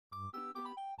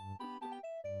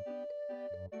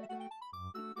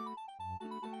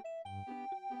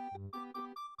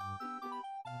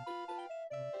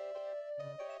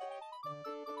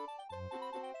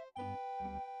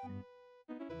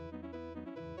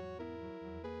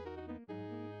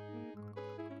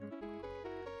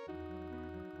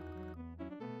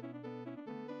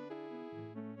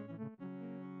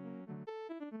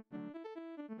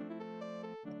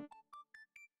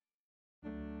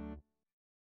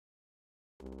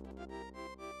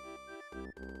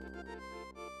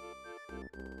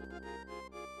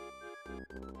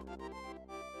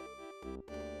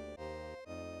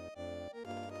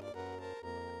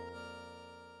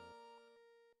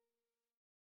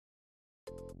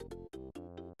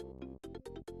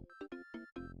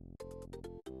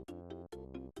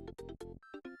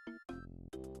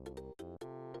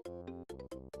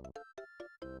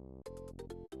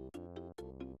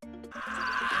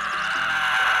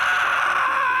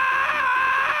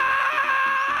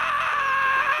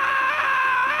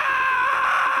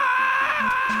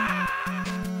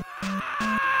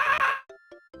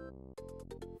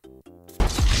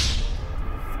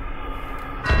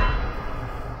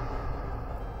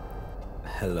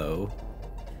Hello.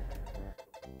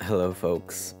 Hello,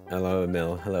 folks. Hello,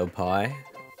 Emil. Hello, Pi.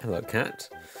 Hello, Cat.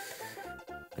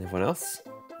 And everyone else.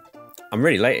 I'm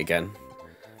really late again.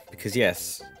 Because,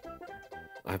 yes,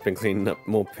 I've been cleaning up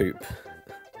more poop.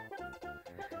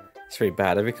 It's really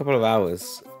bad. Every couple of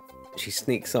hours, she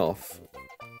sneaks off.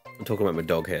 I'm talking about my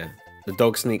dog here. The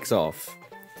dog sneaks off.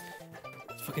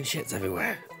 Fucking shit's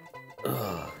everywhere.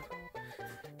 Ugh.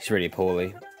 She's really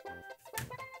poorly.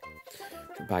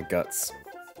 Bad guts.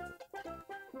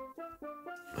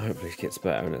 Hopefully she gets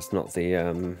better and it's not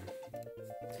the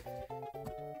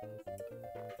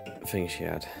thing she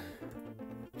had.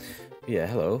 Yeah,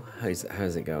 hello.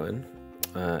 How's it going?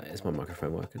 Is my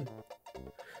microphone working?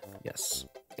 Yes.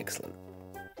 Excellent.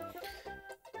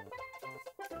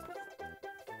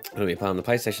 I'm gonna be playing on the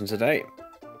PlayStation today.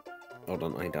 Hold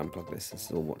on, I need to unplug this. This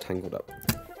is all tangled up.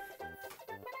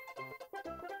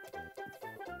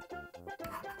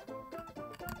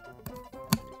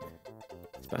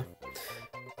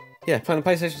 Yeah, playing on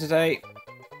PlayStation today.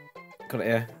 Got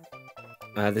it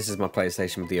here. This is my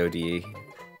PlayStation with the ODE.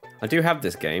 I do have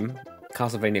this game.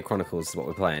 Castlevania Chronicles is what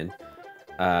we're playing.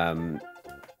 Oh,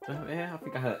 yeah, I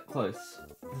think I had it close.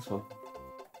 This one.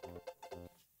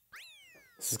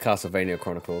 This is Castlevania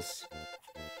Chronicles.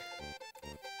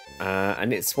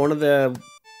 And it's one of the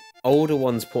older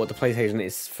ones ported to PlayStation.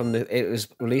 It's from the. It was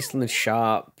released on the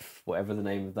Sharp, whatever the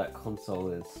name of that console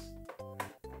is.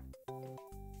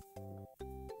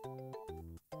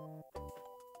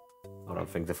 Hold on,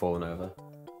 things are falling over.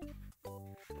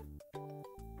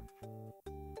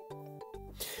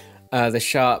 The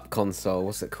Sharp console,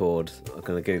 what's it called? I'm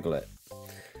gonna Google it.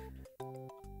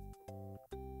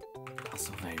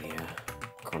 Castlevania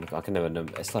Chronicle. I can never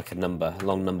number. It's like a number, a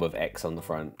long number of X on the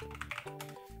front.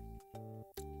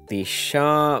 The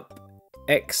Sharp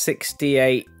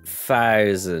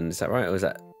X68000. Is that right? Or is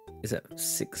that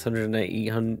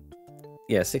 680?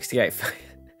 Yeah, 68.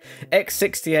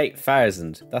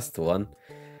 X68000. That's the one.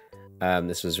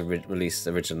 This was released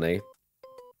originally.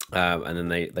 And then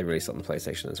they released it on the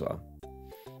PlayStation as well.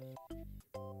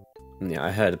 And yeah,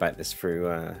 I heard about this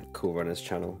through Cool Runner's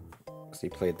channel because he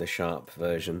played the Sharp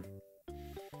version.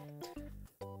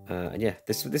 And yeah,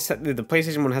 the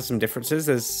PlayStation one has some differences.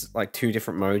 There's like 2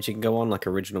 different modes you can go on, like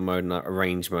original mode and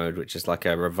arrange mode, which is like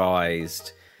a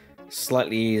revised,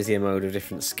 slightly easier mode of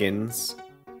different skins.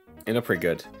 They look pretty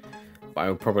good, but I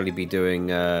will probably be doing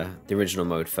the original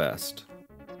mode first,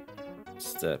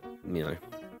 just to, you know,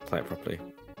 play it properly.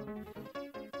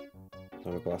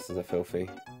 My glasses are filthy.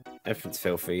 Everything's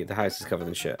filthy. The house is covered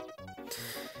in shit.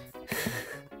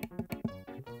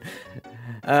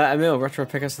 Emil, retro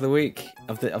pickups of the week,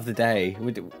 of the day,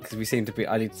 because we seem to be.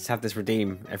 I need to have this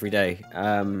redeem every day.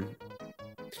 I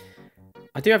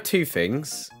do have 2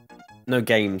 things. No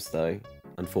games though,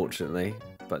 unfortunately.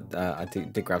 But I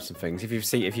did grab some things.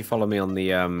 If you follow me on the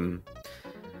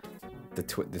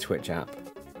Twitch app,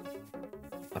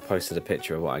 I posted a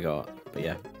picture of what I got. But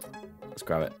yeah, let's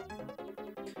grab it.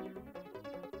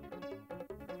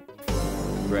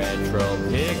 Retro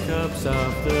pickups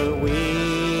of the week.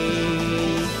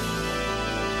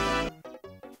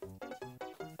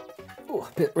 Oh,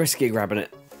 a bit risky grabbing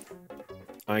it.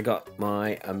 I got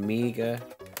my Amiga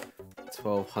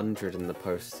 1200 in the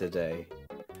post today.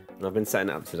 And I've been setting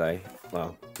it up today.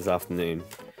 Well, this afternoon.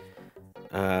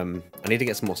 I need to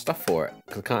get some more stuff for it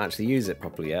because I can't actually use it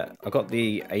properly yet. I got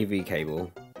the AV cable.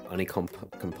 I need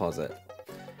composite.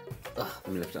 Ugh,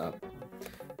 let me lift it up.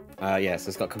 Yeah, so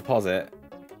it's got composite,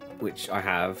 which I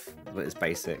have, but it's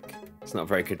basic. It's not a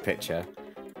very good picture.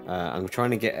 I'm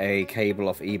trying to get a cable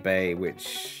off eBay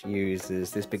which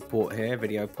uses this big port here,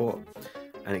 video port,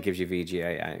 and it gives you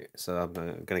VGA out. So I'm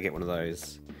going to get one of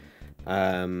those.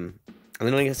 And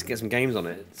then I guess get some games on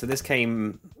it. So this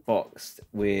came boxed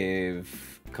with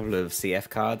a couple of CF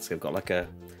cards. I've got like a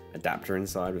adapter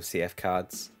inside with CF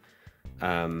cards.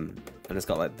 And it's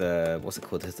got like the, what's it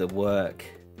called? It's the work.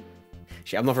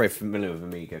 Shit, I'm not very familiar with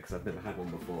Amiga because I've never had one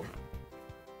before.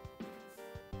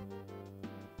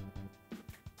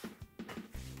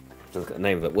 I've got the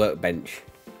name of it, Workbench.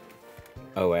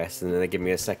 OS, and then they give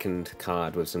me a second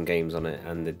card with some games on it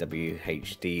and the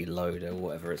WHD loader,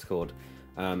 whatever it's called.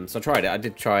 So I tried it. I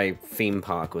did try Theme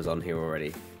Park was on here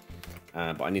already,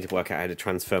 but I need to work out how to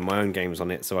transfer my own games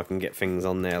on it so I can get things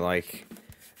on there like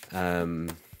Joe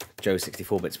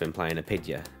 64-bit's been playing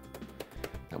Apidya,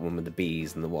 that one with the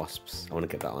bees and the wasps. I want to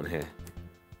get that on here.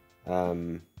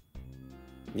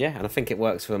 Yeah, and I think it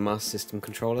works for a Master System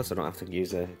controller, so I don't have to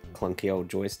use a clunky old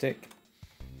joystick.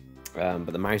 But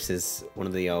the mouse is one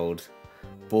of the old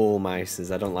ball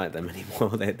mouses. I don't like them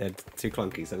anymore. They're too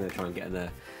clunky, so I'm going to try and get a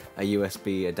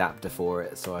USB adapter for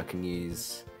it so I can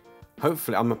use...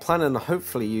 Hopefully, I'm planning on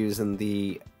hopefully using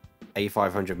the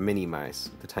A500 mini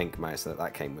mouse, the tank mouse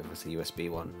that came with, was a USB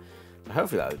one. But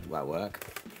hopefully that'll work.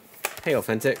 Hey,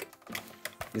 Authentic.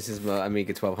 This is my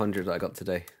Amiga 1200 that I got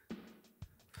today.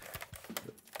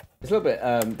 It's a little bit,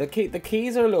 the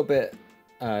keys are a little bit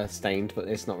stained, but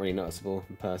it's not really noticeable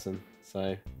in person.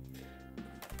 So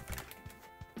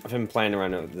I've been playing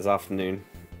around it this afternoon,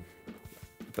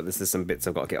 but this is some bits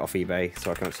I've got to get off eBay so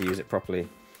I can actually use it properly.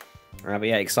 But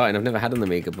yeah, exciting. I've never had an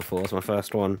Amiga before. It's my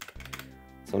first one,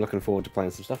 so I'm looking forward to playing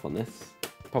some stuff on this.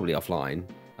 Probably offline.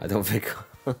 I don't think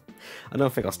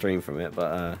I'll stream from it,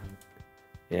 but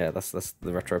yeah, that's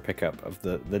the retro pickup of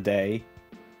the day.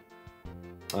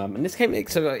 And this came,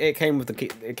 so it came with the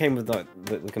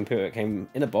computer. It came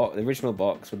in a box, the original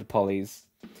box with the polys,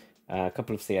 a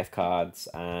couple of CF cards,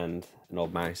 and an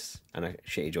old mouse and a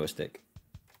shitty joystick.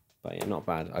 But yeah, not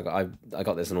bad. I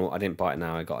got this, I didn't buy it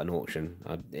now. I got an auction.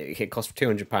 It cost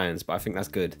 £200, but I think that's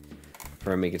good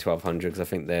for Amiga 1200 because I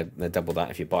think they're double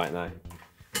that if you buy it now.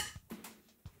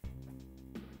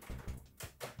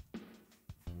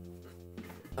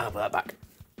 I'll put that back.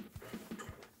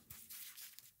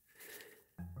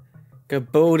 Go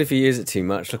bald if you use it too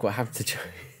much. Look what happened to Joe.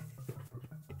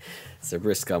 It's a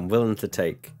risk I'm willing to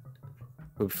take.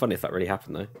 It would be funny if that really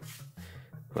happened, though.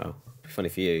 Well, it'd be funny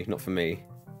for you, not for me.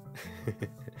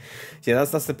 Yeah,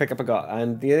 that's the pickup I got.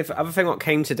 And the other thing what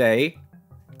came today,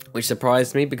 which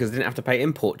surprised me because I didn't have to pay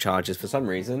import charges for some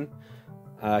reason.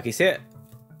 Can you see it?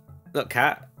 Look,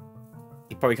 cat.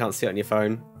 You probably can't see it on your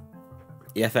phone.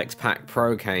 The FX Pack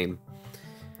Pro came.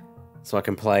 So I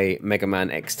can play Mega Man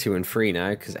X2 and 3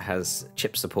 now because it has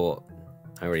chip support.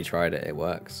 I already tried it. It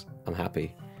works. I'm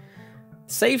happy.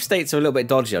 Save states are a little bit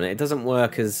dodgy on it. It doesn't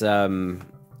work as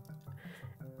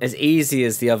easy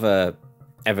as the other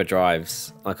Ever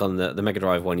drives. Like on the Mega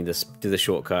Drive one, you just do the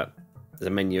shortcut. There's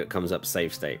a menu that comes up,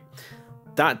 save state.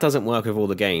 That doesn't work with all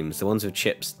the games. The ones with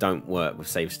chips don't work with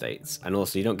save states. And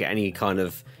also, you don't get any kind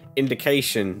of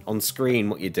indication on screen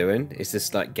what you're doing. It's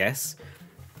just like guess.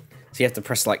 So you have to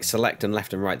press like select and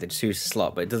left and right to choose a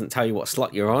slot, but it doesn't tell you what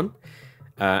slot you're on.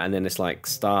 And then it's like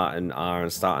start and R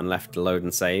and start and left to load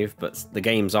and save. But the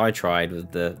games I tried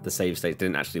with the save states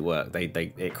didn't actually work.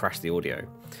 It crashed the audio.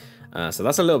 So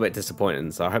that's a little bit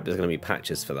disappointing. So I hope there's going to be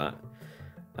patches for that.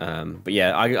 But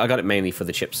yeah, I got it mainly for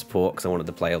the chip support because I wanted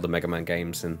to play all the Mega Man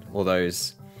games and all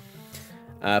those.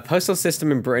 Postal system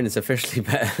in Britain is officially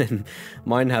better than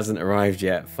mine hasn't arrived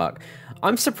yet. Fuck.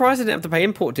 I'm surprised I didn't have to pay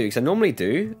import duties. I normally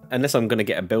do, unless I'm going to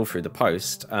get a bill through the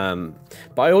post. But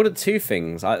I ordered two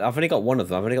things. I've only got one of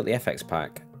them. I've only got the FX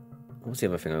pack. What's the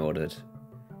other thing I ordered?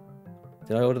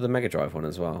 Did I order the Mega Drive one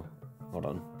as well? Hold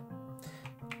on.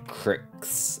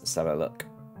 Cricks. Let's have a look.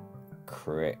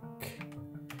 Cricks.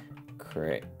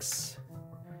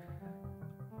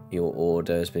 Your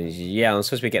orders. Yeah, I'm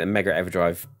supposed to be getting a Mega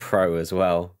Everdrive Pro as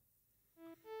well.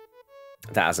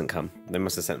 That hasn't come. They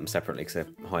must have sent them separately because they're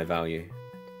high value.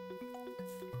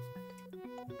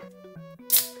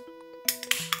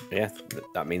 Yeah,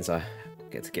 that means I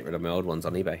get to get rid of my old ones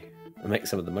on eBay and make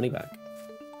some of the money back.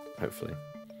 Hopefully.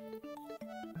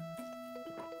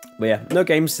 But yeah, no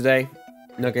games today.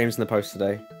 No games in the post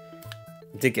today.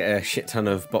 Did get a shit ton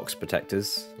of box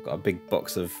protectors. I've got a big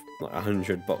box of like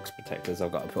 100 box protectors.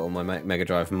 I've got to put all my Mega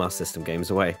Drive and Master System games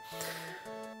away.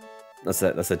 That's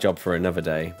a job for another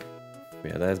day.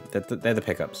 Yeah, they're the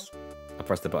pickups. I'll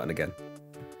press the button again.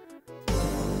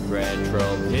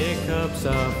 Retro pickups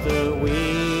of the week.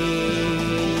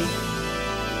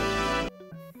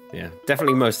 Yeah,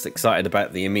 definitely most excited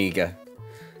about the Amiga.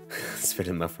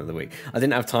 Spinning muffin of the week. I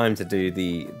didn't have time to do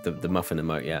the muffin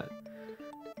emote yet.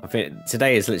 I think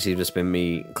today has literally just been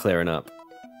me clearing up.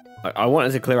 I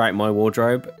wanted to clear out my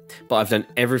wardrobe, but I've done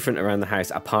everything around the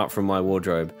house apart from my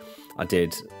wardrobe. I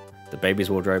did the baby's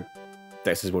wardrobe,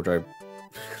 Dexter's wardrobe,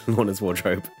 Lorna's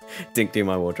wardrobe. Didn't do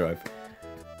my wardrobe.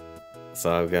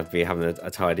 So I'm going to be having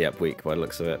a tidy up week by the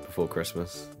looks of it before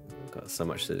Christmas. I've got so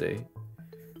much to do.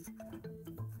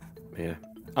 Yeah,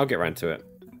 I'll get around to it.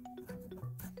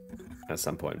 At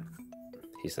some point,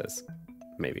 he says.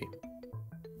 Maybe.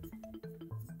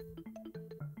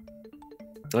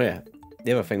 Oh yeah.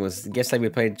 The other thing was, yesterday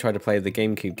we tried to play the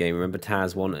GameCube game. Remember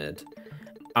Taz Wanted?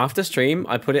 After stream,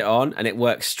 I put it on and it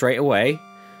worked straight away.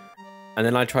 And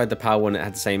then I tried the PAL one, it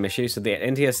had the same issue. So the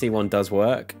NTSC one does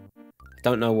work. I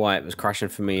don't know why it was crashing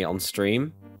for me on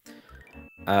stream.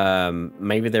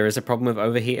 Maybe there is a problem with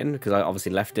overheating, because I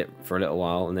obviously left it for a little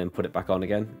while and then put it back on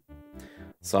again.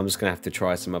 So I'm just going to have to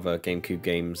try some other GameCube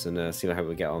games and see how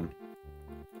we get on.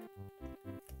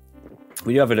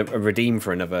 We do have a redeem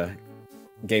for another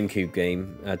GameCube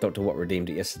game. Dr. Watt redeemed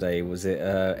it yesterday. Was it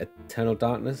Eternal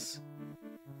Darkness?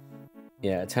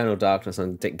 Yeah, Eternal Darkness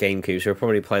on GameCube. So we'll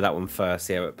probably play that one first,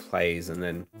 see how it plays, and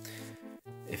then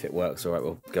if it works alright,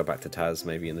 we'll go back to Taz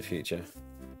maybe in the future.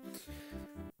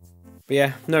 But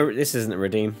yeah, no, this isn't a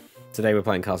redeem. Today we're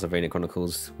playing Castlevania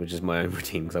Chronicles, which is my own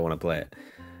redeem because I want to play it.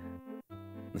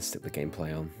 Let's stick the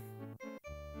gameplay on.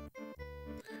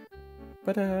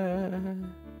 But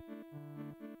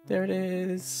there it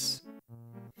is.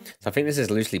 So I think this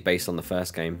is loosely based on the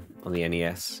first game on the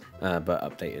NES, but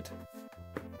updated.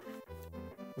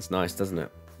 It's nice, doesn't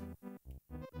it?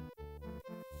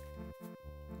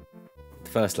 The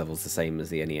first level's the same as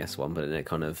the NES one, but then it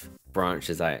kind of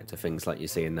branches out to things like you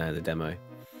see in there, the demo.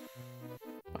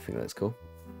 I think that's cool.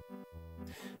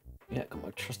 Yeah, got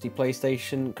my trusty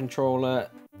PlayStation controller.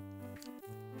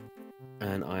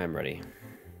 And I am ready.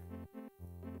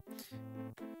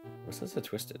 What's this so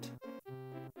twisted?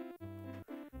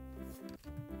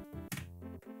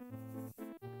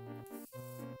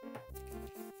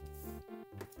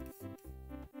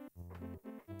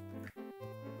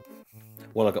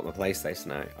 While I got my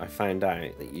PlayStation out, I found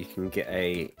out that you can get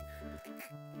a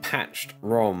patched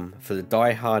ROM for the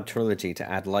Die Hard trilogy to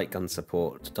add light gun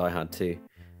support to Die Hard 2.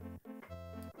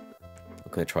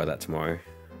 I'm going to try that tomorrow.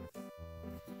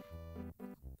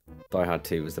 Die Hard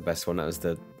 2 was the best one. That's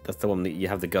the one that you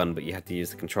have the gun, but you have to use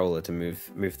the controller to move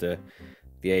the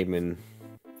aiming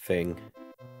thing.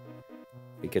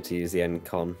 Be good to use the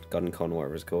gun con,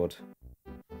 whatever it's called.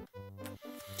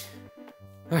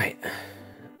 Right.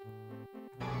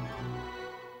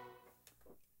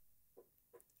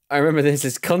 I remember this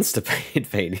is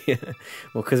Constipania.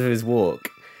 Well, because of his walk.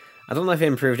 I don't know if they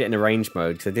improved it in the range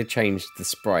mode, because they did change the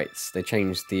sprites. They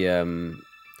changed the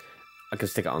I can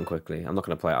stick it on quickly. I'm not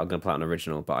going to play it. I'm going to play it on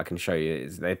original, but I can show you.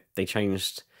 They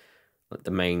changed like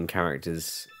the main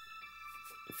character's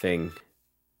thing.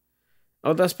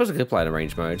 Oh, I suppose I could play it in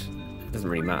range mode. It doesn't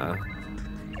really matter.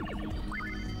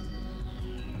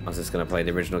 I was just going to play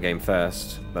the original game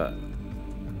first, but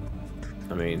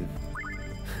I mean,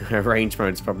 range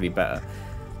mode's probably better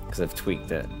because I've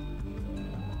tweaked it.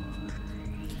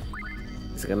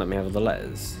 Is it going to let me have the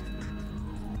letters?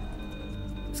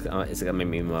 Is it going to make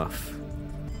me muff?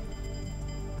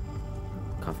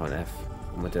 Can't find F.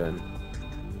 What am I doing?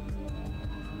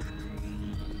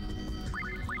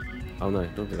 Oh no,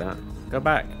 don't do that. Go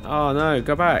back. Oh no,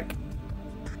 go back.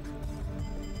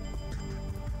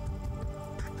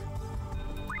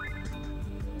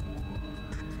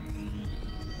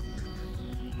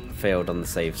 Failed on the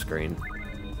save screen.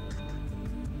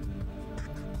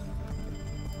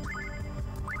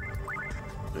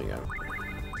 There you go.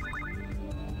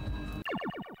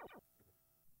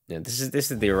 Yeah, this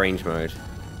is the arrange mode.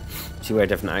 So you wear a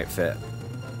different outfit,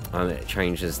 and it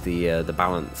changes the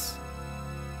balance.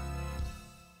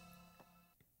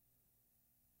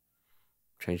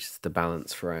 Changes the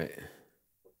balance throughout.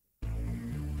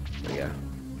 There you go.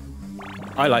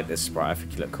 I like this sprite. I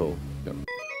think you look cool. Got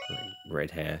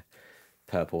red hair,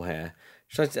 purple hair.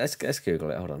 Let's Google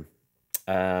it. Hold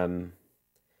on.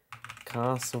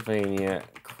 Castlevania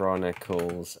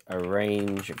Chronicles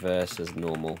arrange versus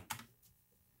normal.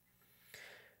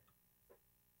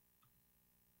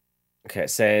 Okay, it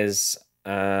says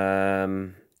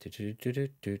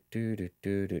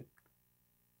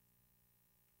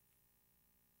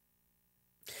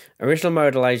original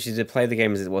mode allows you to play the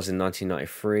game as it was in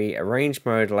 1993. Arranged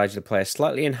mode allows you to play a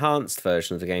slightly enhanced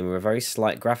version of the game with a very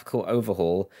slight graphical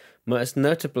overhaul, most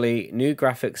notably new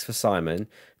graphics for Simon,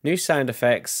 new sound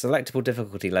effects, selectable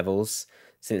difficulty levels,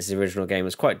 since the original game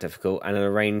was quite difficult, and an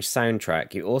arranged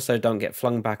soundtrack. You also don't get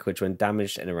flung backwards when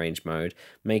damaged in arranged mode,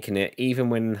 making it, even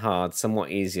when hard,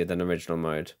 somewhat easier than original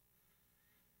mode.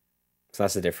 So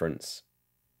that's the difference.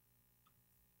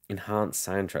 Enhanced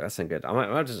soundtrack, that's not good. I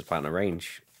might just play on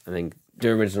arrange and then do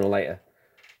original later.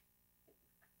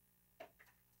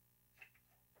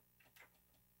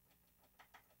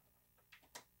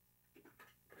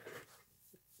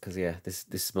 Because yeah,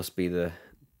 this must be the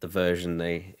version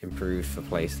they improved for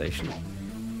PlayStation,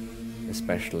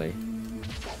 especially.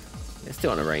 Let's do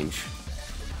it on a range.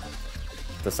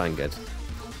 Does sound good.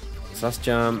 So that's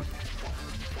jump,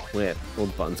 whip. All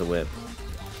the buttons are whip.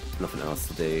 nothing else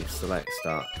to do. Select,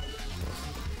 start.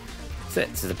 That's it.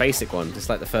 This is a basic one, just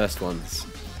like the first ones.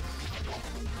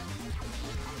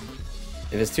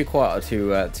 If it's too quiet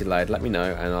or too loud, let me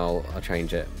know and I'll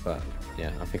change it. But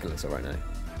yeah, I think it looks alright now.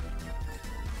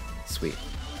 Sweet.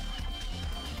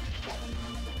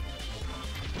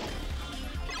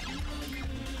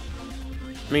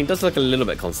 I mean, it does look a little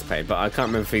bit constipated, but I can't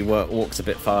remember if he walks a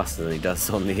bit faster than he does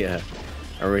on the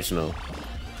original.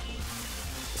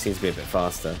 It seems to be a bit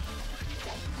faster.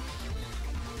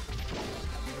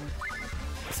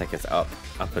 It's like it's up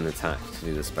and attack to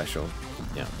do the special.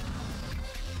 Yeah.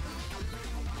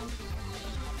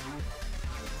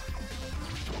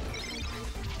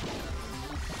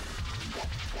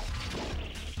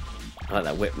 I like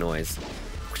that whip noise.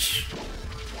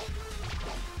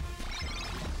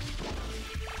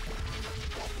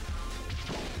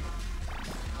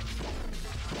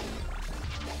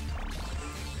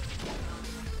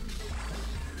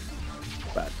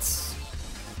 Bats.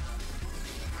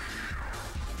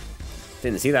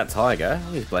 Didn't see that tiger.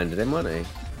 He's blended in, wasn't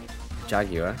he?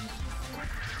 Jaguar.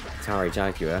 Atari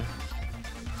Jaguar.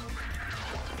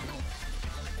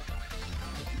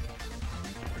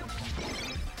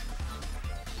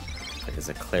 There's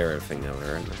a clearer thing over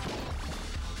there, isn't there?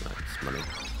 Nice money.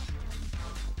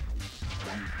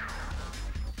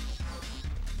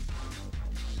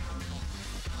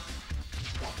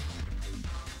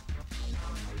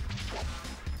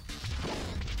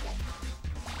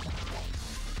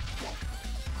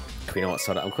 You know what?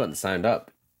 Sorry, I'm cutting the sound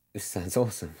up. This sounds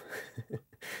awesome.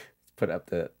 Put it up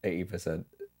to 80%.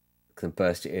 Can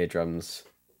burst your eardrums.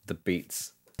 The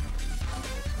beats.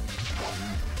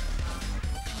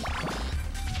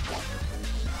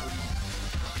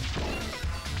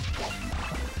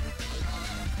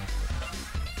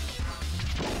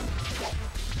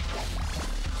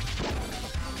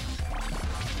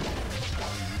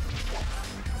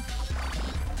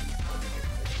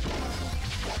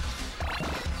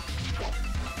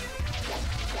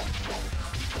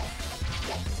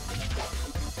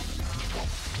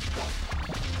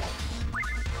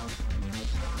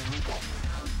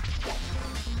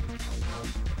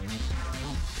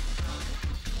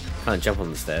 Can't jump on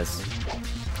the stairs.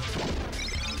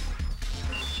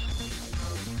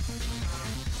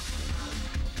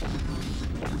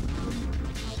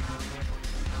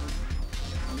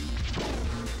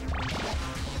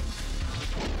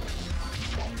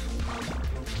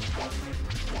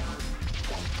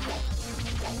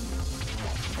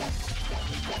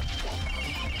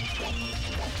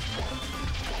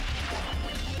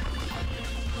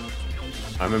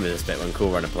 I remember this bit when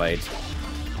Cool Runner played.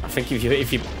 I think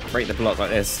if you break the block like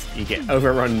this, you get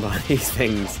overrun by these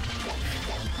things,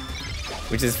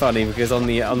 which is funny because on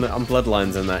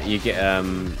Bloodlines and that you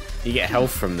get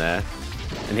health from there,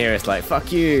 and here it's like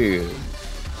fuck you,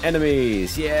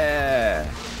 enemies, yeah.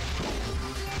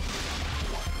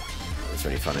 It's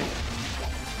really funny.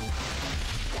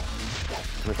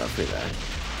 I got through there.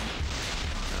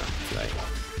 Oh, too late.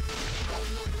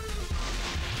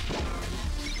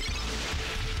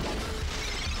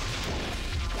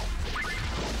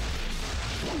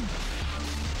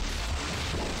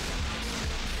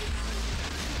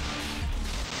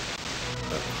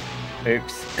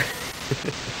 Oops.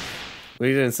 We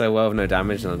were doing so well with no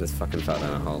damage and I just fucking fell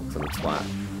down a hole because I'm a twat.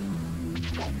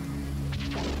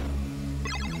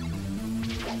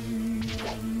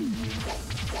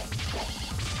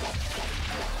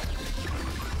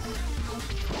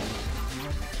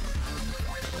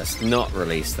 Let's not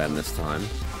release them this time.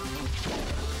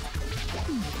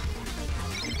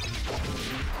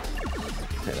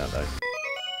 Hit that though.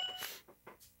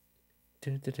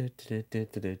 I'm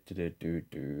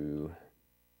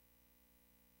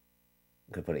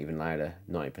gonna put it even louder,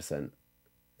 90%. There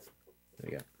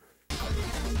we go.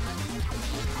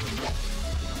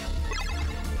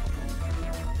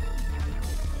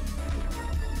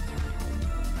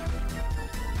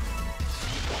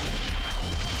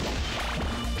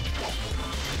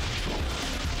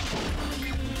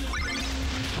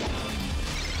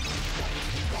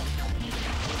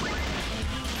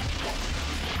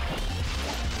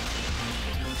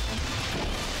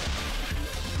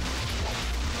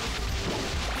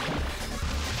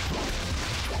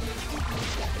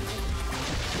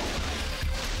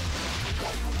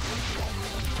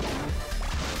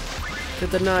 Get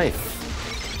the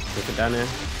knife. Take it down there.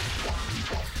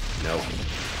 Nope.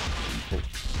 Oh.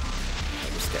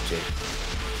 That was sketchy.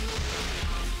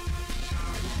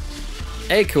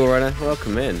 Hey, Cool Runner,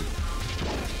 welcome in.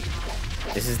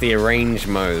 This is the arrange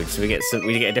mode, so we get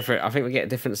a different. I think we get a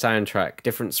different soundtrack,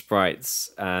 different sprites,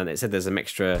 and it said there's a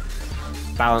mixture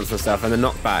balance and stuff, and the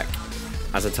knockback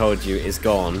as I told you, is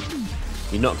gone.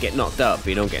 You not get knocked up, but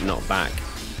you don't get knocked back.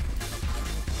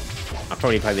 I'll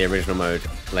probably play the original mode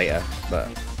later, but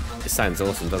it sounds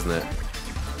awesome, doesn't it?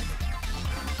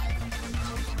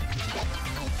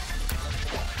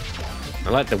 I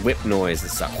like the whip noise.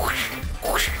 It's like whoosh,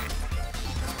 whoosh.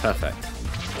 It's perfect.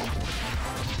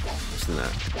 Listen to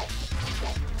that.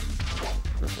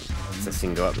 Does that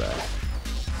thing go up there?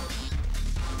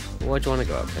 Why do you want to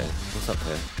go up here? What's up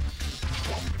here?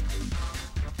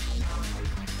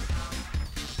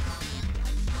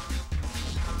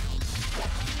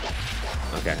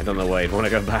 Okay, I don't know why you'd want to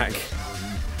go back.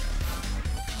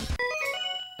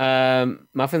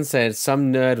 Muffin said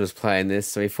some nerd was playing this,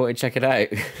 so he thought he'd check it out.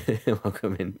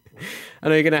 Welcome in. I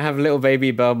know you're gonna have little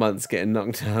baby Belmonts getting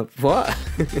knocked up. What?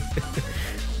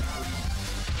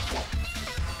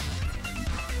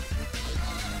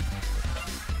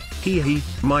 Hee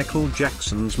Michael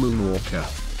Jackson's Moonwalker.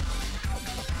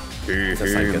 Hee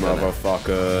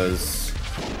motherfuckers.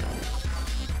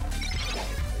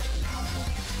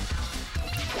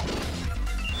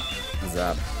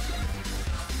 Zap.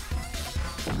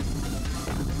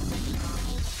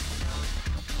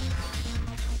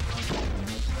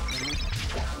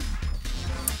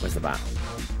 Where's the bat?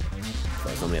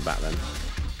 There's normally a bat then.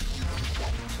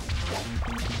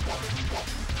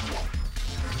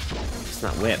 It's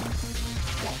that whip.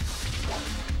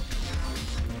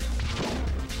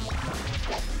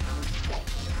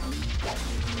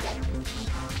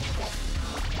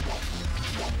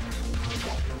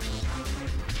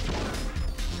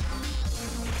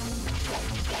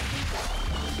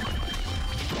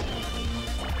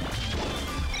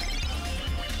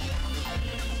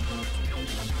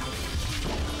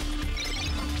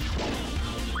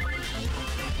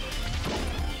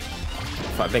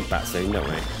 Fight a big bat soon, don't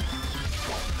we? I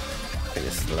think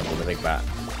this is the level of the big bat.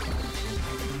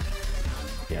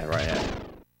 Yeah, right here.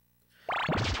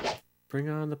 Bring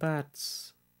on the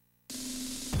bats.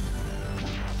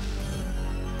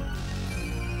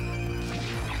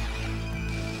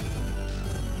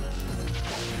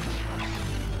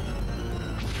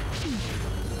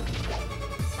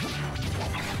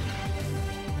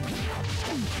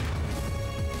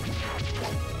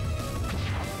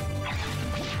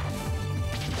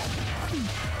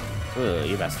 Ugh,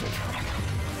 you bastard.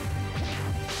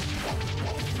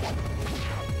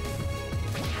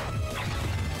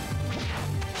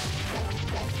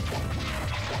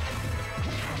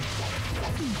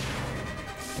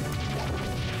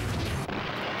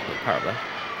 Power up there.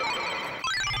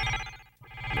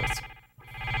 Nice.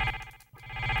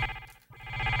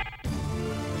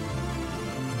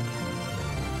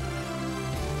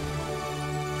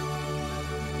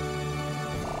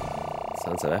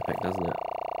 Sounds so epic, doesn't it?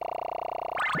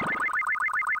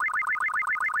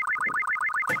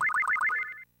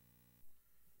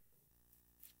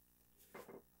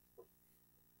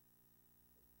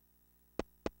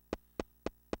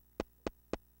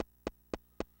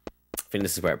 I think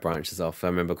this is where it branches off. I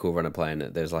remember Cool Runner playing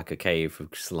it. There's like a cave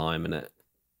with slime in it.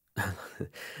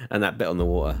 And that bit on the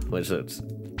water, which looks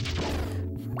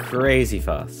crazy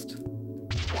fast.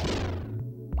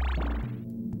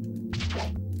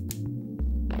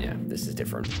 Yeah, this is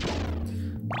different.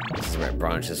 This is where it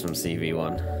branches from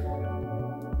CV1.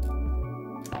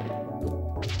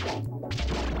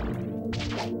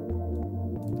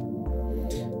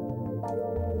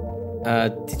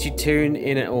 Did you tune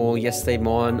in at all yesterday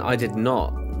morning? I did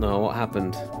not. No, what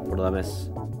happened? What did I miss?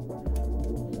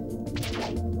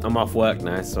 I'm off work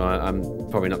now, so I'm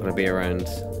probably not going to be around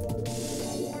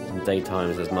in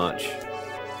daytimes as much.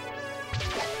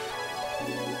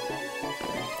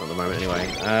 At the moment, anyway.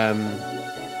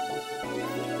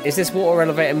 Is this water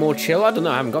elevator more chill? I don't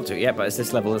know. I haven't got to it yet, but it's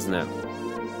this level, isn't it?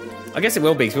 I guess it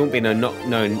will be, because it won't be no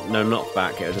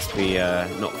knockback. It'll just be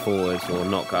knock forwards or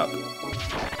knock up.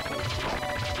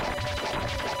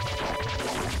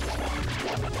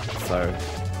 So,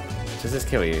 does this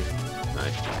kill you? No.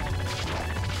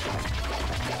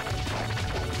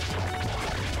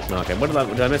 No, okay,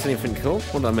 did I miss anything cool?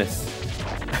 What did I miss?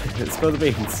 Spill the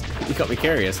beans. You got me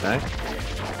curious now.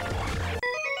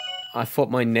 I thought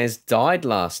my NES died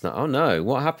last night. Oh no,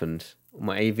 what happened?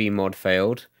 My AV mod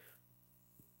failed.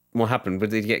 What happened?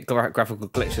 Did you get graphical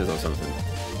glitches or something?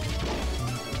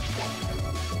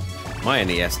 My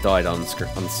NES died on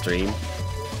stream.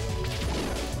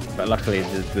 But luckily,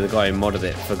 the guy who modded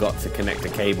it forgot to connect the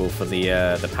cable for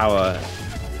the power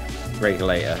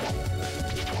regulator.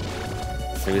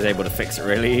 So he was able to fix it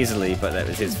really easily, but that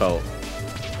was his fault.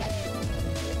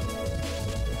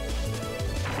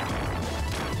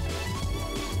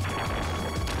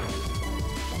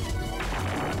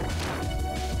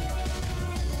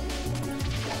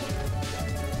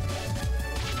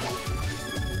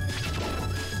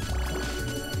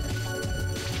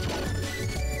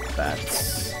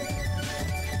 Bats.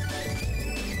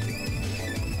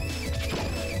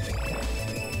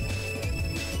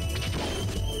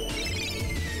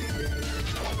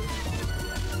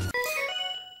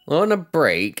 I went on a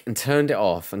break and turned it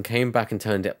off and came back and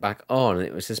turned it back on, and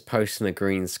it was just posting a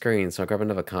green screen. So I grabbed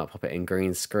another card, pop it in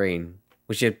green screen.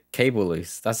 Was your cable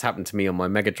loose? That's happened to me on my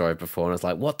Mega Drive before, and I was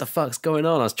like, "What the fuck's going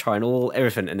on?" I was trying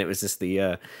everything, and it was just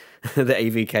the the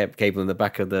AV cable in the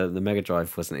back of the Mega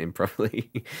Drive wasn't in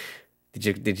properly.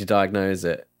 Did you diagnose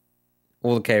it?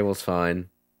 All the cables fine.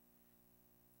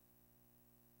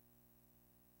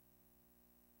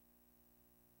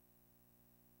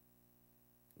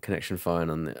 Connection fine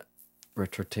on the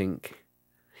RetroTink.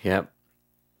 Yep.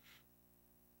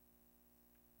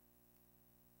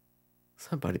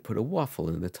 Somebody put a waffle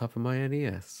in the top of my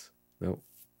NES. Nope.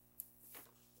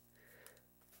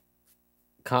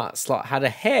 Cart slot had a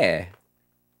hair.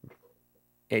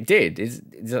 It did. Is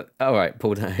that, all right,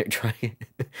 pull that out. Try it.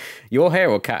 Your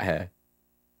hair or cat hair?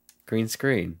 Green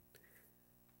screen.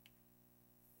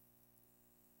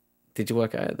 Did you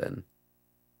work out then?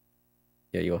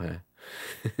 Yeah, your hair.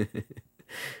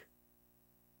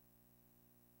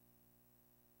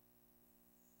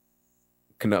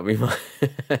 Cannot be my.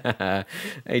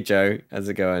 Hey Joe, how's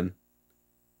it going?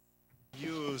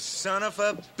 You son of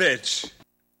a bitch.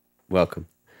 Welcome.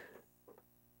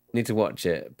 Need to watch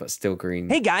it, but still green.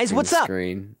 Hey guys, green what's up?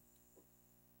 Screen.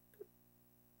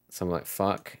 So I'm like,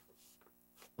 fuck.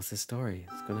 What's this story?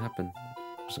 What's gonna happen?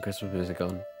 What's the Christmas music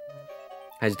on?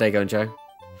 How's your day going, Joe?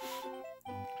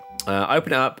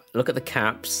 Open it up, look at the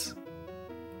caps.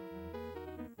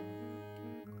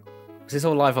 Is this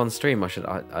all live on stream?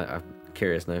 I'm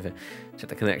curious now. Check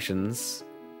the connections.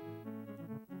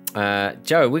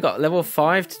 Joe, we got level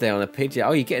 5 today on a PG.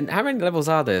 Oh, you getting? How many levels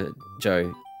are there,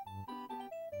 Joe?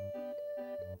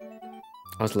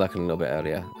 I was lurking a little bit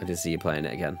earlier. I did see you playing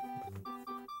it again.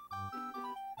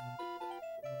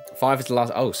 5 is the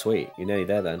last. Oh, sweet. You're nearly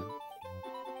there then.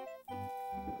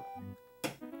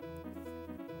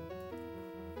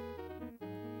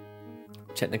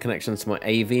 Check the connections to my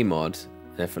AV mod.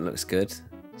 Everything looks good.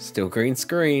 Still green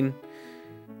screen.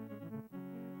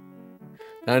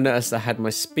 Now I noticed I had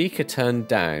my speaker turned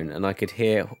down and I could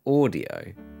hear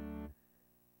audio.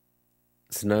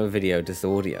 So no video, just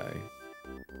audio.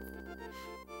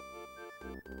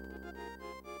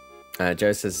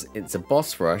 Joe says it's a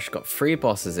boss rush. Got 3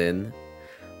 bosses in,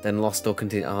 then lost or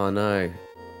continued. Oh no.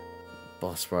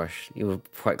 Boss rush. You were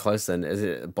quite close then. Is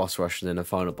it a boss rush and then a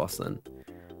final boss then?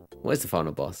 What is the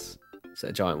final boss? Is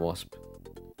it a giant wasp?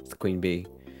 It's the queen bee.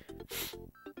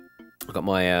 I got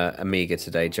my Amiga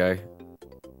today, Joe.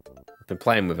 I've been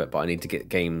playing with it, but I need to get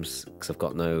games because I've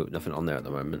got nothing on there at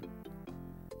the moment.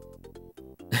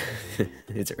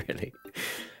 Is it really?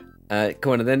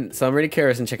 Come on, and then so I'm really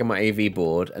curious and checking my AV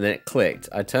board, and then it clicked.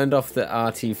 I turned off the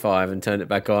RT5 and turned it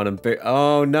back on, and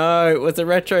oh no, it was a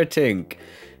RetroTink.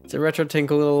 It's a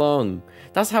RetroTink all along.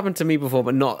 That's happened to me before,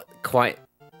 but not quite.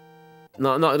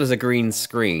 Not as a green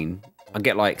screen. I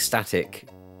get like static,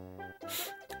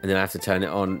 and then I have to turn it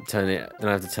on, then I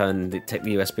have to take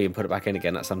the USB and put it back in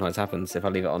again. That sometimes happens if I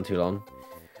leave it on too long.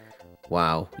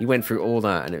 Wow, you went through all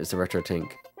that and it was the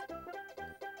RetroTink.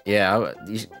 Yeah,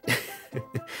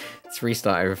 let's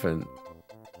restart everything.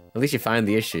 At least you found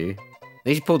the issue. At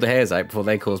least you pulled the hairs out before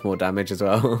they cause more damage as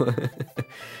well.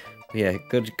 Yeah,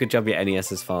 good job. Your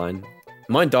NES is fine.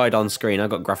 Mine died on screen. I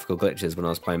got graphical glitches when I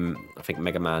was playing, I think,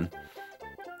 Mega Man.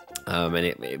 And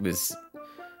it was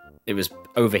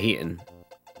overheating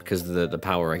because of the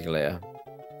power regulator.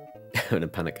 And a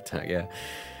panic attack, yeah.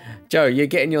 Joe, you're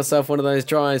getting yourself one of those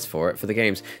drives for the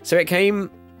games. So it came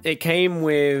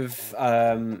with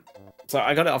so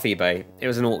I got it off eBay. It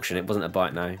was an auction, it wasn't a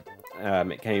bite now.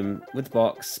 It came with the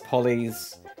box,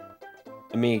 polys,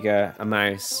 Amiga, a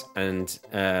mouse, and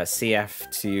CF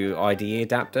to IDE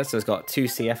adapter. So it's got 2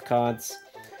 CF cards.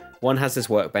 One has this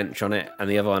workbench on it, and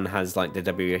the other one has like the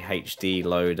WHD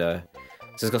loader.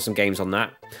 So it's got some games on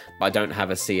that, but I don't have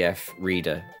a CF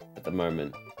reader at the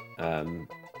moment.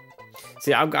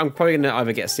 See, I'm probably gonna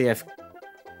either get a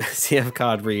CF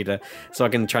card reader so I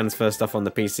can transfer stuff on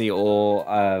the PC, or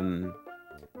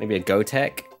maybe a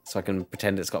GoTech so I can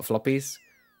pretend it's got floppies.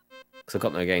 Because I've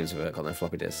got no games with it, got no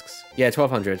floppy disks. Yeah,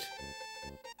 1200.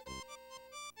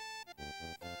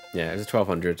 Yeah, it was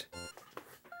 1200.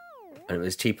 And it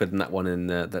was cheaper than that one in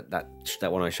that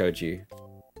one I showed you.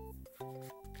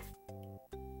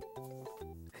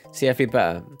 CF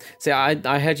better. See,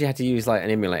 I heard you had to use like an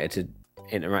emulator to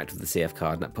interact with the CF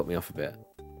card, and that put me off a bit.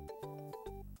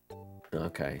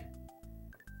 Okay.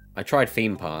 I tried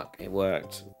Theme Park, it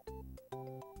worked.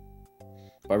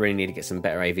 But I really need to get some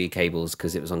better AV cables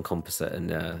because it was on composite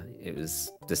and it was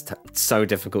just so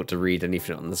difficult to read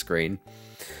anything on the screen.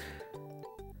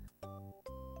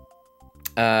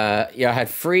 Yeah, I had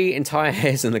 3 entire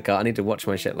hairs in the car. I need to watch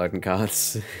my shit loading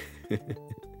cards.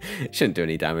 Shouldn't do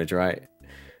any damage, right?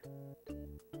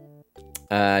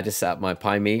 Just set up my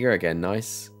Pi Amiga again.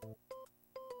 Nice.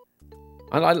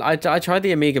 I tried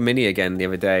the Amiga Mini again the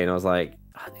other day, and I was like,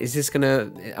 is this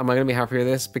gonna... Am I gonna be happy with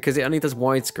this? Because it only does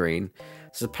widescreen.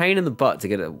 It's a pain in the butt to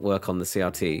get it to work on the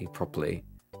CRT properly.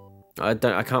 I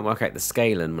can't work out the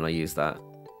scaling when I use that.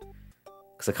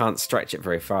 Because I can't stretch it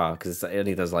very far, because it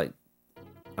only does like...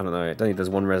 I don't know, it only does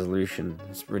 1 resolution.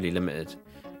 It's really limited.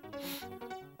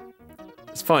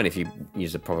 It's fine if you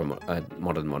use a proper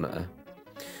modern monitor.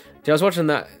 I was watching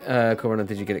that, Corona,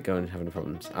 did you get it going, having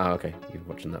problems? Ah, okay, you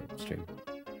were watching that stream.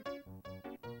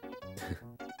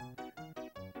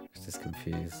 Just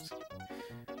confused.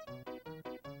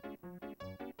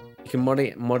 You can mod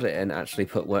it and actually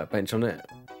put Workbench on it.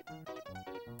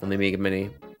 On the Amiga Mini.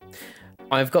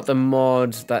 I've got the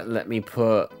mod that let me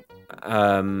put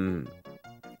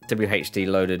WHD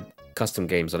loaded custom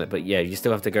games on it, but yeah, you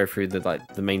still have to go through the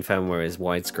main firmware is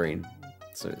widescreen,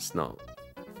 so it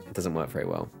doesn't work very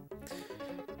well.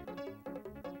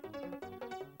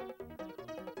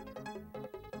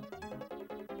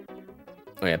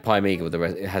 Oh yeah, Pi Amiga with the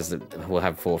rest, will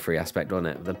have 4.3 aspect on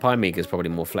it. The Pi Amiga is probably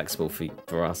more flexible for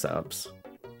our setups.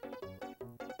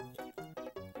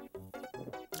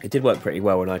 It did work pretty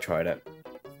well when I tried it.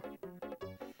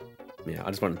 Yeah, I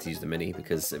just wanted to use the Mini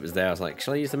because it was there. I was like,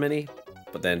 shall I use the Mini?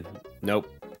 But then, nope.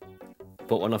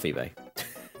 Bought one off eBay.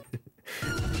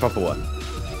 Proper one.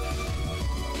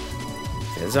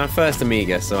 Yeah, it's our first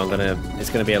Amiga, so it's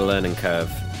gonna be a learning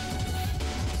curve.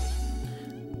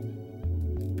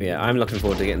 But yeah, I'm looking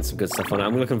forward to getting some good stuff on it.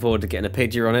 I'm looking forward to getting a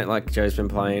Pidgey on it, like Joe's been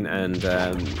playing, and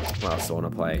what else do I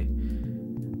want to play?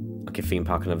 I'll give Theme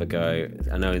Park another go.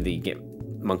 I know that you get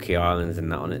Monkey Island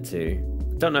and that on it too.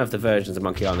 Don't know if the versions of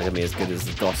Monkey Island are going to be as good as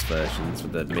the DOS versions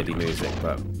with the MIDI music,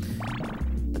 but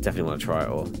I definitely want to try it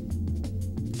all.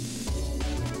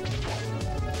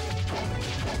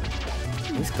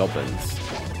 These goblins.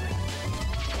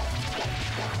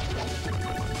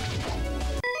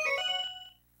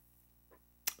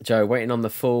 Joe, waiting on the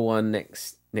full one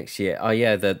next year. Oh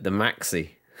yeah, the Maxi.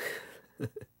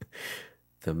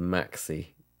 The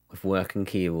Maxi. With working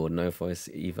keyboard, no voice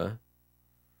either.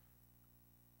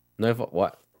 No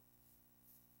what?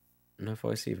 No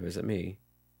voice either. Is it me?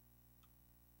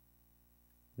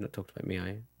 You're not talking about me, are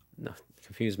you? No,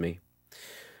 confuse me.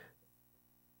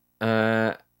 Cool.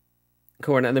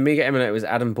 And the Amiga emulator was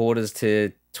adding borders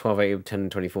to 1280,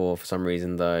 1024 for some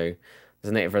reason though. There's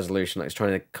a native resolution, like it's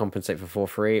trying to compensate for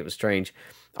 4.3. It was strange.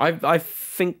 I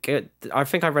think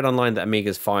I read online that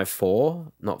Amiga's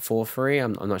 5.4, not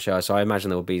 4.3. I'm not sure. So I imagine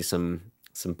there will be some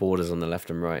borders on the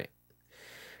left and right.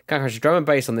 Drum and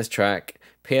bass on this track.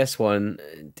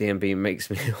 PS1 DMB makes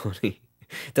me horny.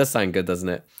 Does sound good, doesn't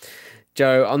it?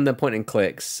 Joe, on the point and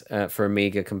clicks for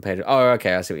Amiga compared to... Oh,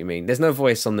 okay, I see what you mean. There's no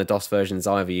voice on the DOS versions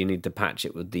either. You need to patch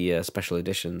it with the special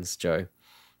editions, Joe.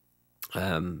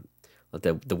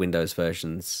 The Windows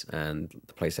versions and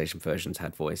the PlayStation versions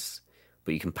had voice.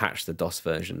 But you can patch the DOS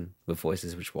version with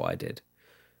voices, which is what I did.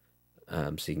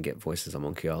 So you can get voices on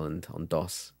Monkey Island on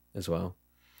DOS as well.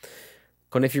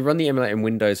 And if you run the emulator in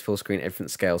Windows full screen, everything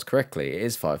scales correctly. It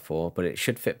is 5.4, but it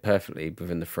should fit perfectly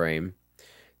within the frame.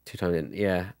 2 times in,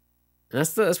 yeah. And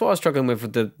that's what I was struggling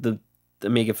with the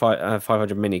Amiga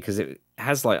 500 Mini, because it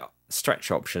has like a stretch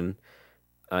option,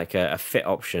 like a fit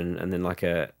option, and then like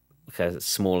a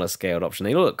smaller scaled option.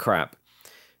 They all look crap,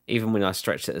 even when I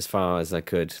stretched it as far as I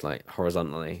could, like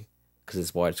horizontally, because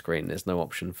it's widescreen. There's no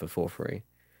option for 4.3.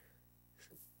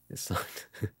 It's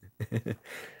like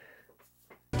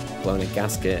blown a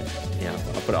gasket. Yeah,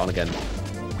 I'll put it on again.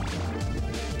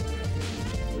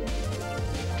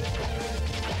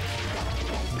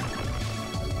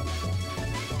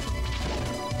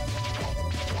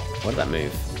 What did that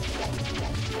move?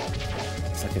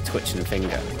 It's like a twitching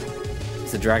finger.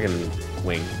 It's a dragon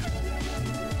wing.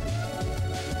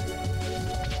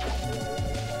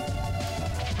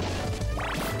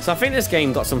 So I think this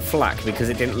game got some flack because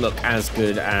it didn't look as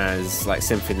good as like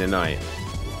Symphony of the Night,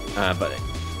 but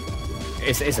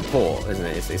it's a port, isn't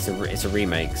it? It's a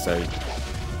remake, so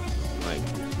like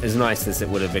as nice as it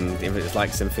would have been if it was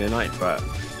like Symphony of the Night, but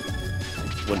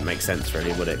it wouldn't make sense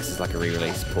really, would it? Because it's like a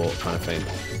re-release port kind of thing.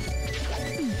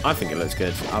 I think it looks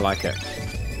good. I like it.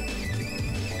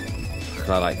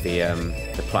 I like the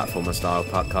platformer style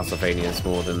Castlevanias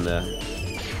more than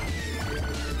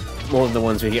the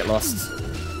ones we get lost.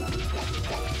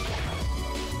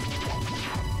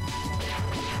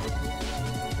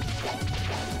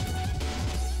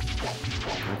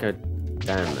 go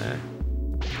down there?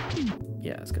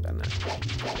 Yeah, let's go down there.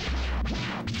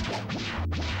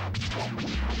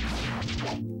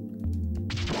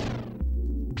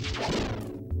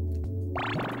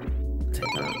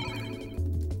 Take that.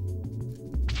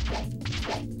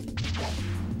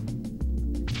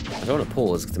 I don't want to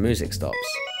pause because the music stops.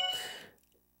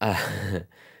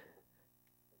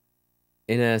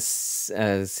 In a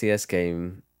CS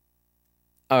game.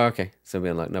 Oh, okay. So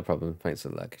we're like, no problem. Thanks for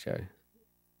the luck, Joe.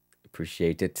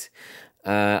 Appreciate it.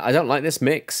 I don't like this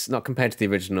mix, not compared to the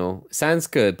original. It sounds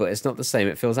good, but it's not the same.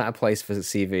 It feels out of place for the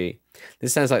CV.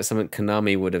 This sounds like something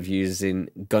Konami would have used in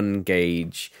Gun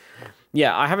Gauge.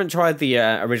 Yeah, I haven't tried the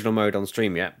original mode on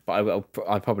stream yet, but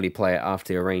I'll probably play it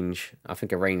after Arrange. I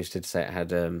think Arrange did say it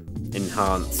had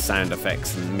enhanced sound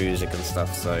effects and music and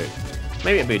stuff, so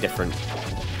maybe it'll be different.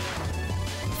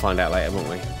 We'll find out later, won't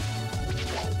we?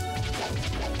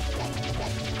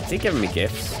 Is he giving me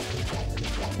gifts?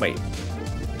 Wait.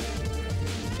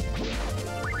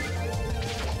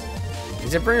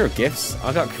 Is it bringer of gifts?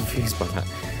 I got confused by that.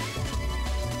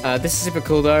 This is super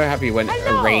cool though. Happy you went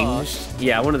arranged.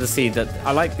 Yeah, I wanted to see that.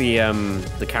 I like the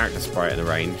character sprite and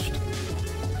arranged.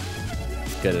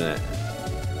 It's good, isn't it?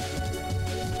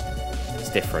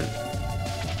 It's different.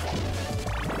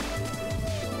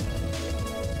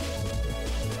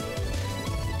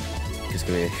 Just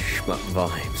give me a shmup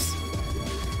vibes.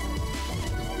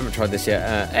 I haven't tried this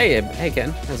yet. Hey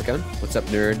Ken, how's it going? What's up,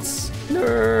 nerds?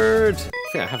 Nerd. I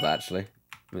think I have that actually.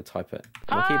 I'm gonna type it.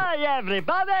 Hi,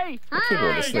 everybody! My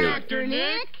keyboard is asleep. Dr.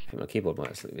 Nick! I think my keyboard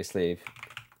might be asleep.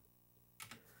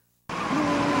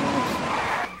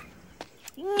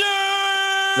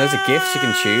 There's a gift you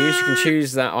can choose. You can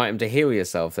choose that item to heal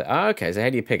yourself. Oh, okay, so how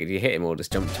do you pick it? Do you hit him or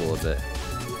just jump towards it?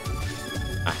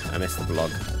 Ah, I missed the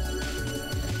blog.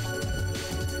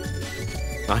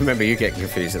 I remember you getting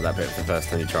confused at that bit the first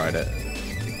time you tried it. I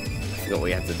forgot what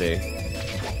you had to do.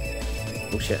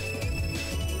 Oh shit.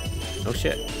 Oh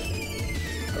shit.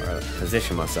 Alright,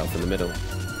 position myself in the middle.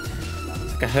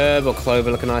 It's like a herb or clover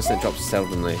looking nice and it drops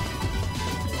seldomly.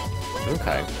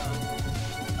 Okay.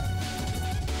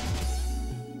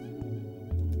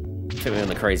 I think we're on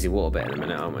the crazy water bit in a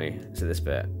minute, aren't we? To this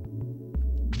bit.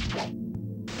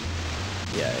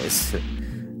 Yeah, it is.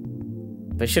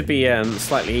 But it should be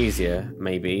slightly easier,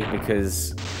 maybe,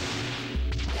 because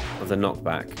of the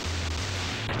knockback.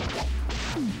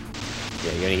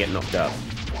 Yeah, you only get knocked up.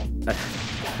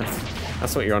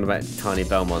 That's what you're on about, Tiny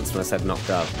Belmonts, when I said knocked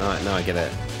up. Now I get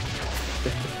it.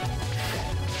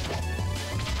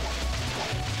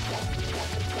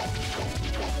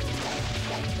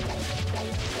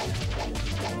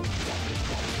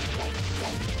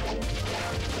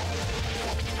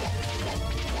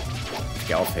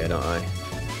 Get off here, don't I?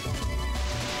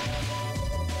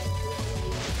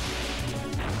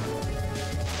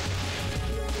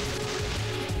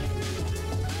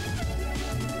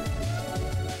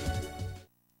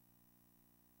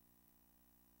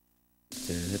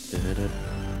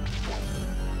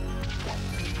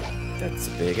 That's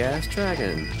a big ass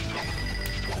dragon.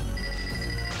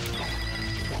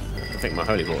 I think my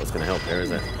holy water's gonna help here,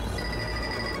 is it?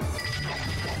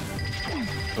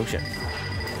 Oh shit.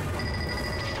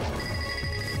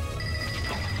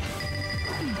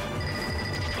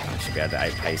 I should be able to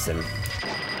outpace him.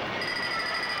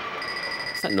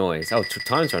 What's that noise? Oh,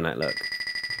 time's run out, look.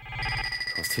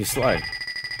 I was too slow.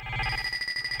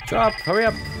 Drop, hurry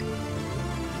up.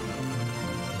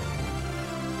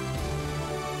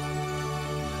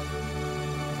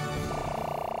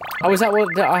 Oh, was that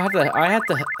what I had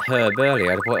the herb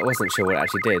earlier? I wasn't sure what it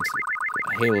actually did.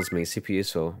 It heals me, super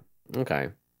useful. Okay.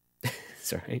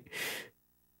 Sorry.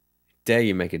 Dare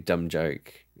you make a dumb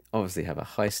joke? Obviously have a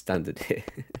high standard here.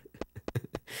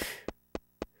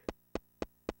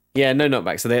 Yeah, no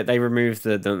knockback. So they removed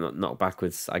the knock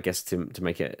backwards, I guess, to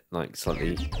make it like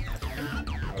slightly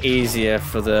easier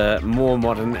for the more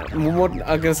modern.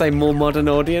 I'm gonna say more modern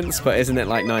audience, but isn't it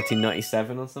like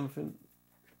 1997 or something?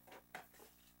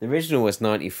 The original was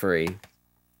 93.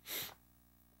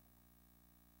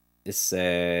 This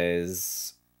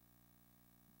says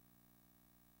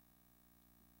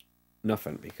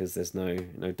nothing because there's no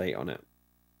date on it.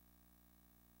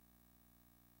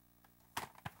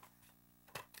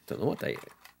 Don't know what date.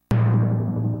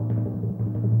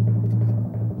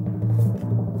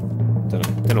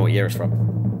 Don't know what year it's from.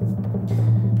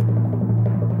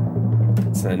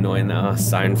 It's annoying that our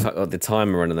sound the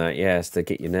timer running out. Yeah, it's to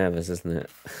get you nervous, isn't it?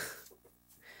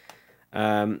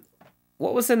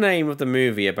 What was the name of the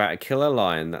movie about a killer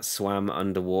lion that swam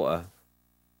underwater?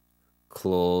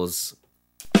 Claws.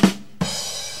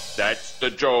 That's the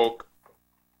joke.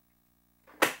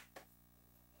 Put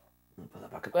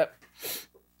that back back a bit.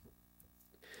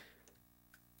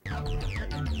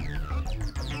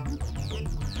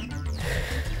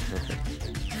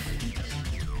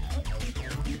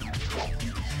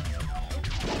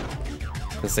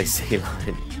 Let's say sea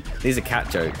lion. These are cat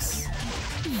jokes.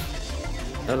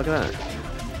 Oh, look at that.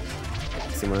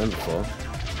 Seen one of them before.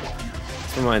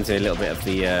 This reminds me a little bit of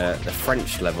the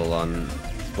French level on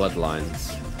Bloodlines.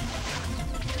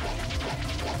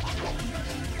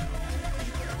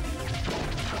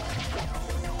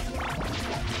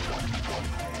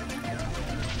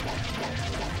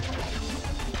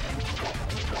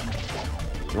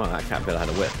 Wow, that caterpillar had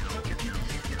a whip.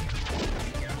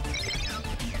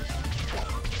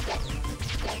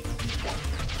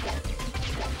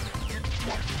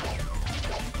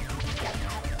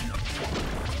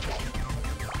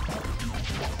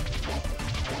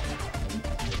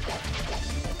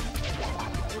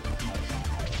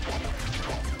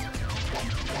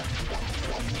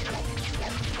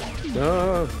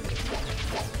 No.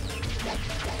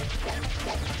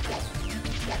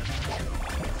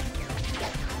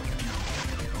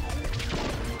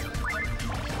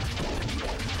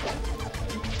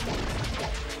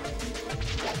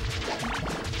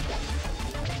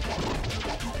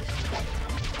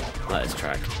 That is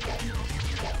track.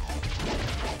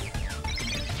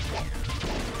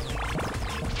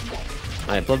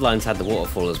 Bloodlines had the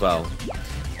waterfall as well.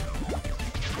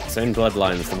 So in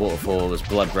Bloodlines, the waterfall was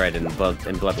blood red, and in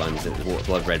Bloodlines it was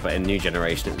blood red, but in New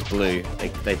Generation it was blue.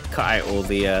 They cut out all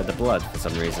the blood for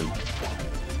some reason.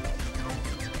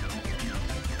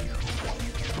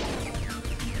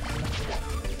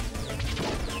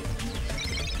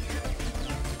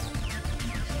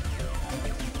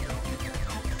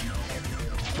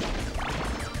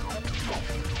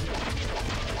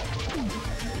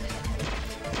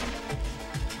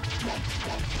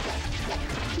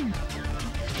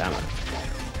 Damn it.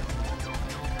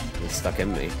 It's stuck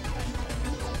in me.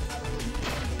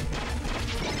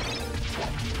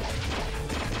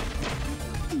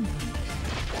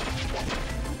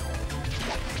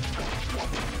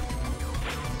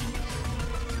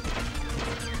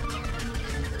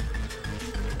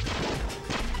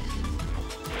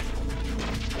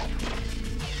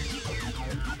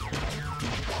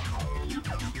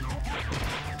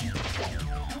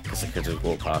 Guess I could just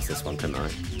walk past this one, couldn't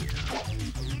I?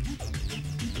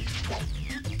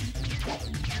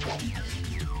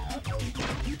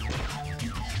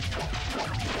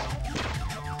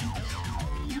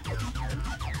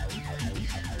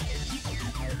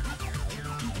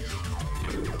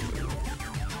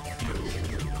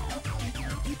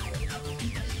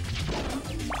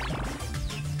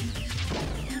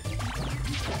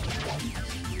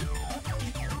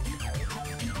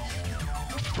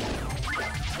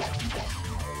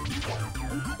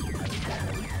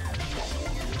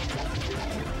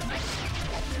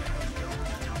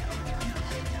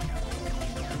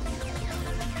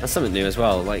 That's something new as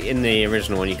well. Like in the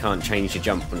original one, you can't change your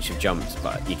jump once you've jumped,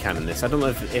 but you can in this. I don't know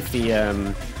if the I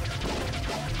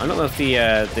don't know if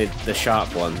the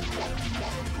sharp one,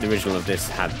 the original of this,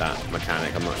 had that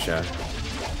mechanic. I'm not sure.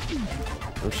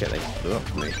 Oh shit! They blew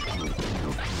up me.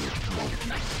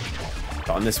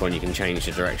 But on this one, you can change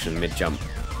the direction mid jump,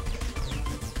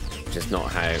 which is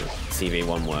not how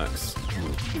CV1 works.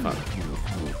 Fuck.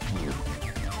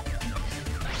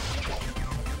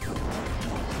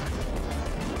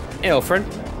 Hey, old friend.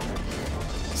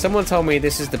 Someone told me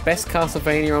this is the best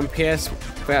Castlevania on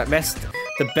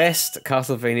the best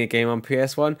Castlevania game on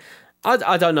PS1.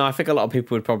 I don't know. I think a lot of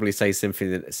people would probably say can't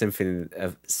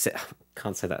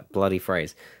say that bloody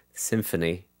phrase.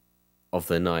 Symphony of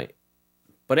the Night.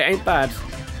 But it ain't bad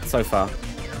so far.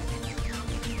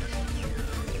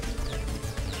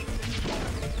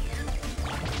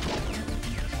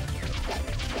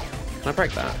 Can I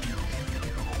break that?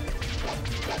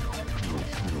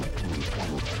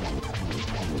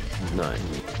 No.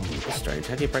 That's strange.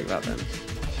 How do you break that then?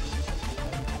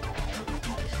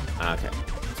 Ah, okay.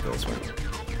 Let's go this way.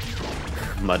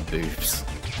 Mud boobs.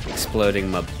 Exploding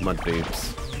mud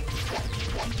boobs.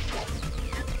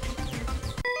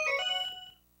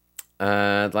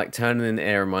 Like turning in the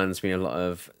air reminds me a lot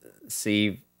of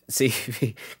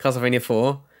Castlevania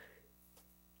 4.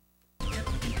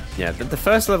 Yeah, the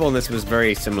first level on this was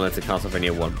very similar to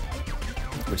Castlevania 1,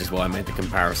 which is why I made the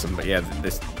comparison. But yeah,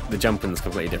 the jumping's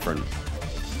completely different.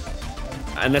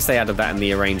 Unless they added that in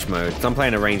the arrange mode. So I'm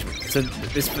playing arrange. So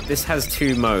this has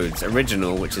two modes: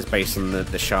 original, which is based on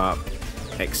the Sharp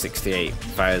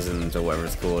X68000 or whatever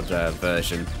it's called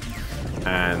version,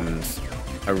 and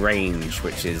arrange,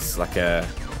 which is like a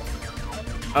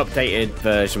updated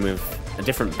version with a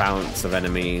different balance of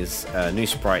enemies, new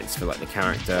sprites for like the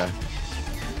character.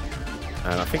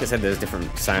 And I think it said there's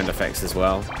different sound effects as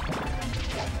well.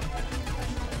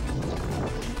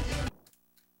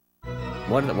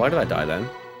 Why did I die then?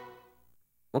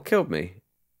 What killed me?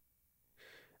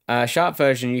 Sharp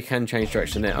version, you can change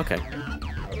direction there. Okay.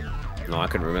 No, I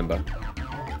couldn't remember.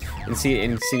 In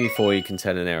CV4, you can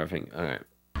turn in everything. Alright.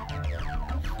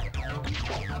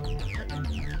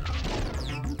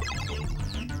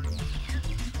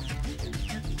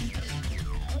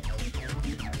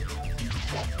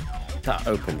 That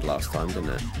opened last time, didn't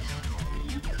it?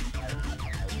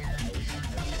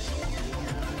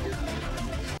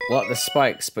 What, the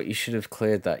spikes? But you should have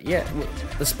cleared that. Yeah,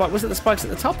 the spike, was it the spikes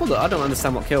at the top or the... I don't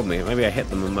understand what killed me. Maybe I hit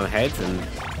them on my head and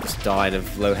just died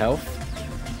of low health.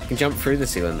 You can jump through the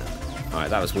ceiling. Alright,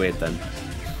 that was weird then.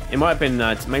 It might have been...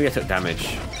 maybe I took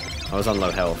damage. I was on low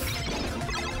health.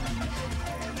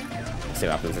 Let's see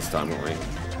what happens this time, won't we?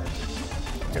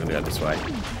 I'm gonna go this way.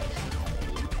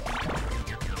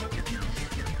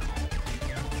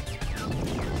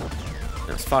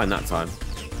 That's fine that time.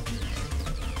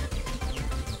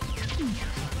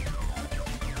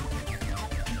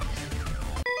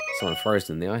 Someone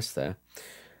frozen in the ice there.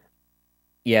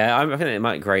 Yeah, I think it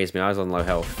might graze me. I was on low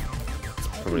health.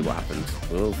 That's probably what happened.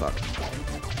 Oh, fuck.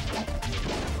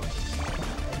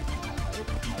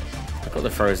 I've got the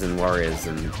frozen warriors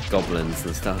and goblins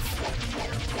and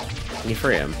stuff. Can you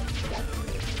free them?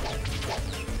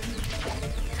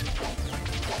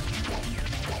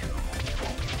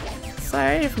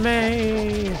 Save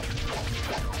me!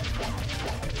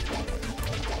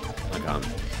 I can't.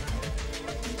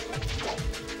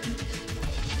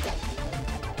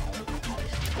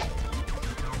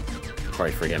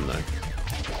 Probably free him though.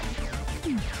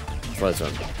 Close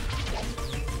one.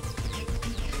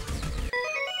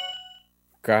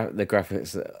 The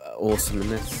graphics are awesome in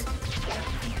this.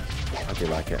 I do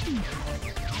like it.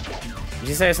 Did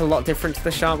you say it's a lot different to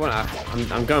the Sharp one?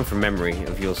 I'm going from memory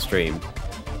of your stream.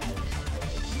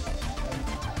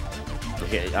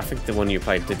 Okay, I think the one you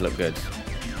played did look good.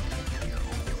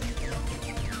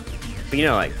 But you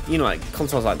know, like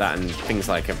consoles like that and things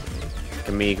like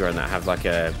Amiga and that have like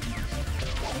a,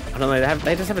 I don't know,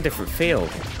 they just have a different feel.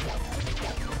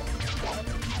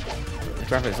 The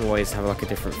graphics always have like a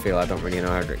different feel. I don't really know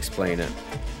how to explain it.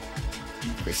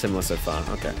 Pretty similar so far.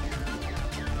 Okay.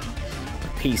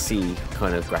 PC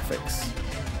kind of graphics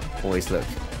always look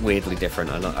weirdly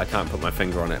different. I can't put my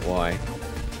finger on it. Why?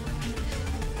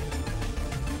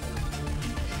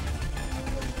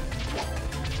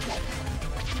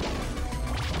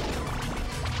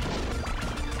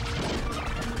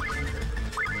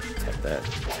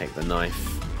 Take the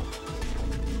knife.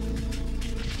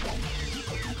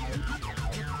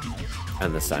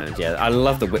 And the sound, yeah. I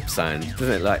love the whip sound.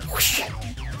 Doesn't it like whoosh?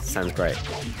 Sounds great.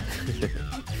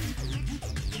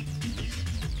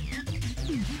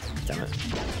 Damn it.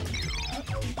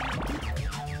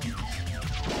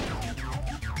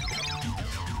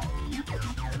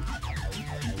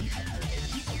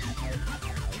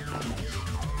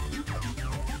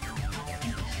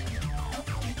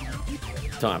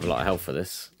 Don't have a lot of health for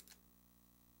this.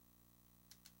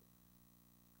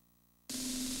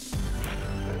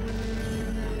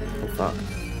 Oh fuck.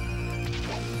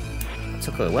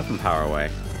 Took the weapon power away.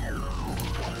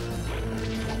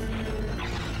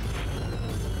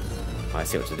 I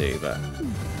see what to do, but...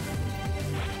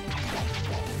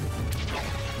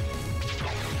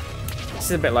 This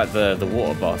is a bit like the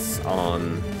water boss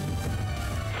on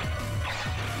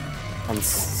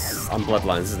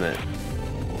Bloodlines, isn't it?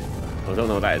 I don't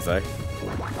know what that is though.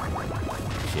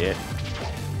 Shit.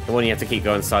 The one you have to keep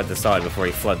going side to side before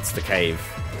he floods the cave.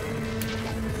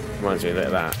 Reminds me a bit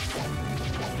of that.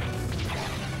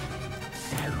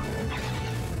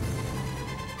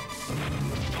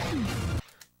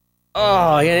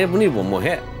 Oh, yeah, we need one more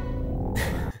hit.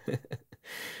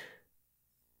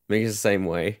 Make it the same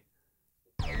way.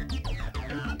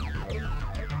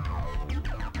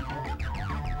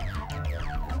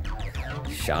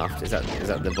 Shaft, is that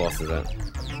the boss, is that?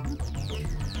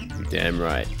 You're damn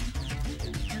right.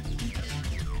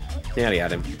 Nearly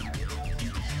had him.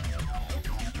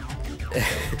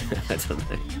 I don't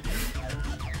know.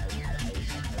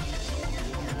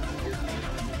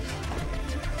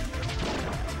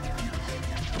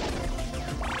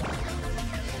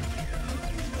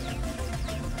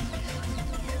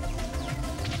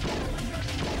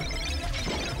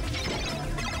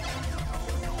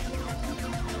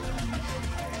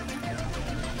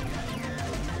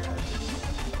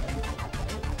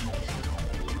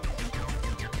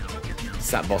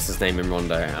 That boss's name in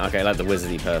Rondo. Okay, like the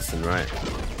wizardy person, right?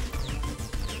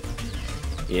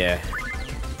 Yeah.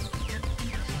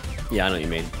 Yeah, I know what you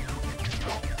mean.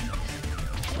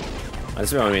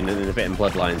 That's what I mean. In a bit in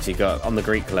Bloodlines, you got on the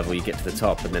Greek level, you get to the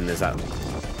top, and then there's that.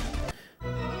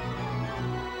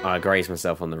 I grazed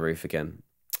myself on the roof again,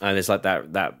 and there's like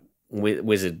that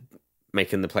wizard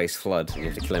making the place flood, and you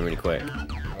have to kill him really quick.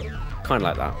 Kind of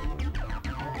like that.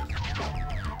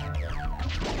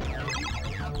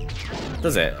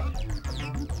 Does it?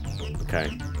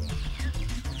 Okay.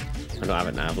 I don't have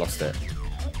it now. I've lost it.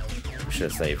 I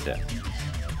should have saved it.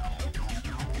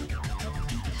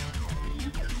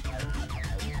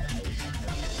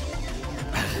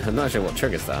 I'm not sure what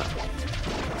triggers that.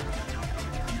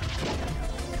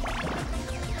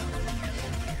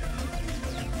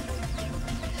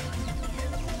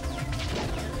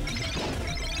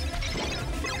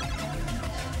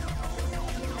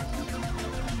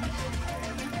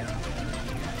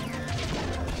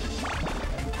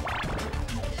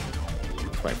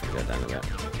 Let's wait for it to go down a bit.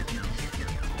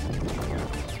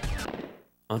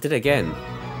 I did it again.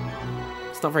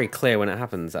 It's not very clear when it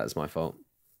happens. That's my fault.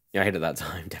 Yeah, I hit it that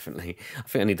time, definitely. I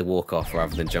think I need to walk off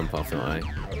rather than jump off, don't I?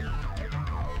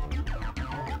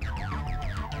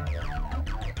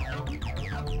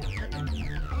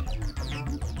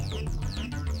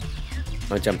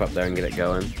 I'll jump up there and get it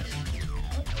going.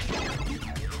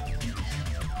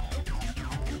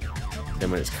 Then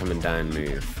when it's coming down,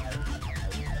 move.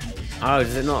 Oh,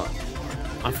 does it not?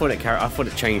 I thought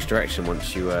it changed direction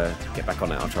once you get back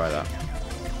on it. I'll try that.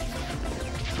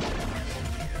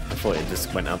 I thought it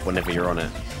just went up whenever you're on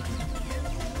it.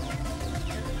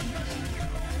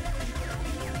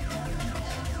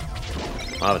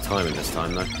 I have a timing this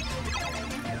time though.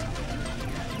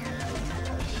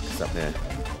 It's up here.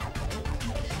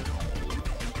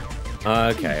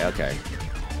 Okay, okay.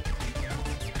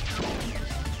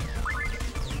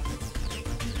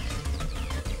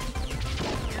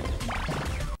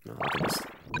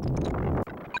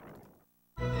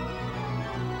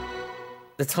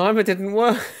 The timer didn't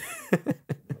work.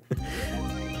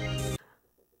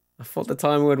 I thought the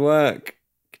timer would work.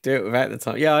 Could do it without the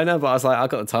timer. Yeah, I know, but I was like, I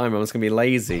got the timer. I was gonna be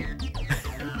lazy.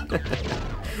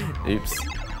 Oops.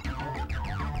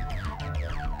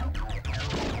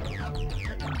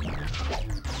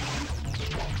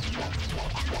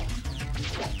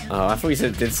 Oh, I thought you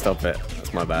said it did stop it.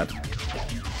 That's my bad.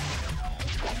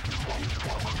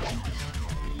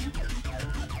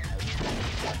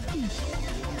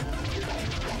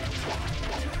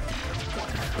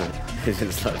 It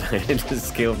just like it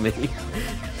just killed me.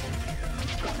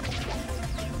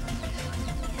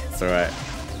 It's alright.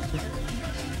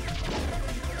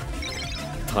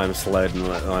 Time slowed and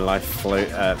my life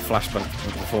flashed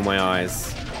before my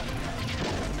eyes.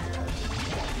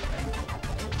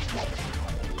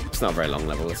 It's not a very long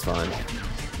level, it's fine.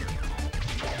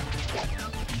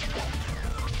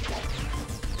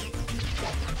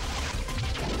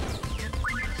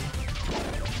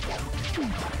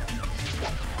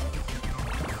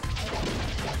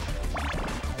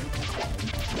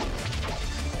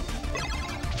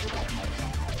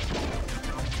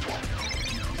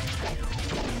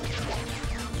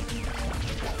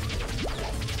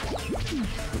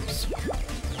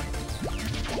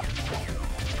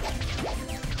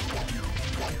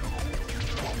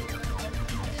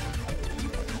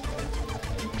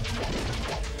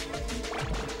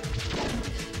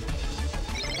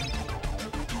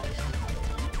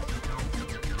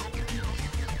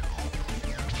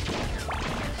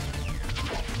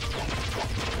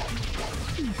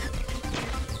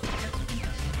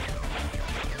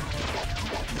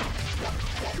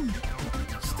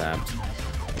 Stabbed.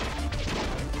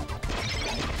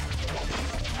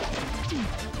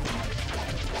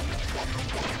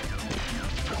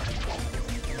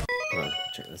 Oh,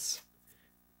 check this.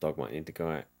 Dog might need to go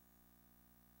out.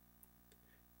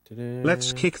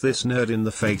 Let's kick this nerd in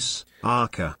the face,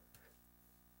 Arca.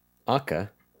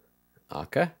 Arca?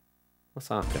 Arca?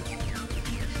 What's Arca?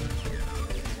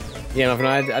 Yeah, nothing.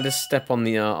 I just step on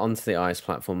the onto the ice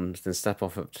platforms, then step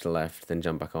off up to the left, then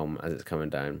jump back on as it's coming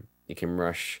down. You can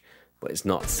rush, but it's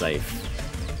not safe.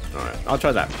 Alright, I'll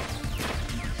try that.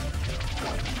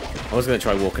 I was going to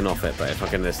try walking off it, but if I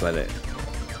can just let it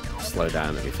slow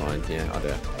down, it'll be fine. Yeah, I'll do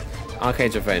it.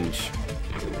 Arcade's Revenge.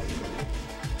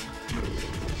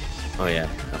 Oh yeah,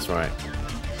 that's right.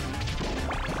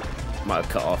 Might have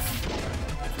cut off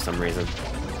for some reason.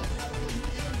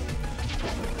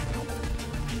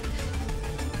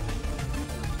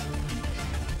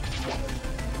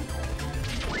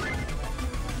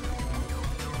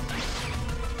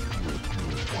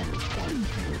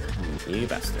 You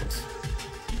bastards.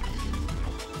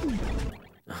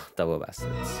 Oh, double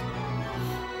bastards.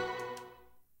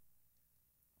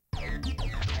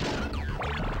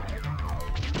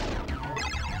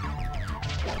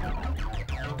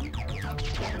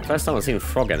 First time I've seen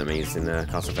frog enemies in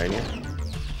Castlevania.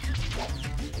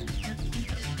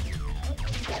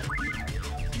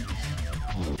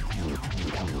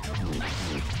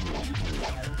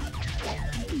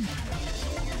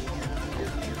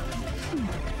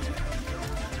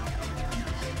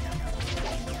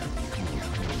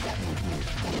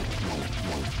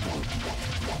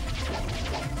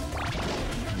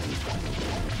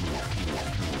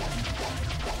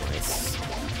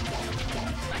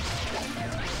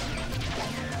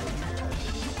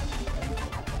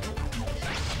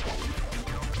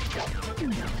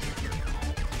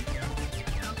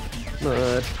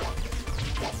 Mud.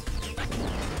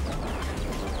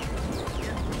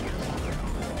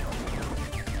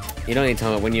 You don't need to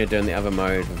tell me when you're doing the other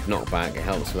mode with knockback, it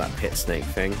helps with that pit snake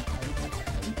thing.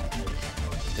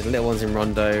 The little ones in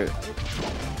Rondo,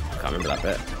 I can't remember that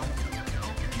bit.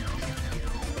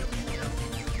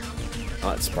 I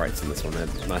like the sprites in this one,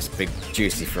 they're nice big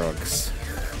juicy frogs.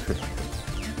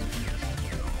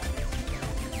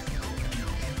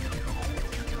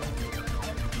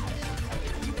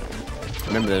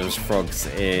 I remember there was frogs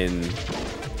in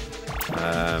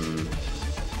that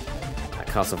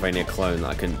Castlevania clone that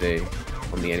I couldn't do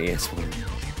on the NES one.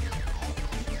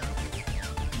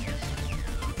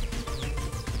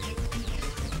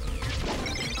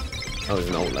 That was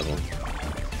an old level.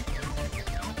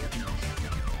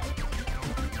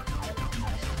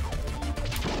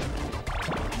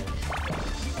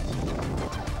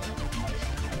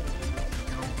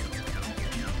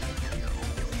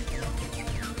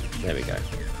 There we go.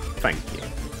 Thank you.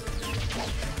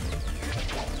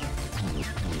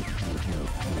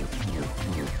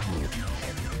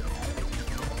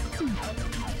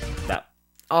 That.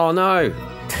 Oh no!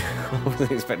 I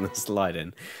wasn't expecting to slide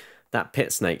in. That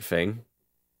pit snake thing.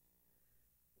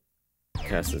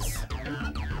 Curses.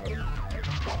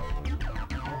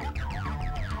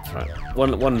 That's right.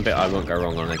 One bit I won't go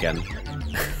wrong on again.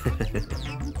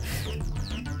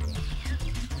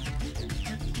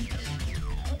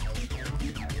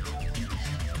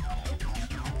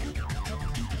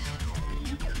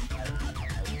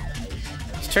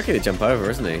 It's tricky to jump over,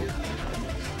 isn't he?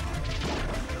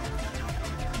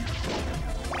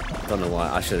 Don't know why.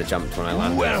 I should have jumped when I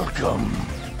landed. Welcome.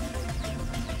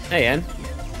 Hey, Ian.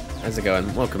 How's it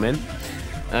going? Welcome in.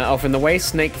 Often the way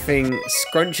snake thing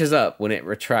scrunches up when it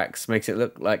retracts makes it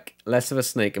look like less of a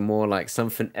snake and more like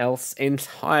something else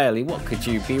entirely. What could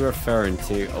you be referring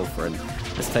to, old friend?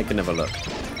 Let's take another look.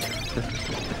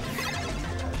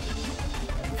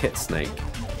 Pit snake.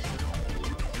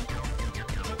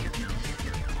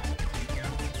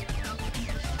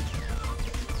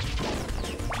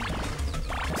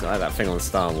 It's like that thing on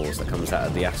Star Wars that comes out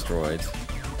of the asteroid.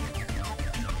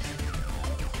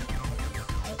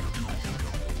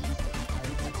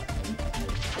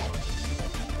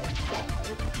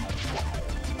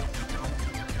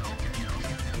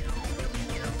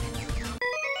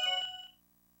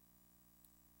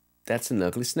 That's an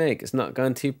ugly snake. It's not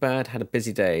going too bad. Had a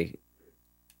busy day.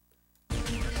 Oh,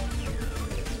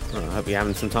 I hope you're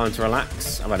having some time to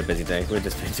relax. I've had a busy day. We've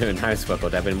just been doing housework all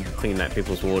day. I've been cleaning out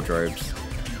people's wardrobes.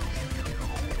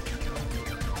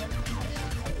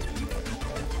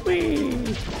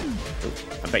 Whee! Oh,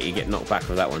 I bet you get knocked back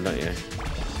with that one, don't you?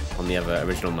 On the other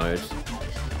original mode.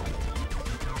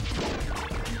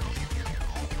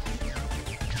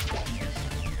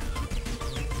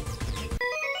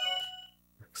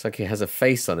 Looks like he has a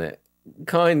face on it.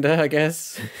 Kinda, I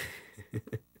guess.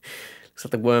 Looks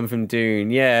like the worm from Dune.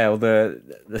 Yeah, or the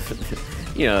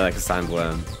you know, like a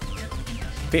sandworm.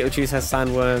 Beetlejuice has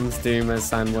sandworms, Doom has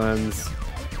sandworms.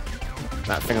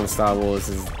 That thing on Star Wars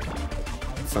is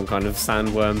some kind of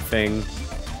sandworm thing.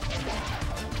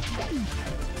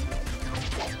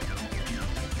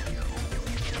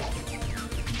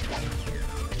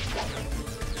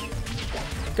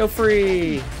 Go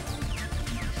free!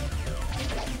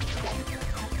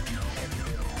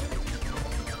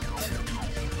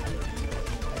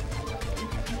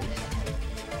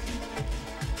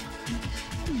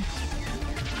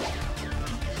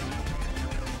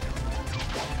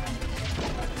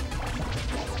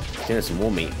 Getting some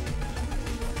more meat.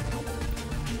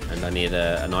 And I need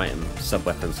an item,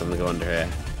 sub-weapon, so I'm gonna go under here.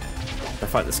 I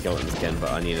fight the skeletons again,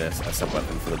 but I need a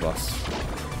sub-weapon for the boss.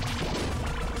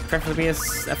 Preferably a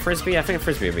frisbee. I think a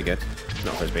frisbee would be good.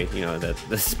 Not frisbee, you know,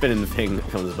 the spinning thing that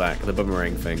comes back, the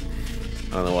boomerang thing.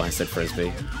 I don't know why I said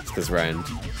frisbee. It's because round.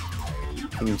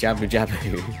 Jabu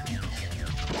jabu.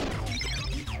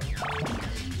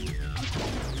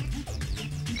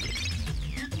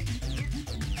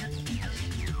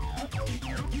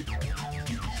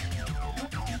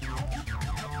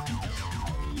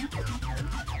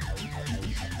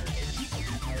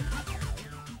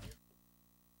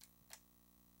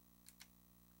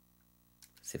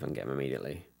 See if I can get him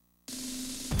immediately.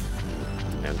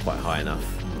 I'm quite high enough.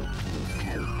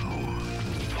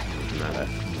 Doesn't matter.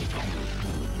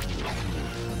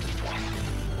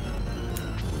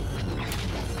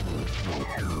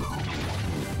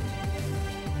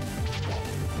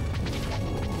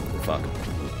 Fuck.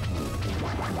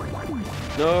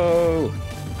 No!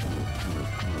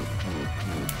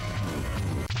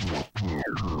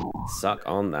 Suck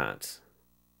on that.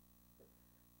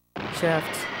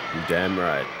 Shaft. You damn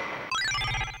right.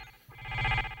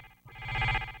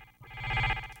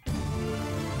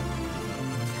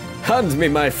 Hand me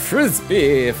my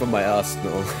frisbee for my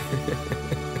arsenal.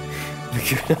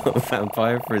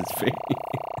 Vampire frisbee.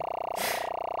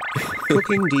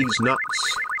 Cooking these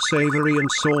nuts, savory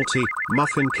and salty,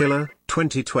 Muffin Killer,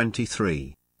 2023.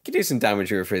 You can do some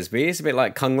damage with a frisbee. It's a bit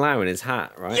like Kung Lao in his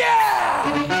hat, right?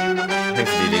 Yeah!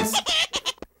 Thanks, duties.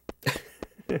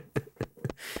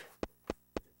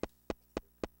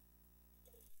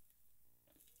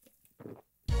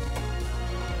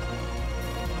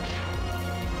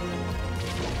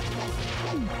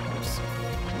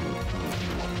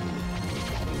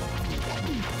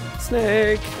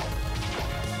 Snake!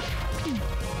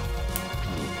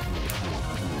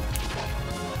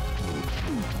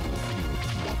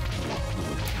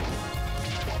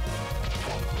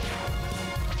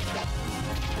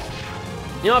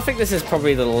 You know, I think this is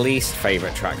probably the least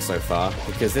favourite track so far,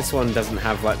 because this one doesn't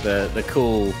have like the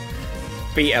cool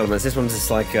beat elements. This one's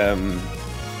just like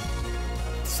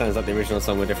sounds like the original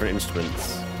song with different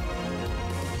instruments.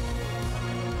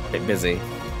 Bit busy.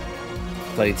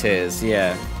 Bloody Tears,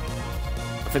 yeah.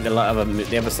 I think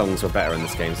the other songs were better in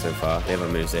this game so far. The other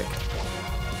music.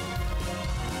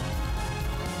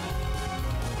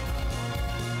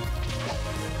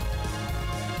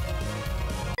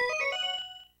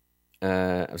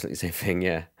 Absolutely same thing,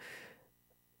 yeah.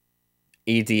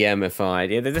 EDMified.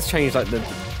 Yeah, they just changed like the.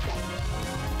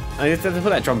 They put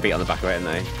that drum beat on the back of it,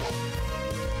 didn't they?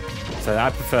 So I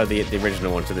prefer the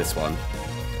original one to this one.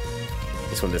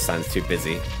 This one just sounds too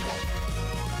busy.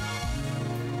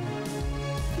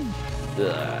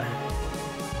 Ugh.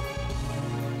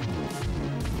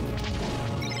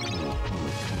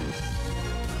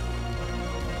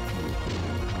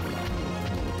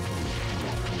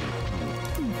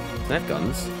 They have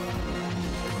guns.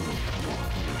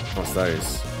 What's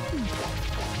those?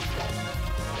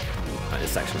 Oh,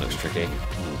 this section looks tricky.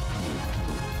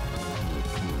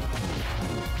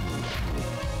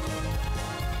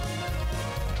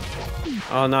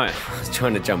 Oh no, I was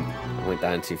trying to jump. I went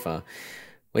down too far.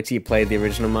 Wait till you play the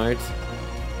original mode.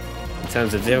 In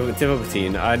terms of difficulty,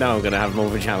 I know I'm going to have more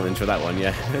of a challenge for that one,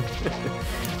 yeah.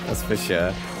 That's for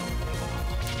sure.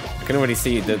 I can already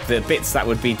see the bits that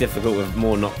would be difficult with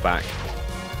more knockback.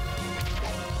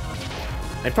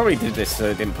 They probably did this so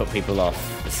they didn't put people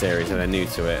off the series and they're new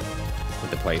to it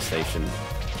with the PlayStation.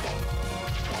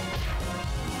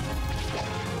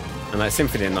 And like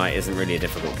Symphony of Night isn't really a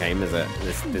difficult game, is it?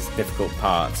 There's difficult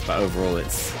parts, but overall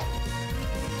it's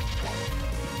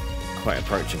quite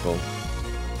approachable.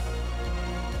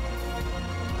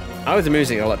 How is the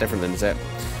music a lot different than it?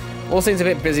 All seems a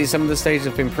bit busy. Some of the stages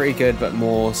have been pretty good, but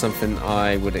more something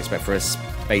I would expect for a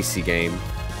spacey game.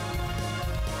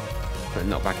 But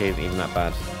not back even that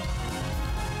bad.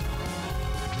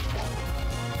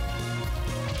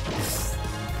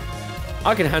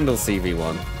 I can handle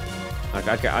CV1.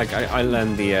 I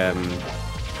learned the. I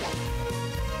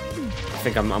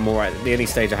think I'm alright. The only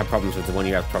stage I had problems with, the one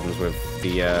you have problems with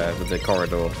the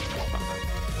corridor.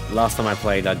 Last time I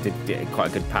played, I did get quite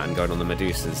a good pattern going on the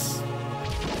Medusas.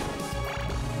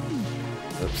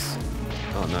 Oops.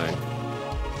 Oh no.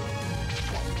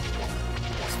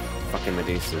 Fucking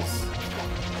Medusas.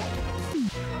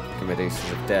 Fucking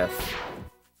Medusas of death.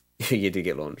 You do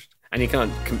get launched. And you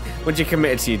can't... Once you're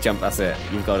committed to your jump, that's it.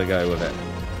 You've got to go with it.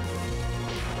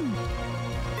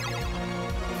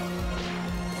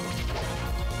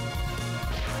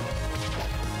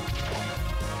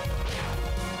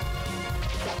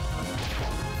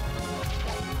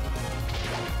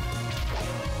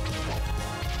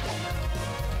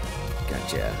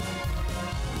 Gotcha.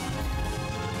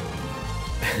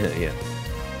 Yeah.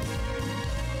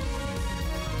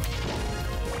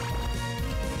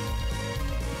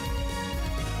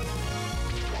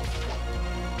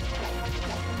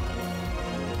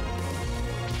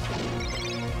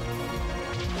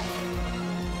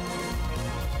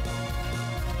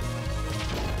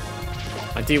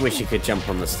 I do wish you could jump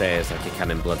on the stairs like you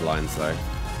can in Bloodlines, though.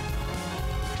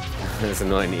 It's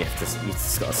annoying that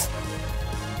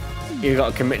you've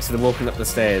got to commit to the walking up the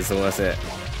stairs, or was it?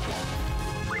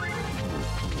 There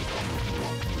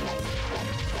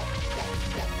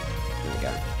we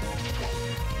go.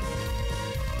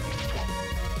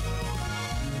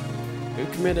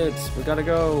 committed. We gotta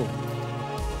go.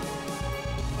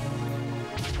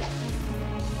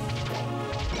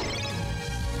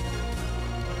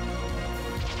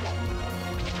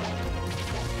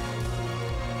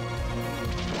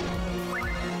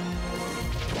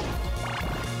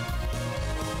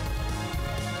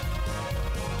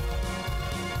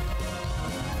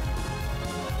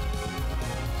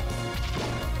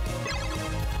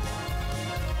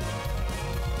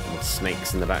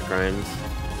 Snakes in the background.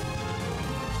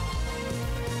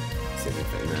 Let's see if we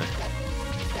put in there.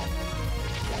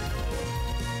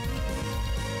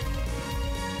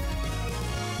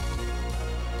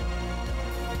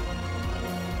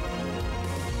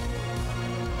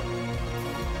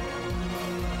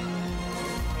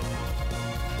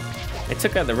 They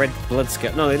took out the red blood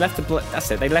skeleton. No, they left the blood.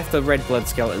 That's it. They left the red blood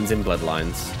skeletons in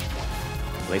bloodlines.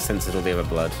 They censored all the other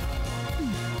blood.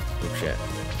 Oh shit.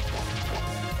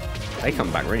 They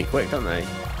come back really quick, don't they?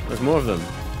 There's more of them.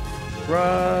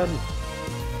 Run!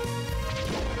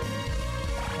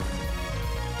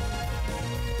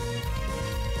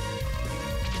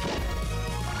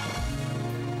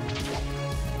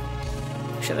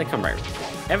 Shit, they come back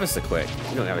ever so quick.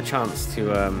 You don't have a chance to,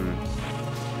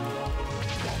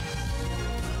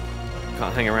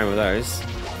 can't hang around with those.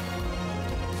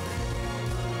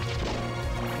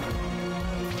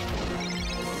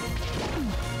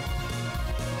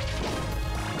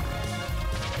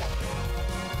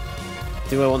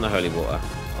 Do I want the holy water?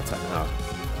 I'll take. Oh,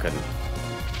 couldn't.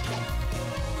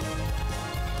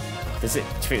 Does it? Do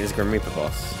you think there's a Grim Reaper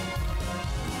boss?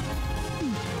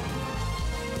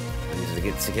 I need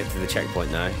to get to the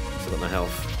checkpoint now, so I've got no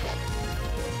health.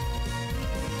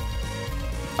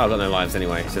 Oh, I've got no lives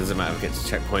anyway, so it doesn't matter if I get to the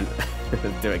checkpoint.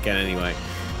 Do it again anyway.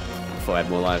 Before I had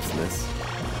more lives than this.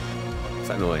 What's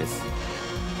that noise?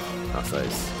 That's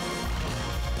those.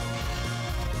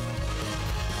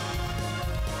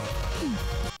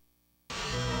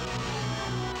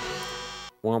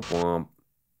 Womp womp.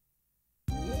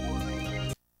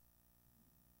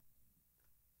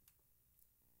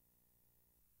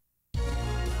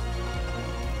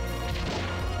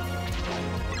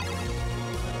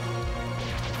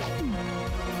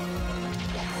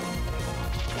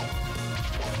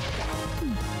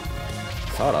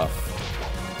 Sort of.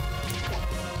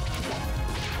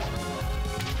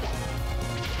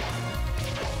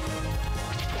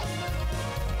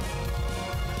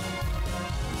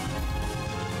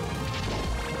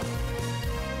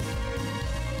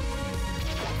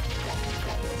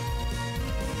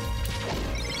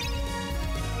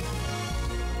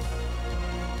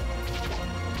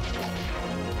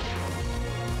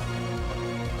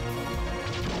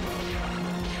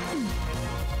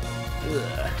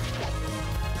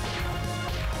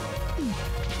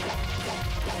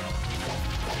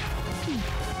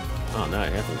 Oh no,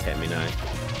 nothing's hit me now.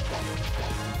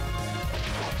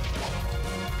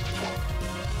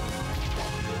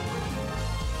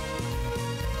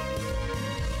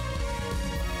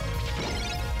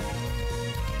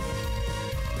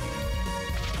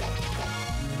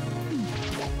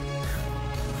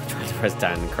 I'm trying to press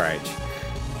down and crouch.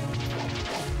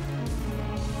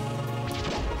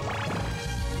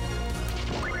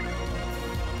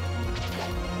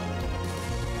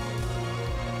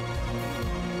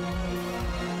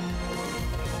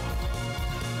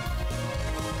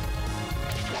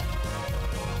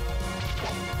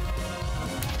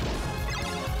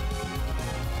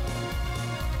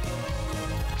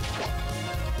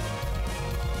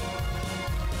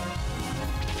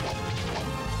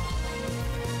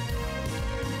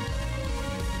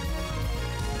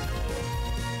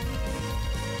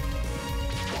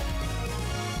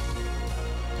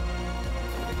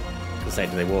 Say,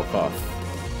 do they walk off?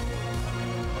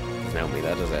 Doesn't help me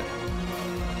there, does it?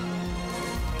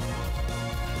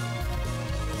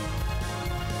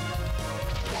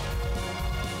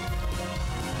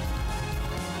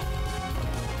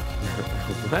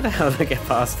 Why the hell do they get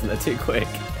past them? They're too quick.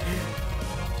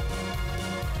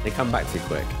 They come back too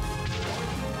quick.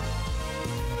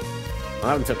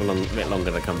 I haven't took a bit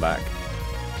longer to come back.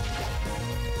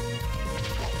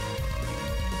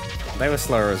 They were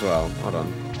slower as well. Hold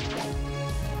on.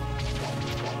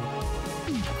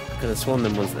 I could have sworn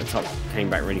them ones at the top came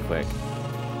back really quick.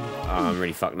 Oh, I'm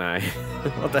really fucked now.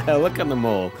 What the hell? Look at them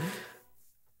all.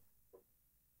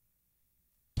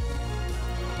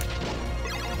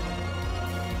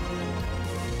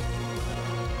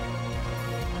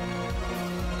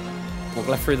 Walk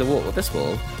left through the wall. What, this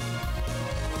wall?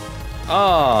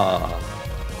 Oh.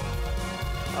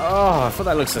 Oh, I thought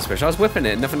that looked suspicious. I was whipping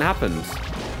it, nothing happened.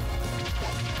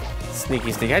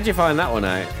 Sneaky sneak. How'd you find that one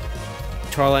out?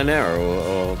 Trial and error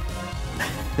or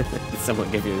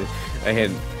Someone give you a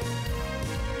hint.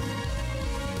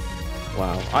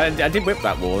 Wow. I did whip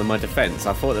that wall in my defense.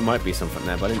 I thought there might be something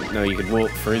there, but I didn't know you could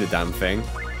walk through the damn thing.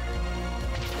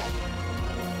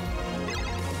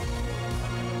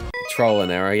 Troll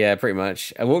and error, yeah, pretty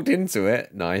much. I walked into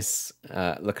it. Nice.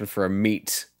 Looking for a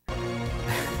meat.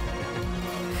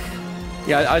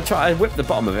 Yeah, I whipped the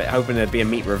bottom of it, hoping there'd be a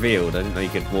meat revealed. I didn't know you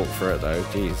could walk through it, though.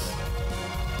 Jeez.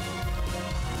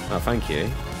 Oh, thank you.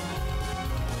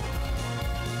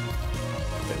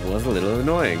 It was a little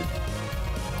annoying.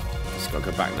 Just gotta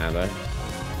go back now, though.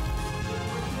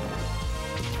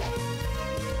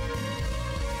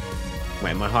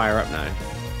 Wait, am I higher up now?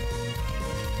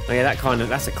 Oh yeah,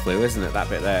 that's a clue, isn't it? That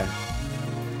bit there.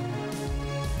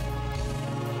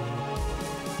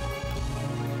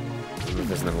 I wonder if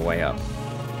there's another way up.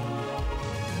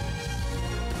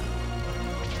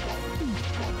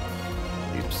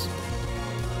 Oops.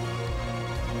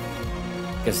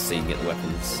 Guess so you can get the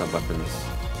weapons, sub-weapons.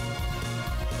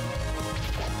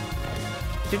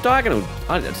 Do diagonal...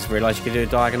 I just realised you could do a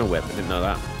diagonal whip. I didn't know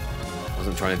that. I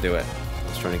wasn't trying to do it. I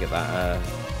was trying to get that,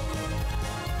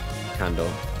 candle.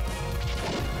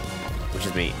 Which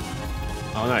is meat.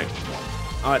 Oh no.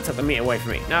 Oh, it took the meat away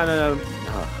from me. No, no, no.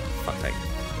 Oh, fuck's sake.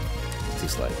 Too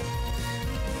slow.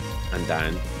 And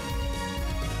down.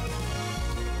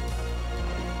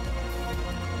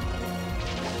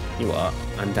 You what?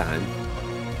 And down.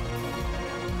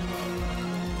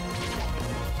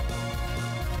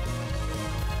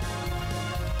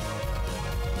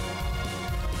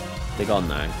 They're gone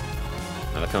now.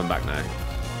 No, they're coming back now.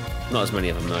 Not as many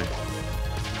of them though.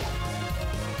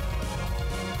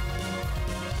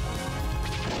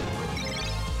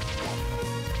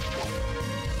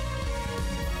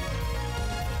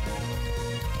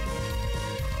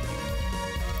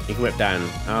 You can whip down.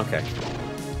 Oh, okay.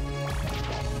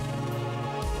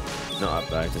 Not up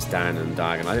though, just down and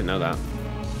diagonal. I didn't know that.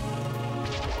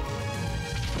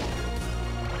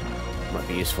 Might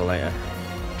be useful later.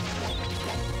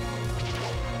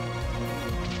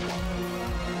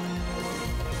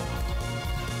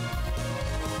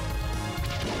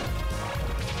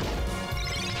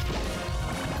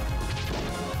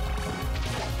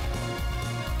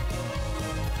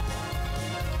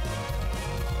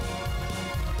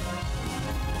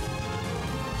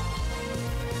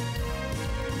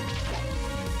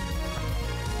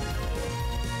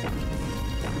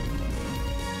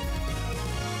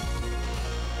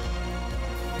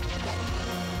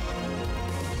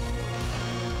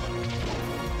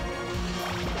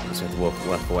 So I have to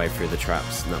work away through the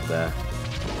traps and up there.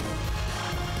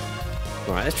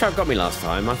 Alright, this trap got me last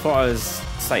time. I thought I was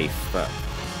safe, but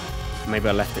maybe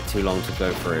I left it too long to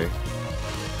go through.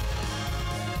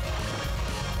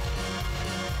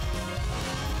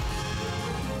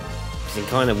 You can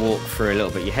kind of walk through a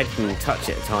little bit. Your head can touch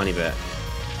it a tiny bit.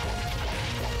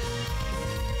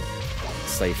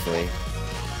 Safely.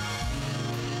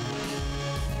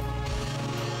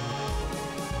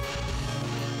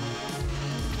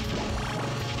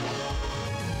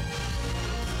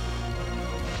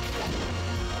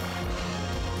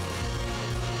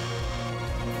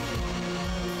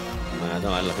 I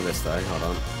don't like looking at this though, hold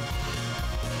on.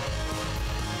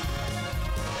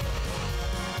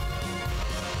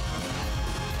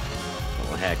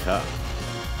 Little haircut.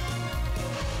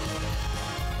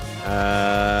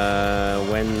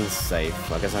 When's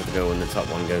safe? I guess I have to go when the top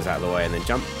one goes out of the way and then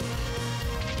jump.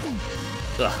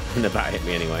 Ugh, and the bat hit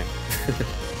me anyway.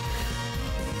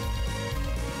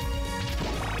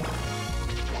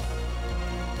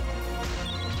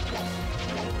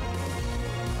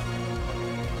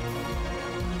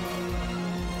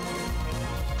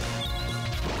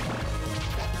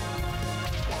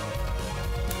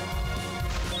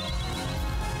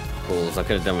 I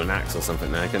could have done with an axe or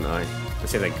something now, couldn't I?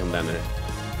 Let's see if they can come down there.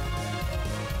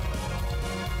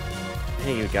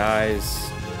 Hey, you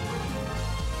guys.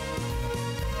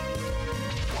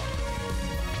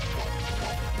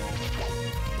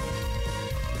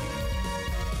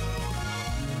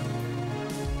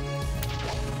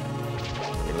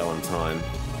 Pretty low on time.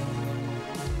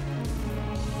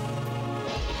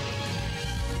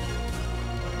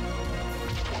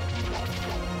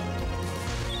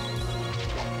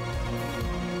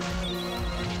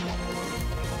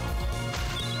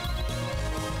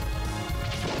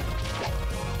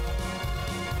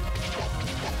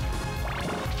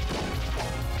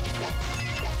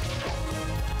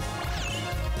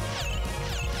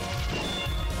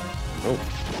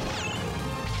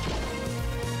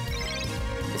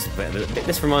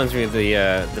 This reminds me of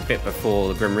the bit before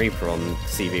the Grim Reaper on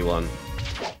CV1.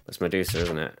 That's Medusa,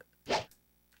 isn't it?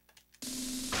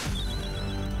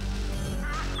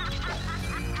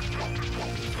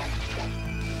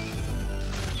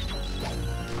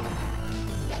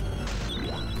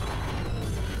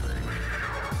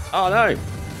 Oh no!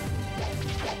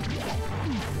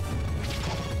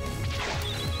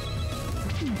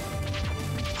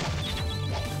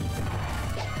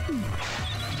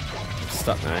 I'm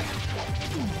stuck now.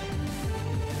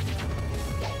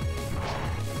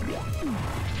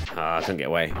 Ah, I couldn't get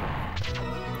away.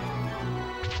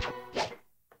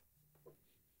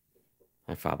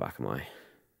 How far back am I?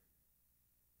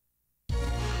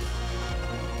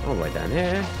 All the way down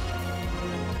here.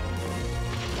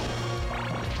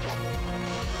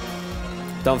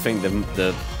 Don't think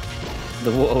the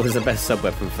water was the best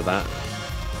sub-weapon for that.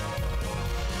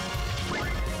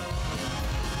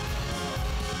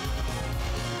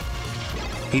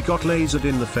 He got lasered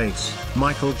in the face.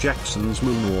 Michael Jackson's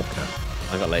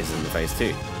Moonwalker. I got lasers in the face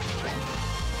too.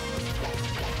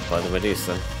 By the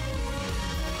Medusa.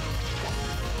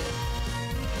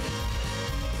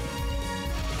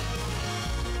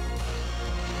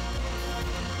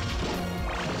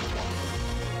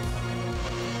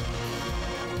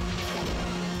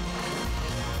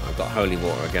 I've got holy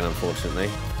water again, unfortunately.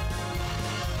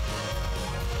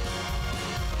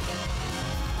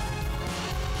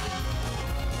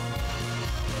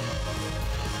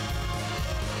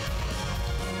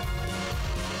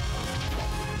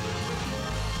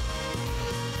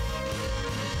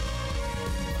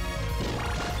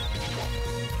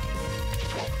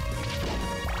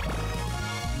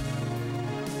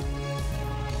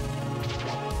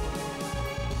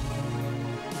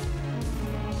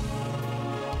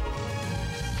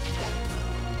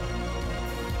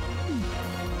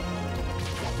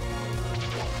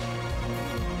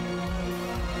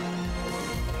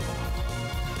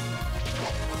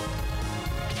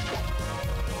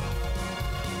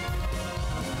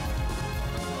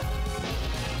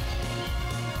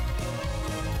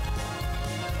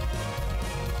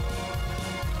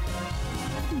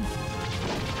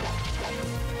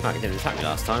 Oh, he didn't attack me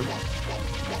last time.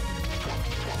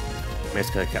 Maybe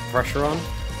could have kept pressure on.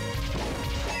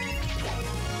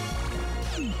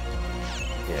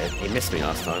 Yeah, he missed me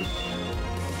last time.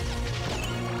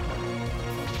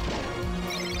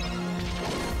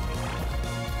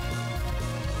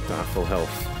 Don't have full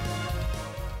health.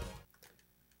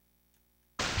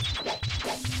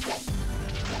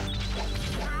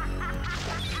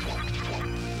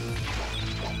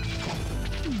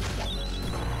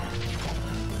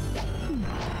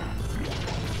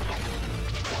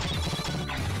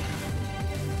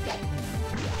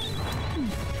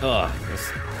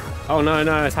 Oh no,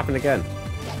 no, it's happened again.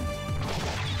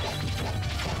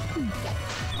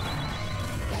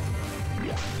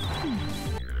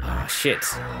 Ah, shit.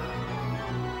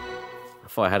 I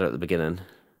thought I had it at the beginning.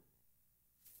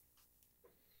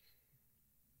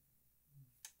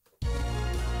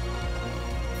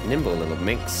 Nimble little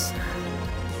minx.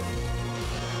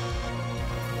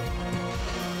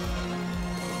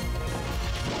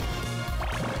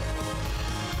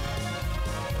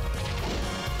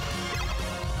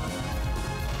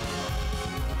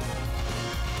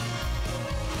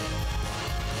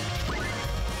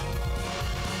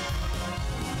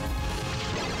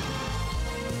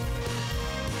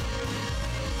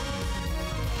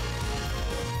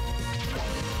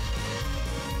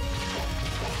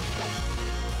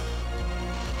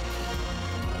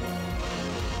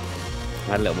 If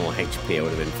I had a little more HP, I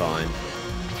would have been fine.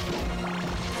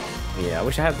 Yeah, I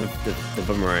wish I had the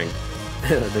boomerang,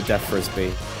 the death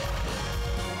frisbee.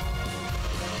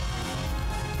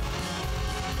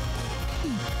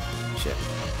 Shit.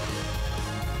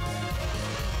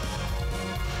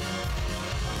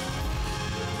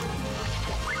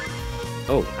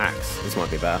 Oh, axe. This might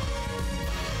be better.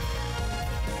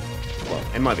 Well,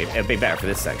 it'd be better for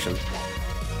this section.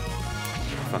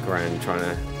 Fuck around trying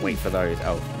to wait for those.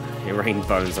 Oh. It rained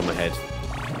bones on my head.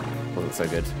 Wasn't so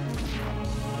good.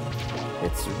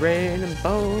 It's raining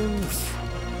bones.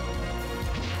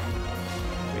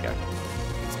 There we go.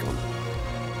 It's gone.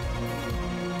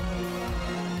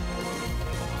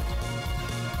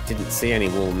 Didn't see any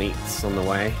wall meats on the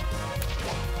way.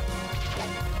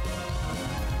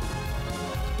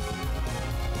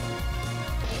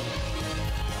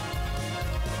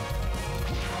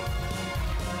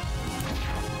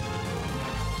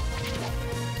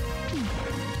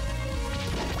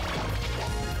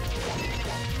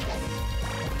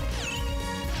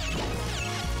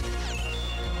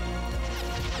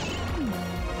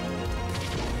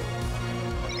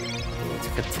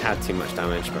 A tad too much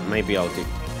damage, but maybe I'll get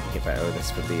better with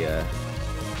this with the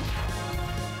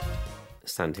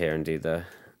stand here and do the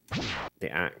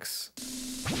axe.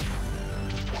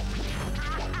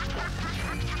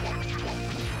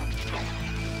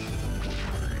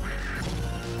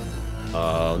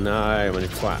 Oh no, I'm gonna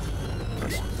twat.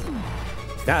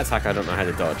 That attack I don't know how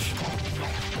to dodge.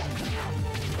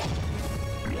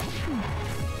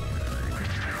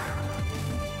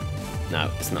 No,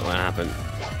 it's not gonna happen.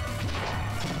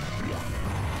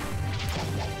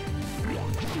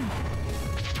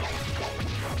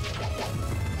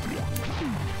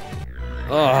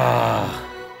 Oh,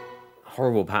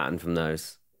 horrible pattern from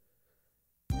those.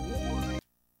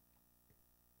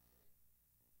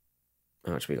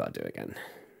 How much we gotta do again?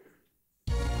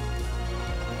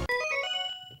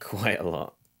 Quite a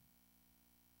lot.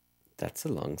 That's a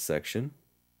long section.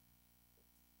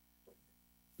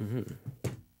 Mm-hmm.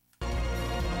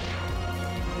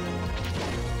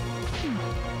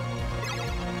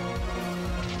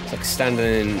 It's like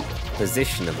standing in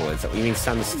position avoids. You mean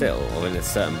stand still or in a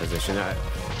certain position?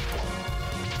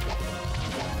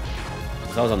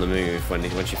 Because I was on the move when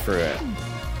she threw it.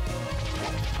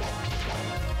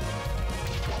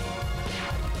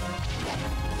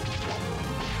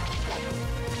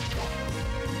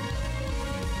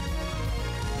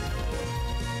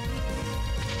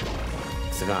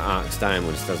 So that arcs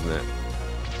downwards, doesn't it?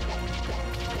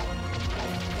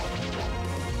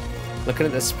 Looking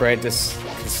at the spread, just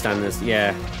stand this.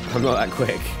 Yeah, I'm not that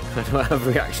quick. I don't have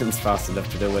reactions fast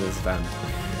enough to do with a stand.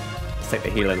 Let's take the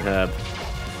healing herb.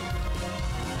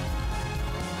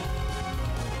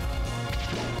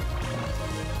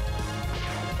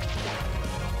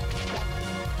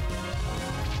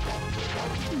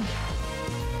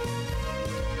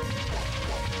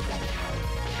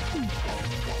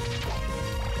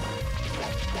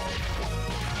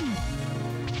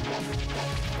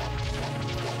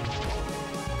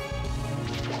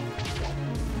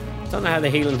 I don't know how the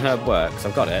healing herb works.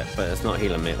 I've got it, but it's not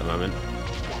healing me at the moment.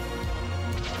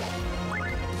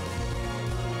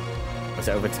 Is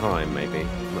it over time, maybe?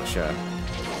 I'm not sure.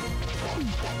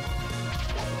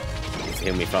 It's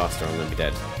heal me faster, I'm gonna be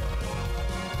dead.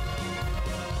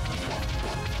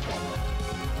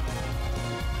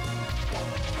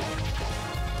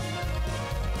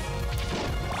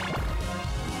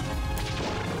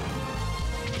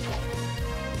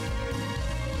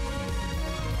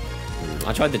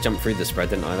 I tried to jump through the spread,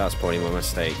 didn't I? That's probably my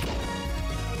mistake.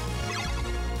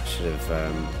 I should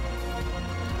have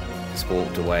just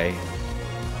walked away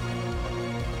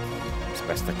as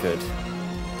best I could.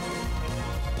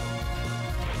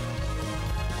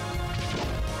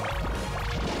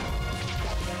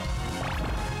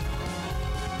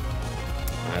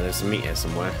 There's some meat here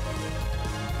somewhere.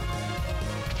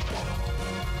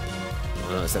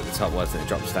 Oh, it's at the top, wasn't it? It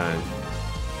drops down.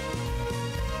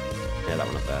 Yeah, that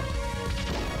one up there.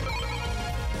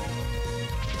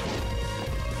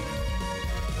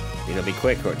 You gotta be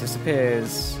quick or it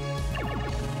disappears.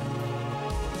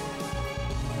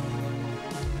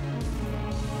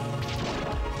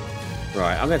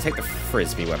 Right, I'm gonna take the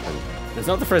frisbee weapon. It's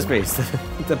not the frisbee, it's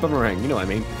the boomerang, you know what I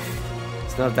mean?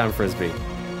 It's not a damn frisbee.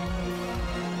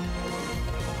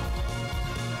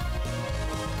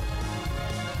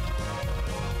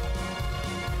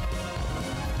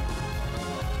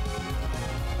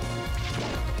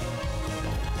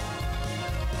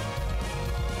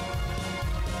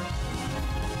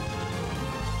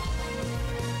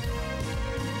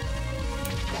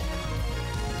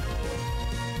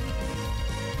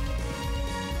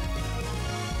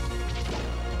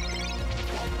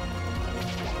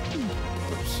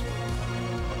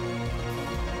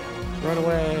 Run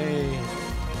away!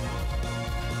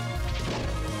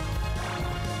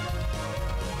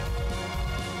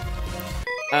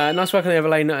 Nice work on the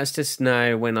overlay. Noticed just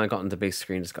now when I got on the big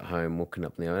screen, just got home, walking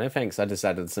up in the overlay. Thanks, I just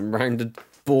added some rounded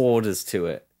borders to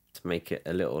it to make it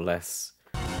a little less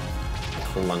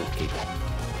clunky.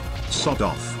 Sod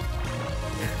off.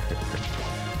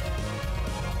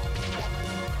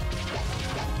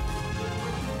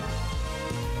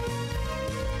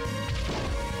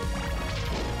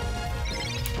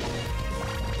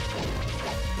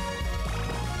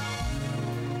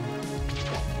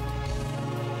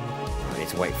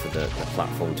 To wait for the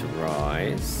platform to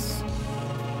rise.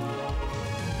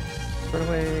 Run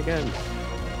away again.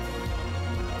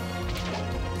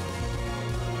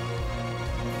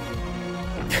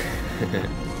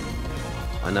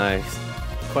 I know.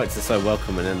 Quotes are so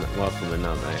welcoming,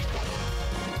 aren't they?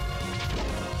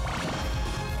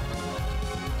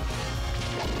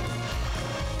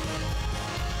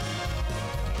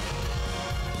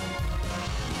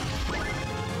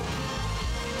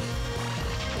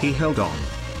 He held on.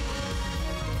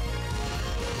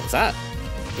 What's that?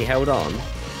 He held on? I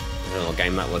don't know what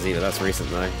game that was either, that's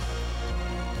recent though.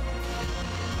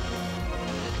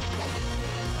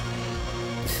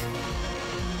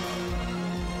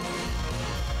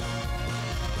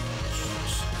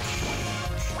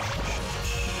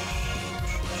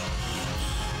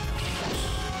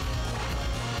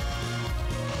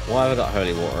 Why have I got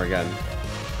holy water again?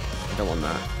 I don't want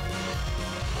that.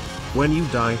 When you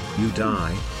die,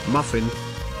 Muffin.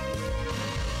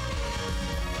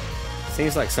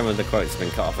 Seems like some of the quotes have been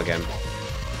cut off again.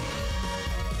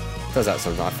 Does that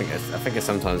sometimes? I think it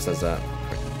sometimes does that.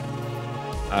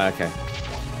 Okay.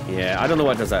 Yeah, I don't know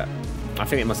what does that. I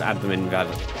think it must add them in,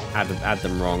 add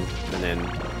them wrong, and then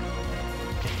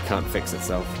it can't fix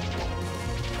itself.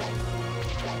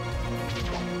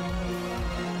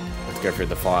 I have to go through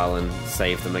the file and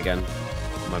save them again.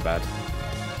 My bad.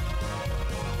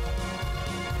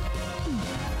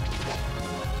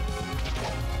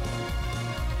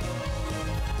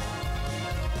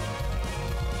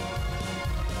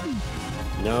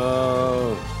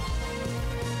 No.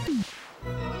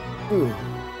 Ooh.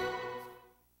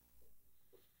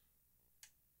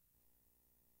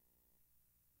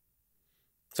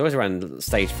 It's always around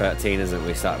stage 13, isn't it?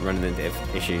 We start running into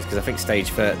issues, because I think stage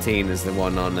 13 is the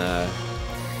one on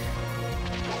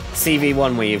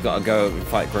CV1 where you've got to go and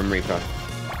fight Grim Reaper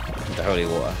with the holy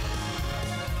water.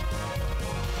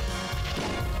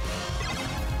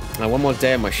 Now, one more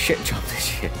day of my shit job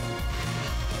this year.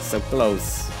 So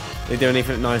close. They do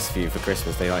anything nice for you for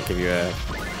Christmas? They like give you a.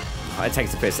 It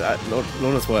takes a piss. At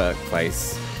Lorna's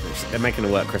workplace, they're making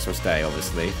her work Christmas Day,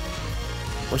 obviously.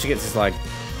 What she gets is like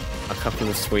a couple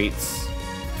of sweets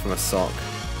from a sock,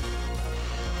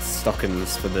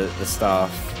 stockings for the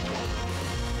staff.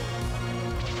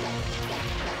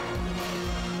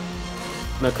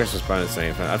 No Christmas bonus or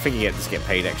anything. I think you just get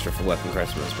paid extra for working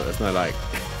Christmas, but there's no like.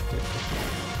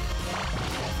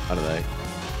 I don't know.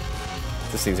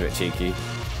 This seems a bit cheeky.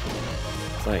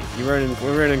 It's like,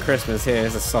 we're ruining Christmas,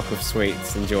 here's a sock of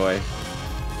sweets, enjoy.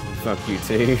 Fuck you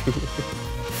too.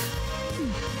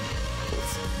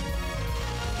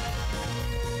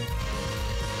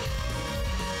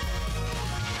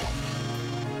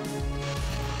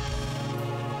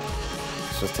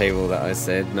 Christmas table that I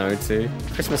said no to.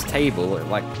 Christmas table,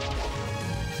 like...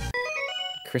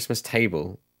 Christmas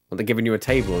table? Well, they're giving you a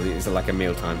table, is it like a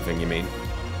mealtime thing, you mean?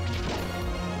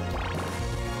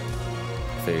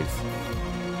 Foods.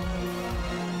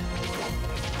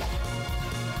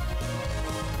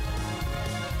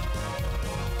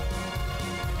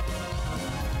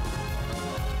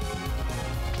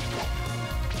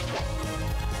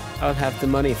 I'll have the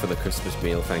money for the Christmas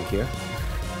meal, thank you.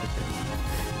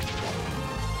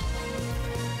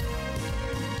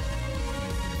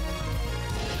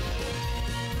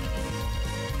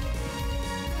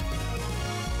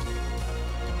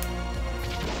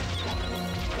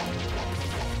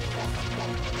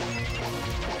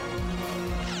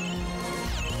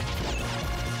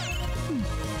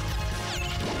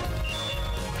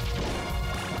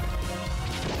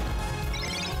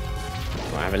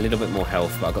 I have a little bit more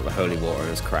health, but I've got the holy water and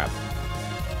it's crap.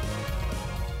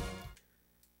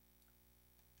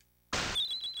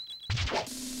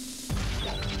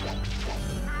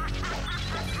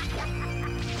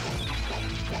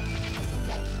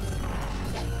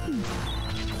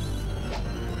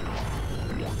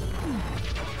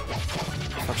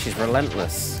 Fuck, she's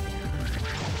relentless. I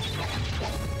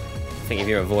think if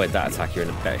you avoid that attack, you're in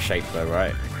a better shape though,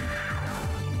 right?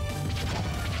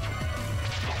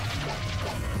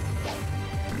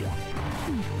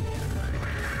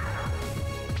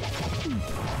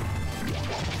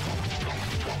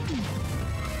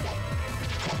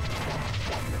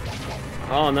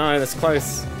 Oh no, that's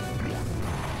close.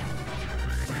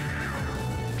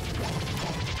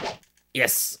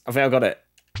 Yes, I think I got it.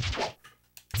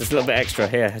 Just a little bit extra.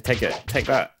 Here, take it. Take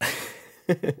that.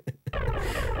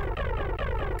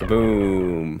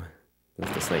 Kaboom.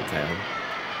 That's the snake tail.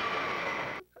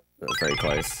 That was very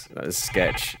close. That was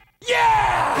sketch.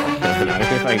 Yeah! No,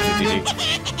 thank you,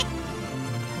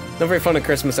 GG. Not very fun at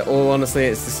Christmas at all, honestly.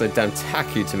 It's just so damn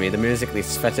tacky to me. The music, the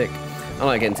aesthetic. I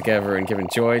like getting together and giving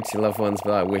joy to your loved ones,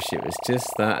 but I wish it was just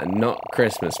that and not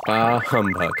Christmas. Bah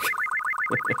humbug.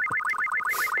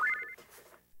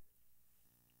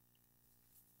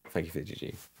 Thank you for the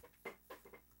GG.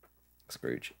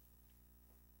 Scrooge.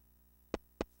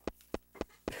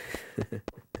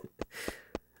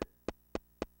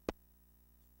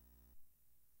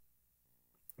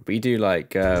 We do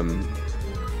like,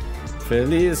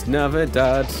 Feliz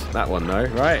Navidad. That one though,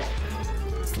 right?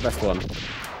 It's the best one.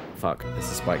 Fuck,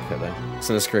 it's a spike hit though.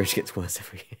 So the Scrooge gets worse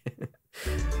every year.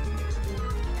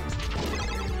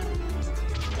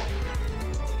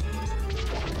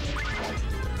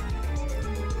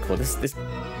 Cool, this...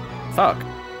 Fuck!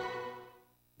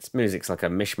 This music's like a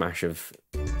mishmash of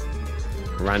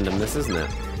randomness, isn't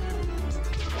it?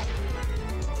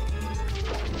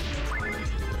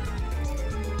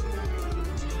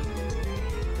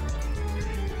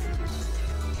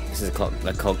 This is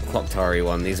the clock tower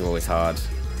one. These are always hard.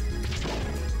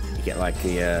 You get like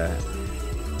the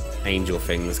angel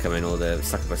things coming, or the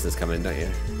succubusses coming, don't you?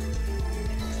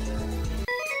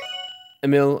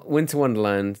 Emil, Winter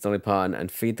Wonderland, Dolly Parton,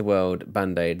 and Feed the World,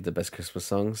 Band-Aid, the best Christmas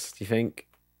songs. Do you think?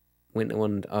 Winter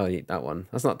Wonder... Oh, that one.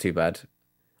 That's not too bad.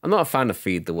 I'm not a fan of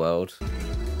Feed the World.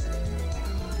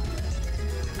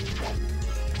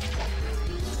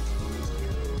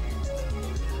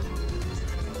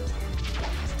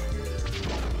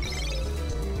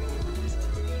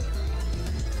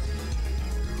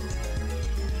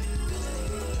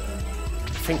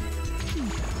 I think...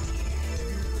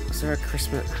 Was there a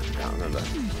Christmas... I can't remember.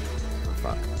 Oh,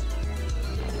 fuck.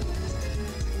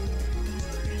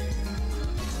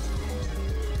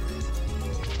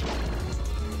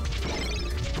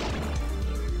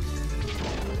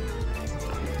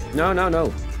 No, no,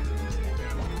 no.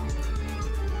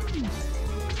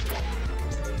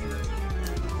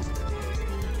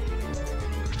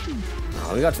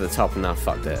 Oh, we got to the top and now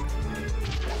fucked it.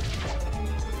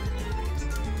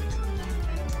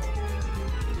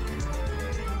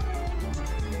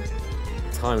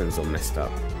 Timing's all messed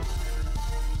up.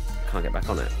 Can't get back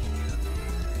on it.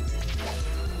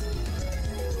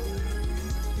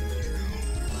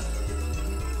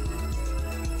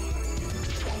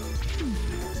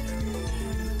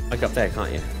 Look up there,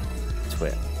 can't you?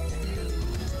 Twit.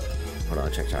 Hold on,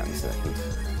 I'll check that in a second.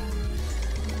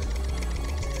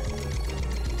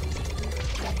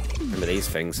 Remember these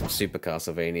things from Super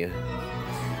Castlevania.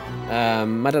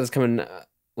 My dad's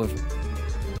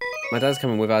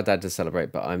coming with our dad to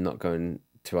celebrate, but I'm not going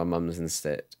to our mum's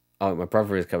instead. Oh, my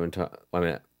brother is coming to... Wait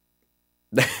a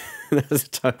minute.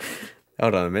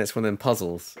 Hold on a minute, it's one of them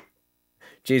puzzles.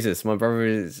 Jesus, my brother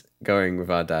is going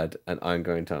with our dad, and I'm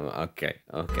going to... Okay,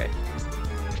 okay.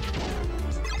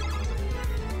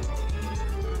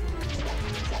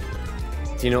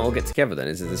 Do you not all get together then?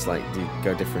 Is it just like, do you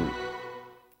go different...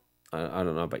 I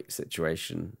don't know about your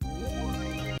situation.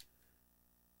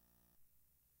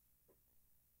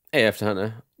 Hey, After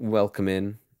Hunter, welcome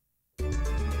in.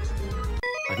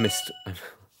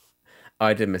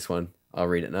 I did miss one. I'll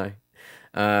read it now.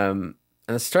 And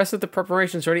the stress of the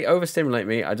preparations really overstimulate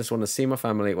me. I just want to see my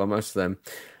family. Well, most of them.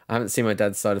 I haven't seen my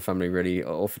dad's side of the family really,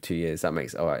 or for 2 years. That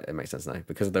makes... Alright, it makes sense now.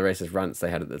 Because of the racist rants they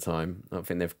had at the time. I don't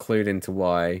think they've clued into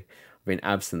why I've been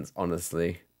absent,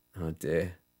 honestly. Oh,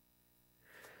 dear.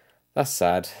 That's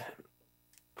sad.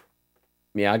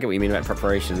 Yeah, I get what you mean about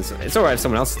preparations. It's alright if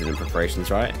someone else is doing preparations,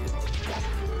 right?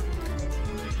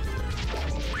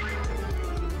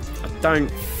 I don't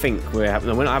think we're not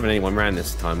having anyone around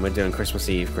this time. We're doing Christmas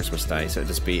Eve, Christmas Day, so it'll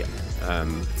just be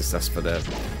just us for the...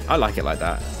 I like it like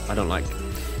that. I don't like...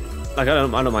 I don't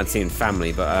mind seeing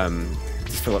family, but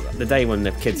just feel like the day when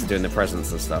the kids are doing the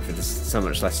presents and stuff, it's just so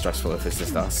much less stressful if it's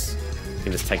just us. You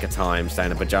can just take a time, stay in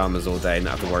the pajamas all day, and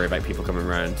not have to worry about people coming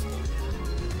around.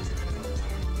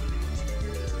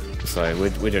 So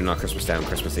we're doing our Christmas Day on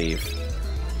Christmas Eve.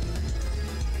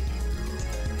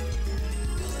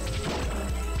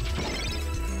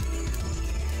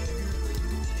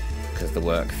 Because the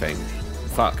work thing.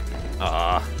 Fuck.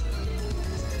 Ah.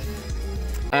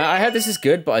 I heard this is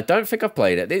good, but I don't think I've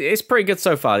played it. It's pretty good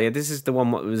so far. Yeah, this is the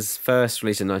one that was first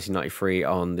released in 1993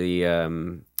 on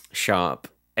the Sharp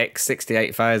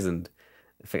X68000.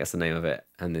 I think that's the name of it.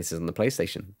 And this is on the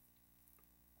PlayStation.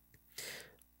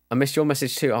 I missed your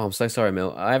message too. Oh, I'm so sorry,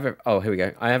 Mill. Oh, here we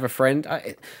go. I have a friend.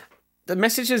 The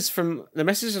messages are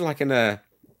like in a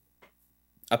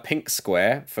pink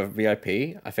square for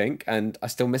VIP, I think, and I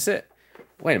still miss it.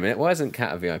 Wait a minute. Why isn't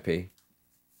Cat a VIP?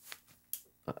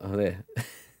 Oh, there.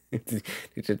 did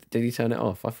he turn it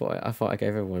off? I thought I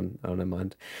gave everyone. Oh, never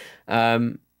mind. I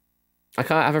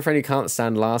have a friend who can't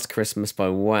stand Last Christmas by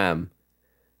Wham.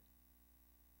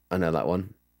 I know that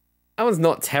one. That one's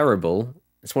not terrible.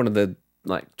 It's one of the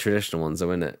like traditional ones,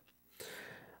 though, isn't it?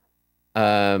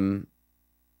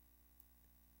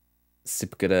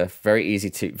 Super good Earth. Very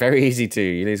easy to.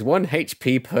 You lose 1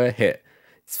 HP per hit.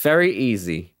 It's very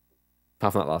easy.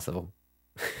 Apart from that last level.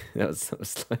 that was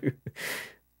slow.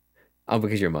 Oh,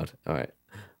 because you're a mod. All right.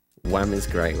 Wham is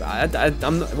great.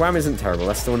 Wham isn't terrible.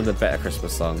 That's still one of the better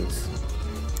Christmas songs.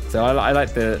 So I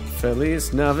like the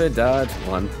Feliz Navidad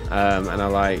one, and I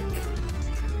like...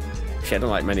 Shit, I don't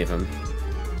like many of them.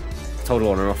 Total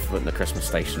On and Off putting the Christmas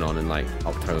Station on in like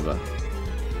October.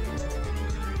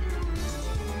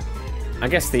 I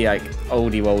guess the like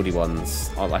oldie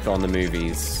ones are like on the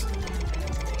movies.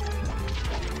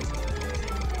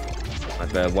 Like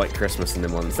the White Christmas and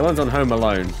them ones. The ones on Home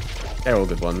Alone, they're all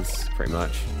good ones, pretty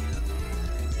much.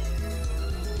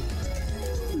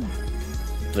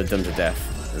 They're done to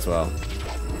death as well.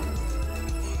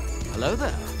 Hello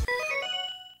there.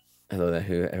 Hello there,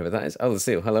 whoever that is. Oh, the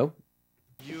seal. Hello.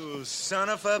 You son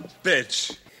of a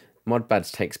bitch. Mod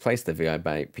badge takes place the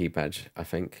VIP badge, I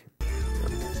think.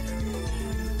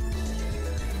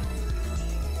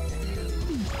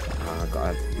 Oh, I've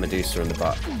got a Medusa in the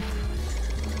butt.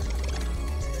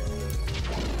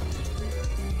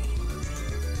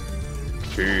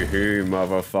 Hoo-hoo,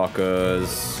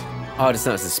 motherfuckers. Oh, I just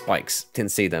noticed the spikes.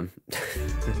 Didn't see them.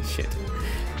 Shit.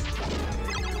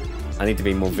 I need to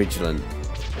be more vigilant.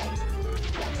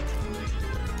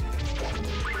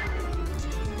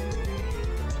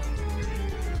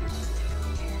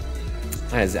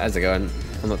 How's it going?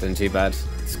 I'm not doing too bad.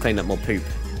 Just cleaning up more poop.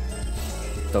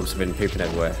 Dogs have been pooping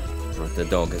everywhere. Or the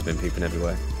dog has been pooping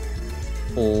everywhere.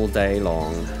 All day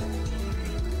long.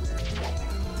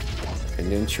 Been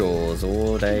doing chores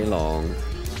all day long.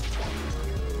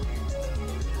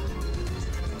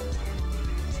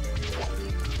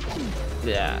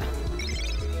 Yeah.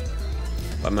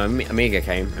 But my Amiga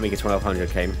 1200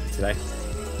 came today.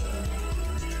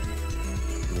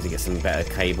 Need to get some better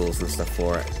cables and stuff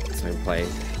for it. So I can play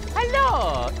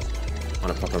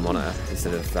on a proper monitor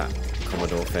instead of that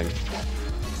Commodore thing.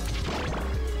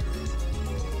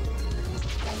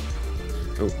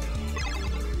 Ooh.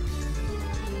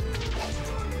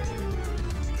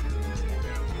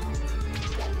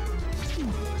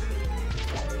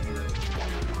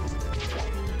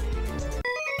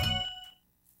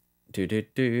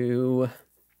 Do.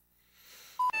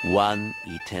 One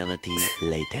eternity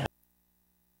later.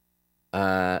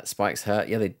 Spikes hurt.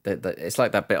 Yeah, they it's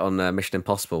like that bit on Mission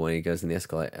Impossible when he goes in the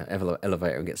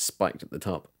elevator and gets spiked at the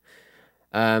top.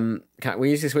 We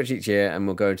usually switch each year, and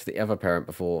we'll go to the other parent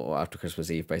before or after Christmas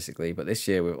Eve, basically. But this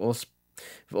year we've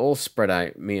all spread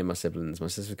out. Me and my siblings. My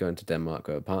sister's going to Denmark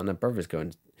with a partner. Brother's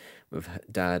going with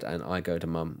dad, and I go to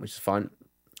mum, which is fine.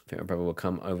 I think my brother will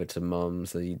come over to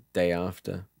mum's the day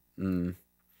after.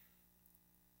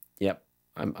 Yep,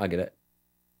 I get it.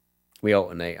 We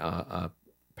alternate our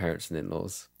parents and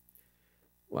in-laws.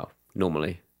 Well,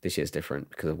 normally. This year's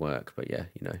different because of work, but yeah,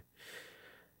 you know.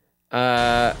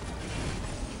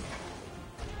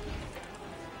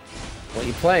 What are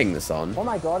you playing this on? Oh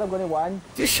my god, I'm going to win.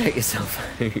 Just shake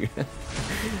yourself out.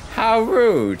 How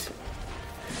rude.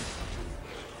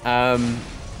 What am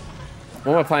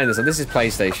I playing this on? This is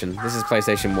PlayStation. This is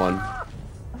PlayStation 1.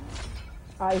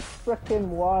 I frickin'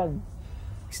 won.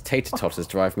 These tater totters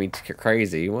drive me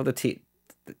crazy. What are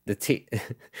the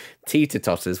teeter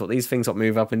totters? What, these things that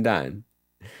move up and down?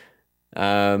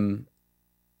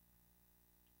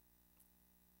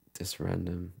 Just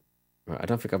random. Right, I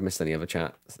don't think I've missed any other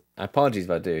chat. Apologies if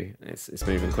I do. It's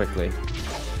moving quickly.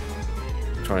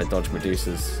 I'm trying to dodge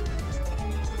Medusas.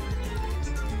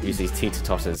 Use these teeter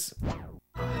totters.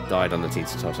 Died on the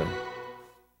teeter totter.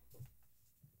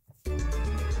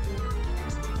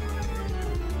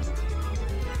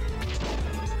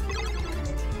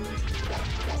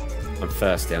 I'm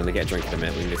thirsty. I'm gonna get a drink in a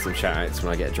minute. We can do some shout outs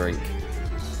when I get a drink.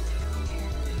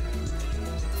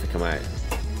 To come out.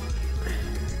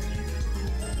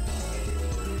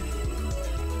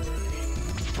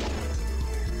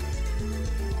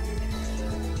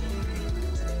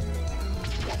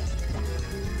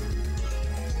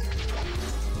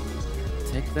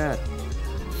 Take that.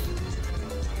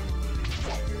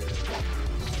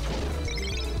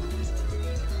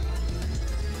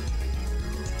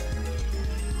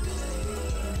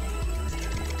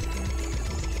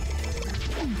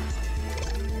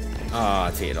 Ah,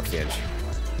 I teetered off the edge.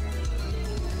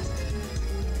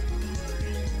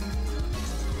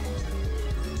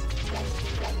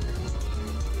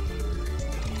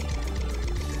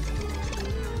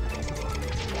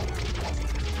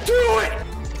 Do it!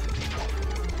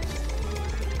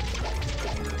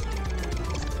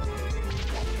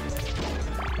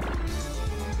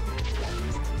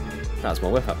 That's my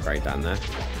whip upgrade down there.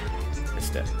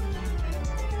 Missed it.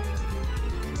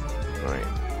 Right.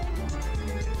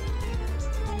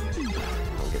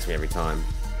 That gets me every time.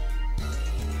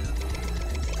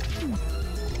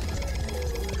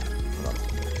 Hold on.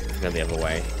 Go the other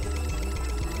way.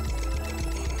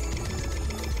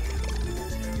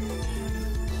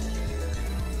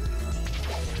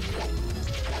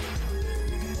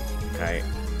 Okay.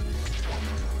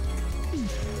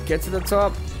 Get to the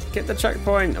top. Get the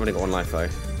checkpoint. I've only got one life though.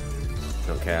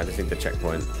 Okay, I just need the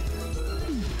checkpoint.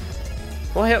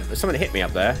 Well, someone hit me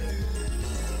up there.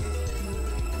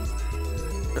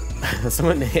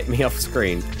 Someone hit me off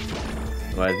screen.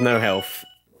 Well, there's no health.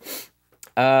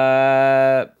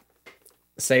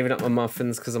 Saving up my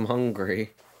muffins because I'm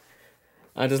hungry.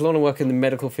 Does Lorna work in the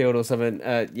medical field or something?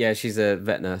 Yeah, she's a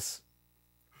vet nurse.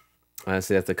 So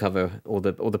they have to cover all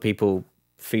the people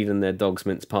feeding their dogs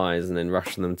mince pies and then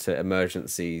rushing them to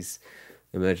emergency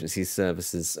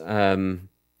services.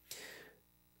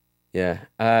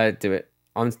 Yeah, do it.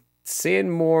 I'm seeing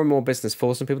more and more business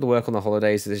forcing people to work on the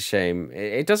holidays is a shame.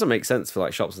 It doesn't make sense for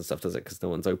like shops and stuff, does it? Because no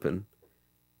one's open.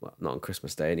 Well, not on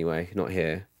Christmas Day anyway. Not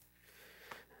here.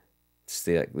 It's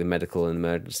the medical and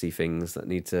emergency things that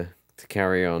need to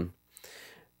carry on.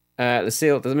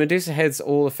 The Medusa heads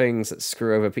all the things that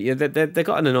screw over. But yeah, they've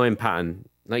got an annoying pattern.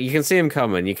 Like you can see them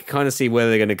coming. You can kind of see where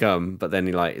they're going to come, but then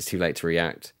it's too late to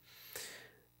react.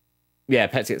 Yeah,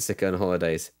 pets get sicker on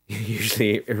holidays.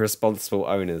 Usually irresponsible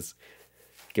owners,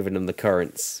 giving them the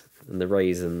currants and the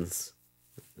raisins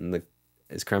and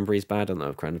is cranberries bad? I don't know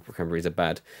if cranberries are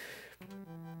bad.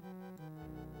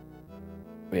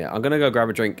 But yeah, I'm gonna go grab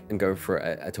a drink and go for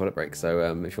a toilet break. So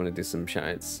if you want to do some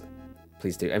shout-outs,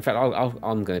 please do. In fact,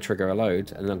 I'm gonna trigger a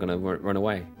load and then I'm gonna run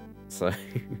away. So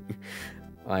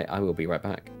I will be right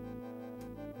back.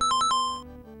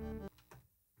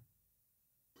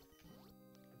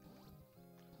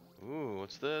 Ooh,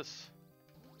 what's this?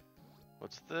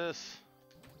 What's this?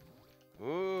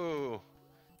 Ooh,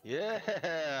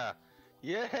 yeah,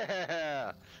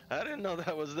 yeah. I didn't know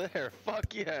that was there.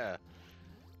 Fuck yeah.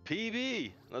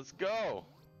 PB, let's go.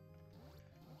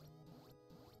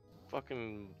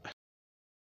 Fucking.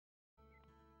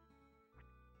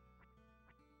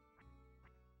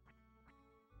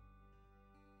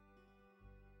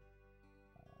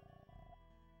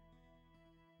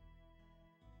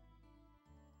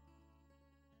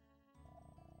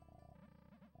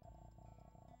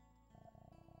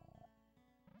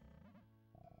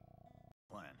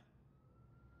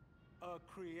 A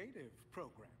creative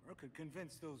programmer could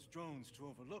convince those drones to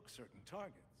overlook certain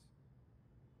targets.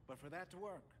 But for that to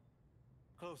work,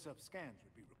 close-up scans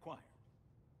would be required.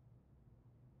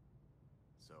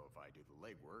 So if I do the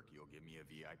legwork, you'll give me a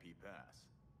VIP pass.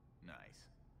 Nice.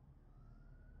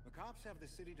 The cops have the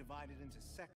city divided into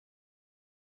sections.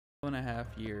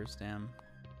 2.5 years, damn.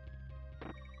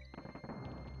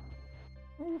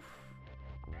 Oof.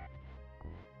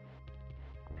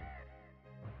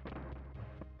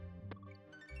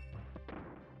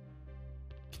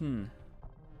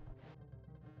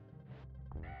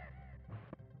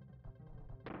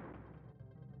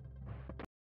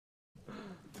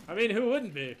 I mean, who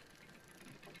wouldn't be?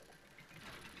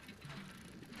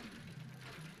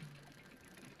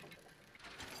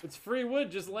 It's free wood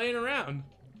just laying around.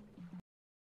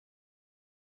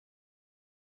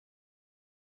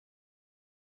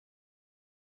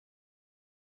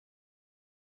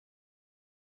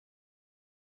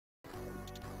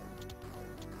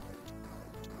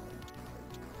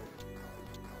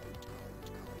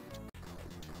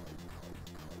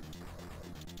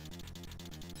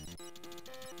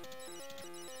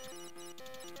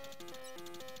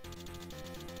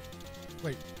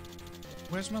 Wait,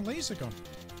 where's my laser gun?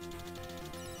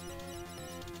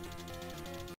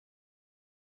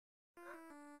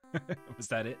 Was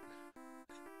that it?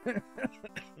 Is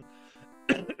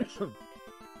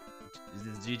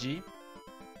this GG?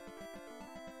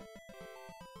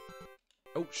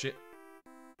 Oh shit.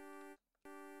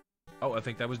 Oh, I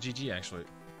think that was GG actually.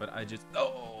 But I just...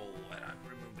 Oh! And I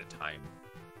removed the time.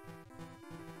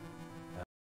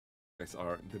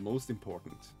 Are the most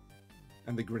important.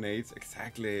 And the grenades,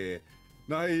 exactly.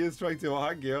 Now he is trying to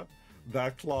hug you.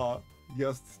 That claw,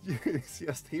 just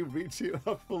him reaching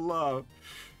up for love.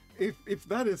 If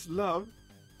that is love,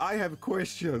 I have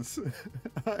questions.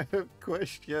 I have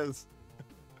questions.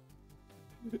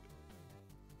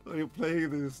 Are you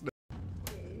playing this?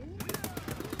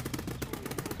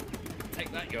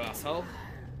 Take that, you asshole.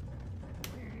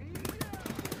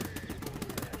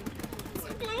 So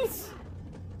close.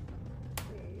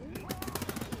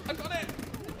 I got it.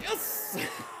 Yes.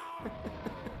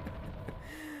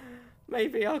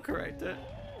 Maybe I'll correct it.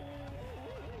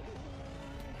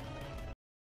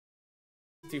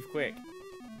 Too quick.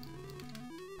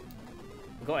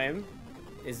 Got him.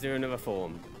 Is there another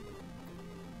form?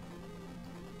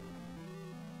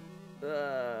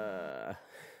 There's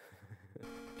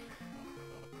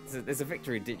a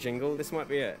victory jingle. This might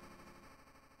be it.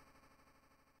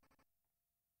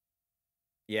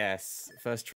 Yes.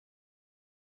 First try.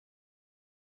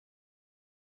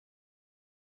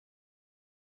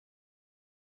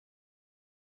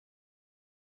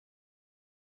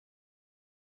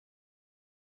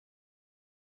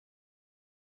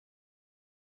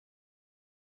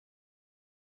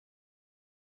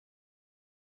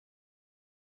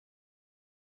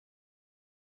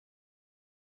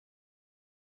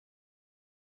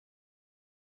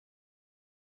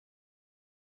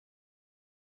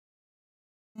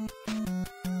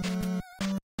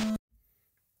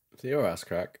 to your ass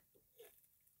crack.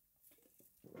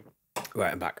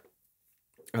 Right, I'm back.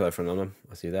 Hello, Phenomenon.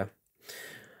 I see you there.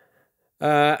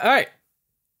 Alright.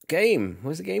 Game.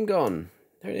 Where's the game gone?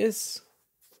 There it is.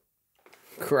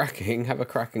 Cracking. Have a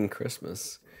cracking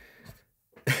Christmas.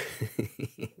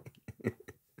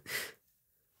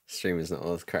 Stream is not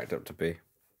all it's cracked up to be.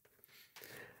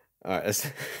 Alright,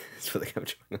 let's put the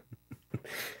capture on.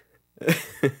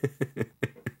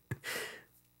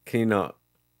 Can you not?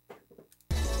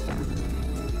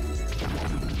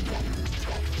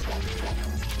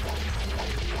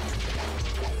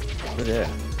 Oh dear.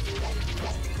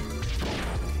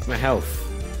 My health.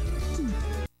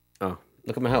 Oh,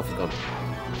 look at my health, it's gone.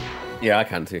 Yeah, I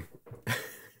can too.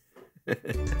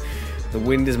 The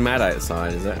wind is mad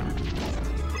outside, is it?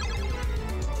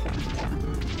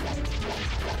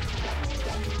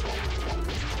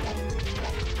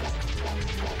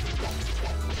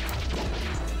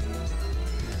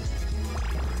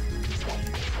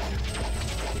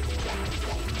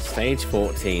 Stage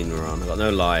 14 we're on. I've got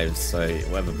no lives, so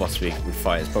whatever boss we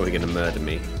fight is probably going to murder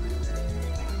me.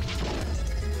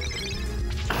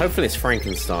 Hopefully it's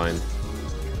Frankenstein.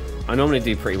 I normally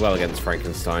do pretty well against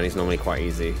Frankenstein. He's normally quite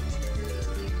easy.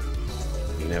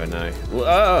 You never know.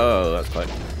 Whoa, that's quite...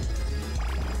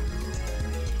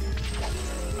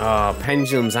 Oh,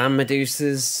 pendulums and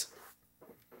Medusas.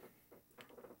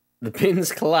 The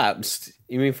pin's collapsed.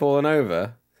 You mean fallen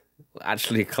over?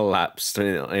 Actually collapsed in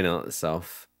and of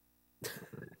itself.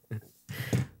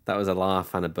 That was a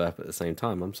laugh and a burp at the same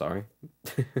time. I'm sorry.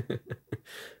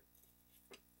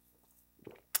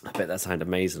 I bet that sounded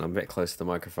amazing. I'm a bit close to the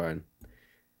microphone.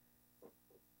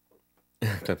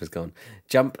 Clip is gone.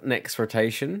 Jump next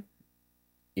rotation.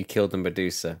 You killed the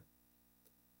Medusa.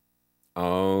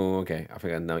 Oh, okay. I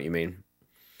think I know what you mean.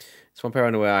 It's one pair of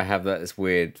underwear I have that is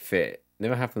weird fit.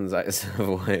 Never happens like this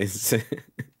otherwise.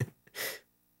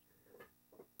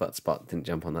 But Spot didn't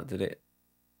jump on that, did it?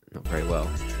 Not very well.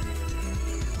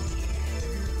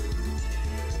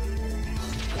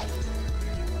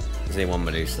 There's only one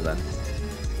Medusa then.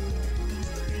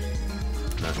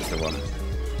 No, that's the one.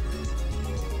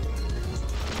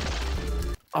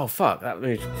 Oh fuck, that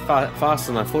moved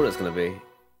faster than I thought it was going to be.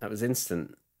 That was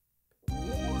instant.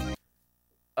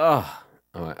 Oh,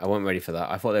 alright, I wasn't ready for that.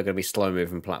 I thought they were going to be slow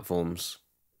moving platforms.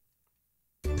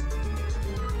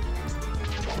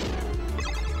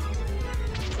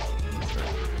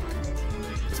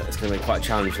 So it's going to be quite a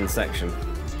challenging section.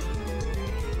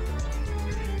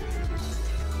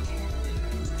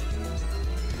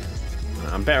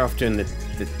 I'm better off doing the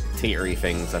teetery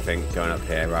things, I think, going up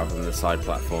here rather than the side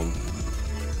platform.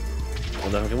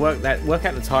 Although if I can work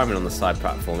out the timing on the side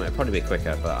platform, it'd probably be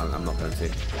quicker, but I'm not going to.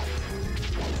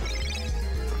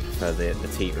 For the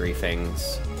teetery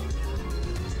things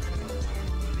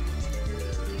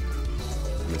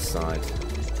on the side.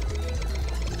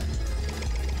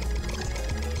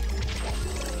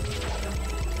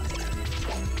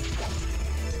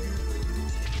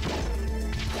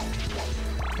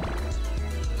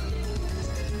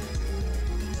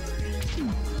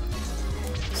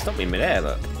 Stop me mid-air,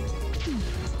 look.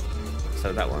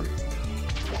 So that one.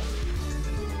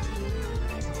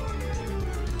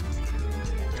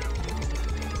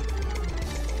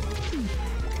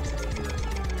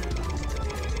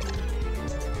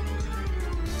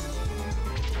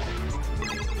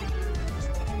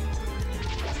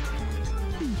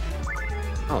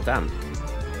 Oh, damn.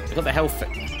 I got the health.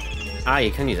 Ah, you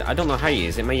can use it. I don't know how you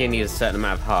use it. Maybe you need a certain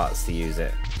amount of hearts to use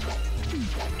it.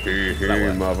 Hee hee,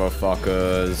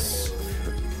 motherfuckers.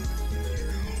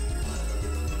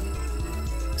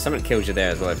 Something kills you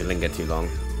there as well if you linger too long.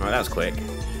 Alright, that was quick.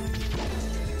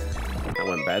 That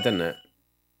went better, didn't it?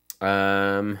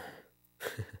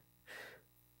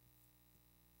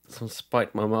 Someone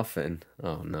spiked my muffin.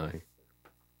 Oh no.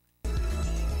 I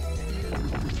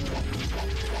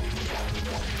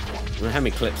don't know how many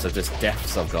clips of just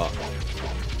deaths I've got.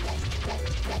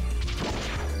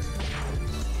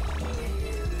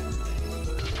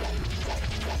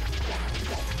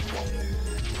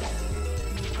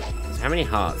 How many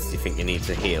hearts do you think you need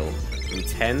to heal?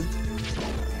 10?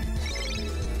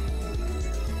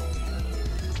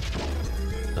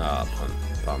 Ah, oh,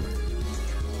 bum.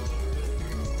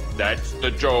 That's the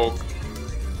joke.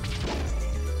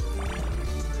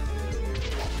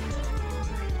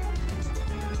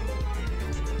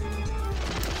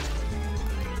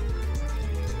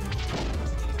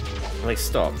 Like,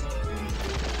 stop.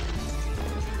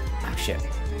 Oh, shit.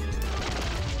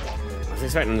 I was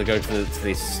expecting them to go to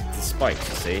the spikes,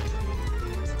 you see.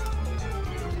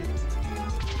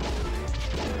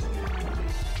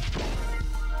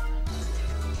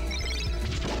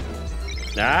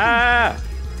 Ah!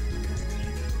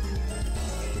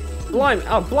 Blimey,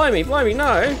 oh, blimey,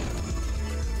 no!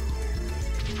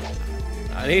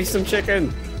 I need some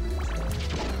chicken.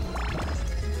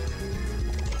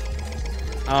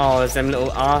 Oh, there's them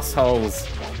little assholes.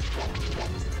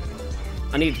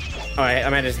 I need... Alright, I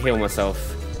might just heal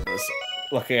myself.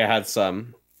 Lucky I had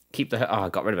some. Keep the... Oh, I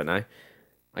got rid of it now.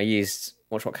 I used...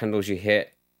 Watch what candles you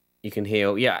hit. You can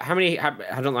heal. Yeah, how many...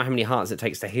 I don't know how many hearts it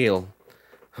takes to heal.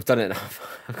 I've done it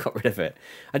enough. I've got rid of it.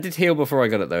 I did heal before I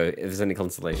got it, though, if there's any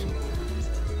consolation.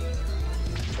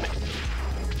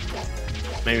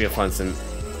 Maybe I'll find some...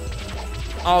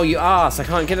 Oh, you ass! I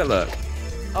can't get it, look.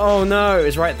 Oh, no,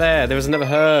 it's right there. There was another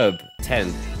herb.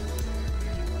 10.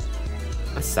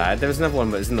 That's sad. There was another one,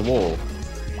 but it's in the wall.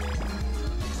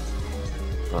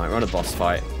 Alright, we're on a boss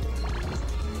fight.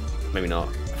 Maybe not.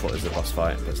 I thought it was a boss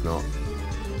fight, but it's not.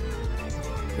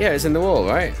 Yeah, it's in the wall,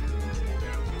 right?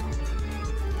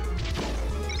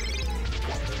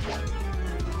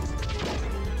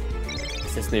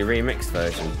 It's this new remixed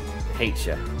version. Hate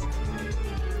ya.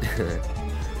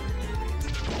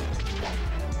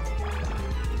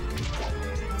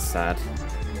 Sad.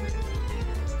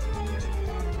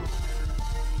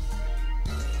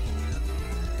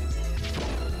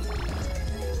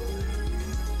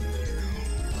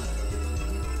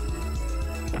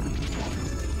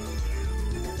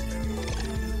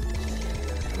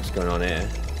 What's going on here?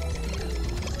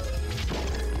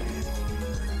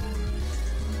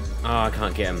 Oh, I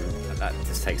can't get him. That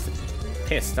just takes the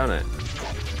piss, doesn't it?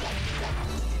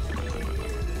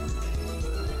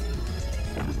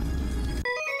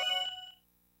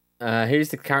 Who's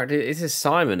the character? This is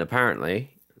Simon,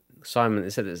 apparently. Simon,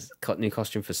 it said it's got new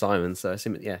costume for Simon, so I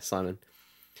assume yeah, Simon.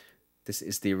 This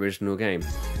is the original game.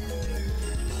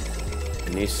 A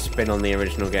new spin on the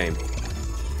original game.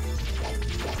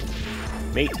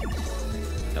 Meat.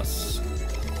 Yes.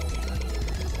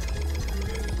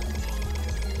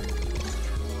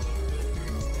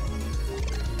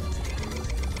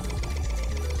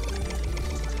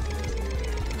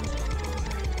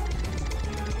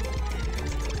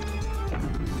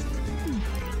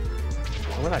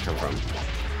 Where'd that come from?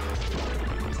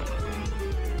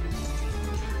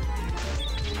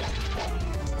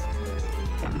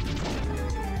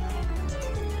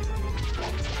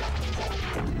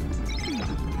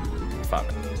 Fuck.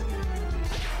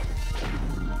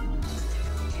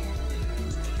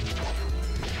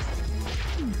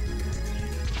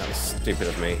 That was stupid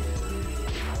of me.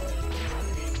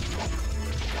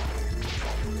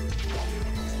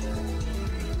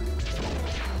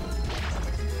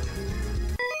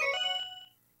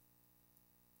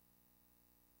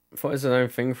 I thought it was its own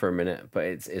thing for a minute, but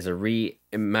it's a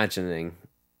reimagining.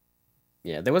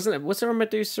 Yeah, there wasn't. Was there a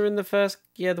Medusa in the first?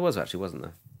 Yeah, there was actually, wasn't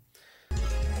there?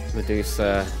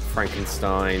 Medusa,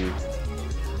 Frankenstein,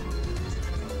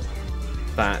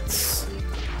 Bats,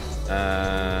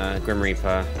 Grim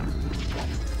Reaper.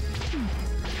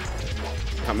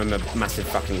 Can't remember massive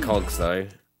fucking cogs though.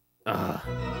 Ugh.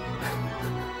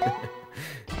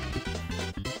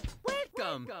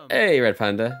 Hey, Red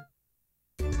Panda.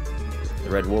 The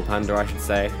Red War Panda, I should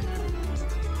say.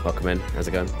 Welcome in. How's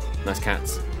it going? Nice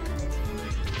cats.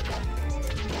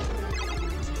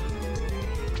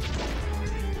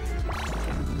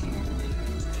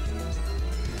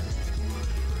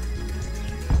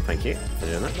 Thank you for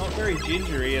doing that. Not very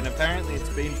gingery, and apparently it's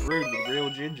been brewed with real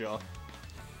ginger.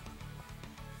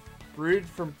 Brewed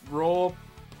from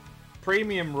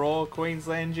premium raw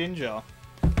Queensland ginger.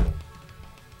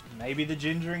 Maybe the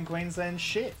ginger in Queensland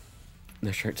shit. No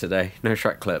Shrek today. No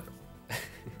Shrek clip.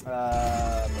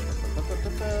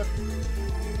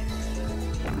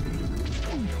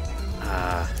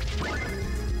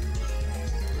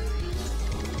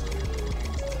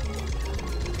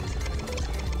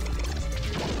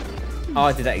 Oh,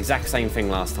 I did that exact same thing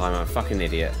last time. I'm a fucking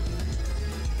idiot.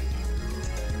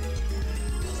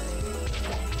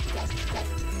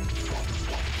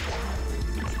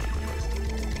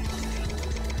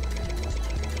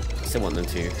 I still want them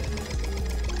to.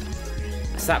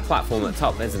 It's that platform at the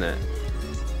top, isn't it?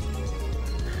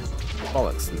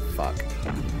 Bollocks and fuck.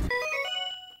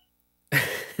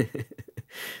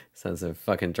 Sounds so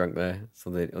fucking drunk there.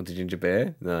 So the ginger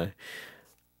beer? No.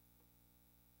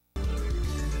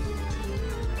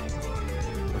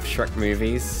 Of Shrek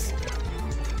movies.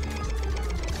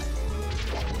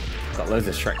 Got loads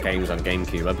of Shrek games on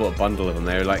GameCube. I bought a bundle of them.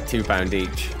 They were like £2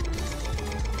 each.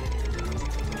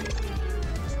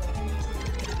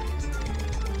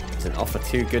 It's an offer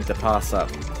too good to pass up.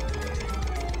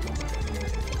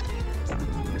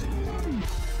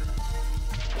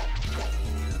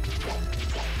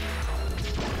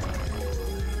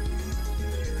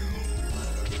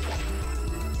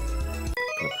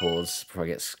 Gonna pause before I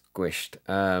get squished.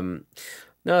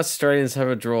 No, Australians have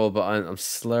a draw, but I'm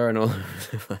slurring all over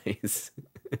the place.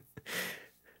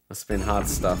 Must have been hard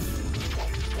stuff.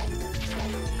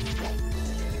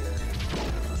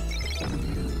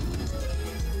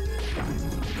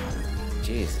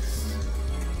 Jesus.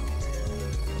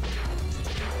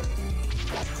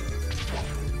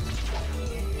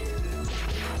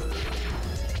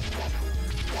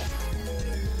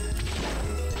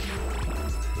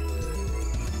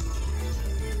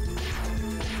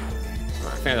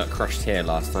 I think I got crushed here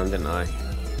last time, didn't I?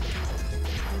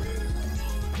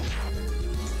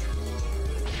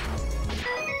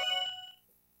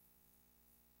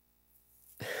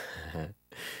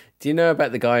 Do you know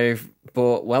about the guy who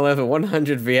bought well over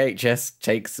 100 VHS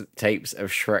tapes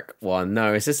of Shrek 1?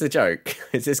 No, is this a joke?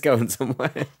 Is this going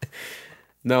somewhere?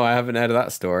 No, I haven't heard of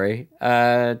that story.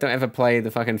 Don't ever play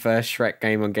the fucking first Shrek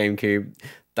game on GameCube.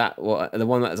 The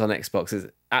one that's on Xbox is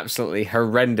absolutely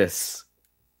horrendous.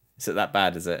 Is it that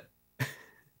bad, is it?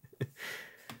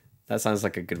 That sounds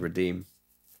like a good redeem.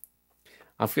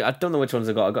 I don't know which ones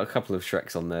I've got. I've got a couple of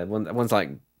Shreks on there. One's like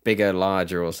bigger,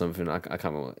 larger or something. I can't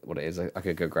remember what it is. I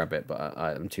could go grab it, but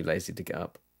I'm too lazy to get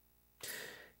up.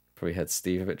 Probably had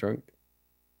Steve a bit drunk.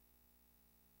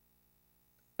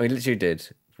 Oh, he literally did.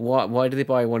 Why did they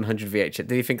buy 100 VHS?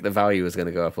 Did he think the value was going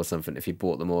to go up or something if he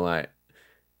bought them all out?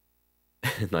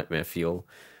 Nightmare fuel.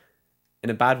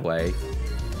 In a bad way.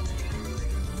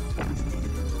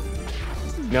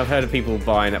 You know, I've heard of people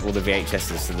buying up all the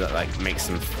VHSs so that like makes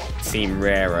them seem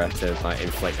rarer to like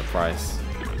inflate the price.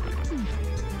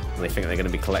 And they think they're going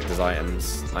to be collector's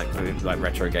items, like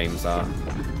retro games are.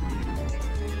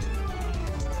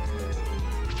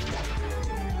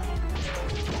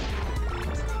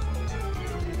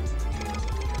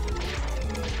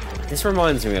 This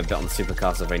reminds me a bit on Super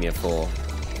Castlevania 4.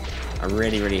 A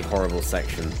really, really horrible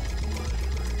section.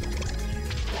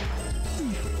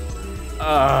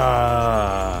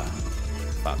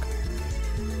 Fuck.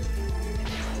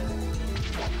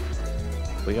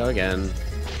 We go again.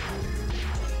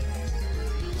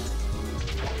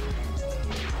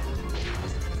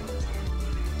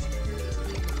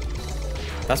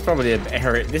 That's probably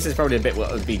this is probably a bit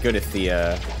what would be good if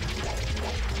the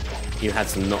you had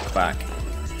some knockback,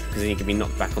 because then you could be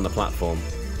knocked back on the platform.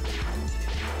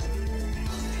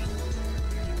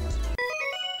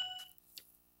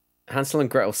 Hansel and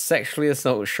Gretel sexually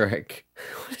assault Shrek.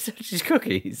 What is that? Just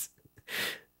cookies?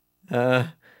 Is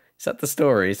that the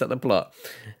story? Is that the plot?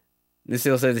 This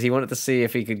also says he wanted to see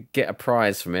if he could get a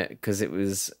prize from it because it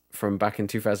was from back in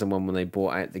 2001 when they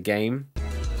bought out the game.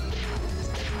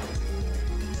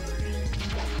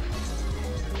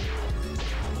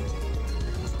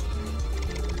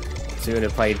 So he would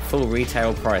have paid full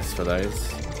retail price for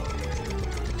those.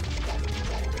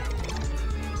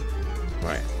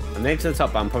 Right. I'm near to the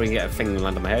top, but I'm probably going to get a thing and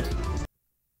land on my head.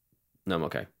 No, I'm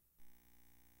okay.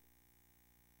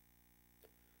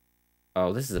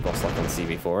 Oh, this is a boss like on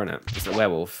CV4, isn't it? It's a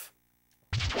werewolf.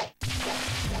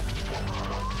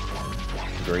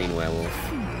 Green werewolf.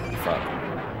 Fuck.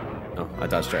 Oh, I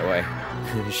died straight away.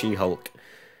 She-Hulk.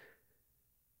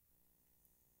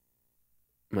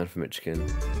 Man from Michigan.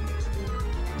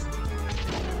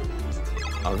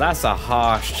 Oh, that's a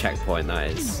harsh checkpoint,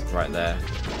 that is. Right there.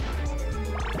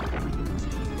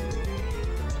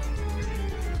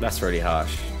 That's really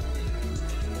harsh.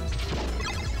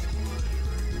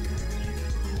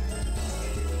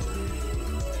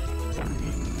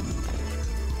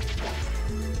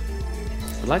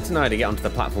 I'd like to know how to get onto the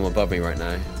platform above me right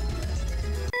now.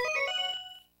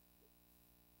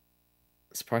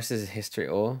 Surprised this is history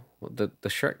or what, the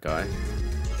Shrek guy.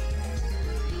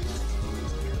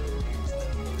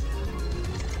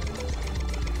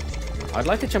 I'd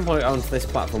like to jump onto this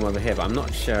platform over here, but I'm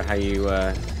not sure how you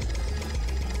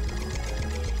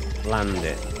land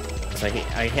it. So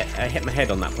I hit my head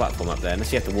on that platform up there,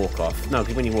 unless you have to walk off. No,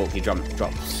 because when you walk, you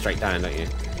drop straight down, don't you?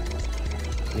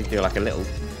 You do like a little...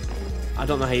 I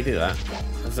don't know how you do that.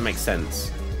 That doesn't make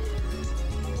sense.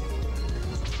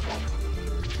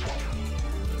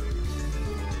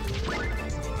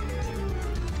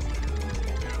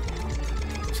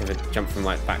 So if I jump from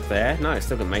like back there, no, it's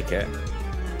still gonna make it.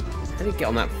 How do you get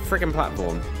on that friggin'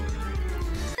 platform?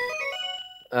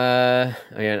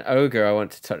 Again, ogre. I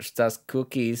want to touch those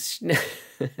cookies.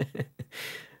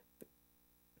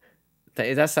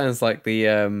 that sounds like the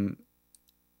oh,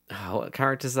 what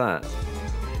character's that?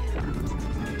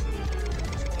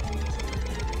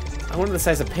 I wanted to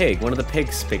say it's a pig. One of the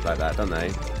pigs speak like that, don't they?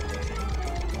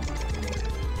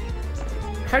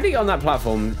 How do you get on that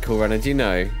platform, Cool Runner? Do you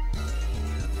know?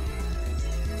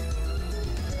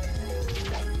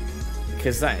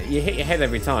 Because that you hit your head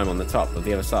every time on the top of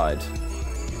the other side.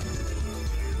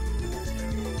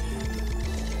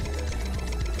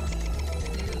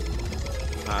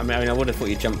 I mean, I would have thought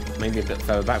you'd jump maybe a bit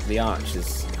further back, but the arch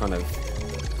is kind of...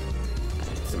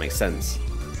 doesn't make sense.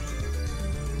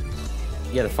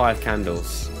 Yeah, the 5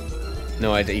 candles.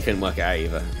 No idea, you couldn't work it out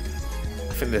either.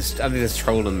 I think there's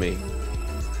trolling me.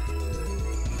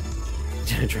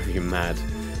 Drive you mad.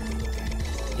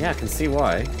 Yeah, I can see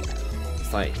why.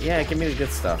 It's like, yeah, give me the good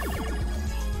stuff.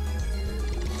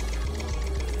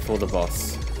 For the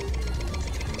boss.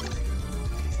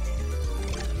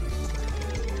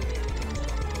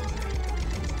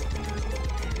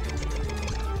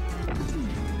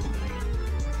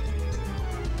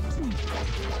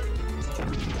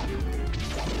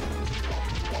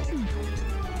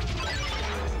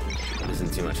 Losing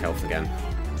too much health again.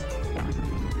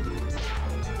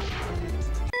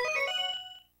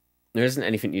 There isn't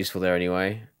anything useful there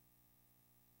anyway.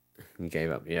 You gave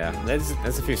up, yeah. There's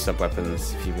a few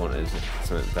sub-weapons if you wanted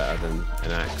something better than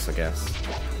an axe, I guess.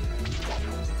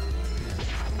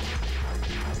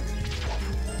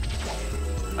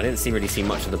 I didn't really see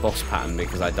much of the boss pattern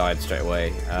because I died straight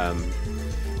away. I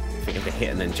think you have to hit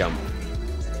and then jump.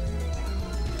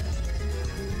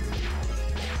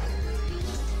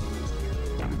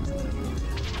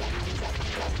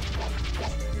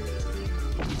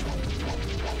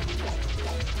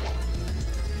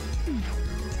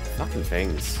 Fucking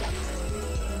things.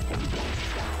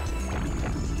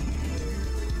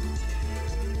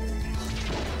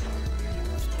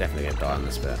 Definitely gonna die on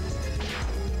this bit.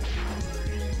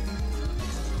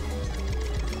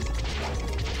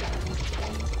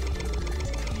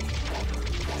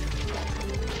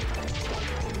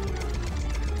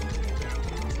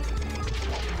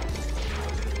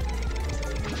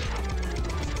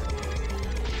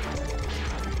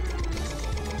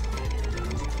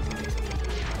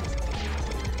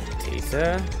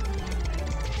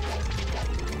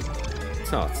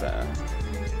 Tartar.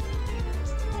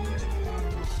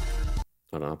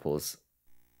 Hold on, I'll pause.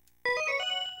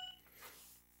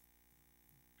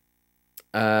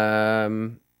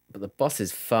 But the boss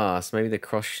is fast. Maybe the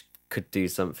cross could do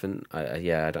something.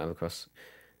 Yeah, I don't have a cross.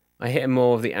 I hit him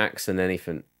more with the axe than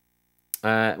anything.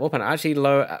 What I actually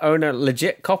own a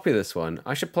legit copy of this one.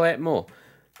 I should play it more.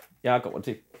 Yeah, I got one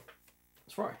too.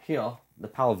 It's right here, the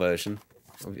PAL version,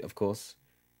 of course.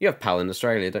 You have PAL in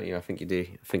Australia, don't you? I think you do.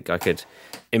 I think I could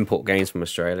import games from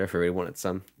Australia if I really wanted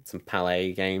some PAL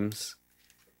A games.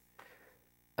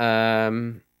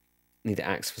 Need to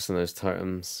axe for some of those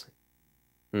totems.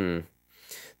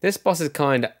 This boss is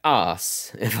kind of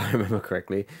ass, if I remember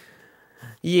correctly.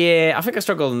 Yeah, I think I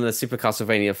struggled in the Super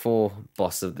Castlevania 4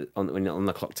 boss on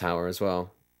the clock tower as well.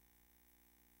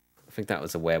 I think that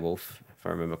was a werewolf, if I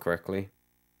remember correctly.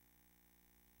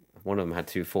 One of them had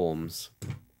 2 forms.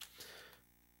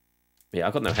 Yeah,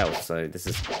 I've got no health, so this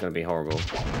is going to be horrible.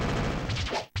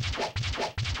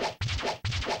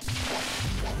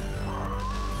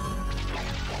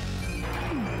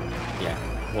 Yeah,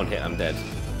 one hit, I'm dead.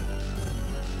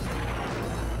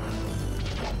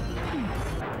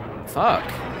 Fuck.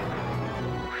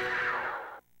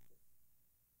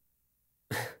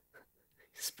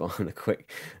 Spawn a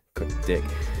quick dick.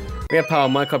 We have power.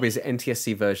 My copy is the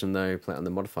NTSC version though. Play it on the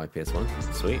modified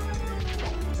PS1. Sweet.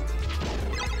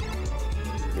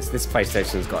 This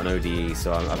PlayStation's got an ODE,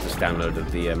 so I've just downloaded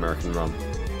the American ROM.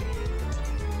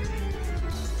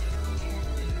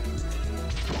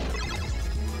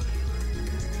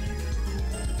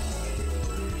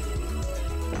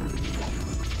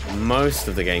 Most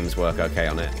of the games work okay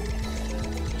on it.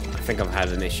 I think I've had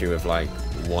an issue with like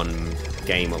one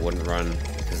game that wouldn't run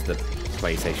because the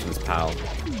PlayStation's PAL.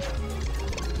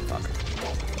 Fuck.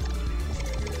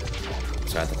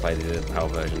 So I had to play the PAL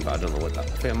version, but I don't know what that... I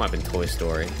think it might have been Toy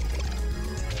Story.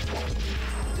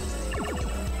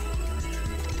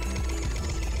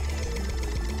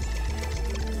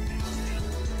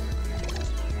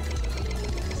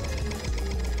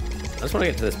 I just want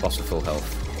to get to this boss with full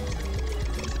health.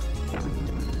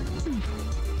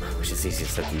 Which is easier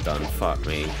said than done. Fuck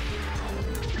me.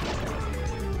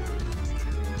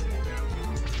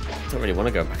 I don't really want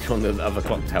to go back on the other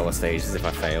clock tower stages if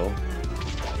I fail.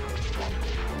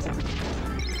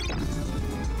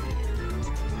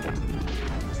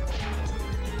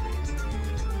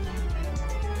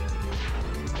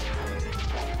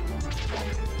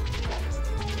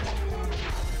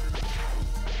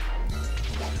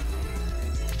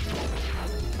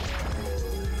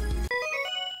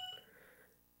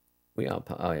 We are.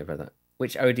 Oh yeah, about that.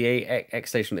 Which ODA X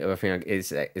Station? The other thing is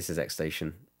this is X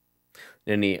Station.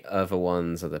 The only other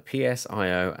ones are the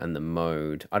PSIO and the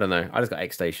mode. I don't know. I just got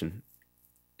X Station.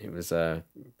 It was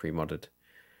pre-modded.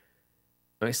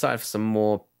 I'm excited for some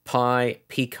more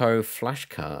Pico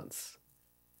flashcards.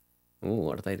 Ooh,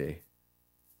 what do they do?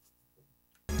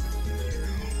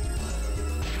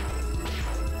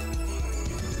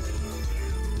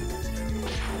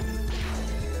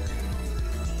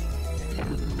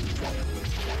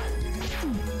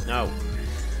 No.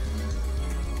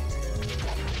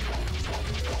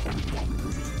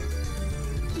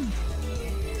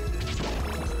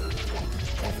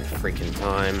 Every freaking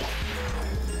time.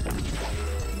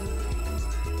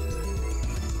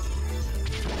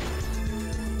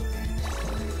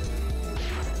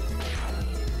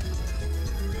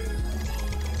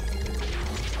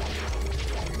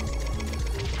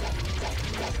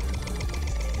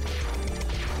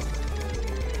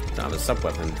 Don't have a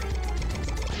sub-weapon.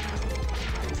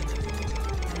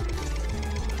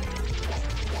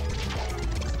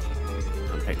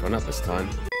 Picked one up this time.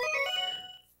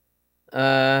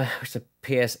 Which the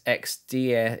PSX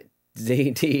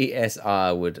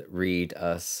DSR would read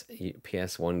us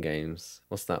PS1 games.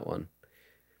 What's that one?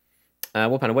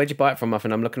 Warpanner, where'd you buy it from,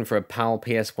 Muffin? I'm looking for a PAL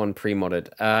PS1 pre-modded.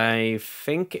 I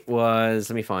think it was...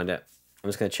 Let me find it. I'm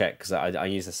just going to check because I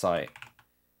use the site.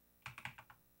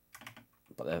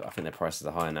 But I think their prices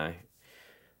are higher now.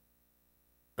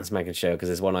 Let's making sure because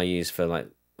there's one I use for like...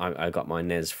 I got my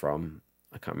NES from...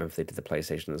 I can't remember if they did the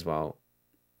PlayStation as well.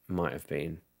 Might have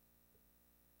been.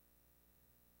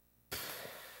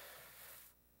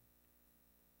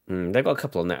 They've got a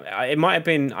couple on there. It might have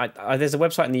been... there's a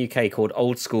website in the UK called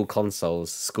Old School Consoles,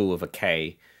 School with a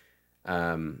K.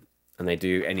 And they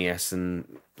do NES,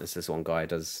 and there's this one guy who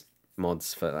does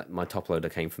mods for... Like, my top loader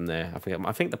came from there. I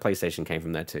think the PlayStation came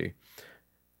from there too.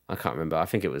 I can't remember. I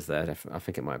think it was there. I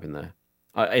think it might have been there.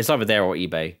 It's either there or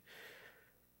eBay.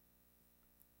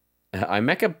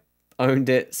 iMecha owned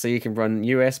it so you can run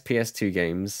US PS2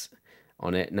 games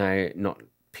on it. Now, not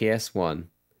PS1.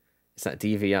 Is that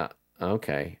DVR?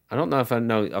 Okay. I don't know if I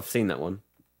know. I've seen that one.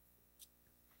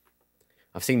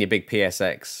 I've seen your big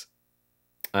PSX.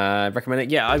 Recommend it?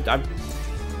 Yeah,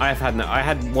 I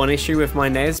had one issue with my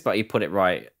NES, but he put it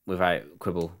right without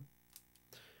quibble.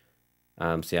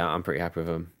 So yeah, I'm pretty happy with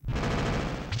him.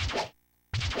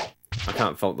 I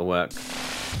can't fault the work.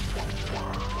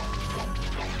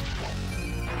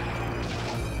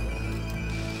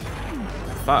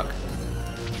 Fuck.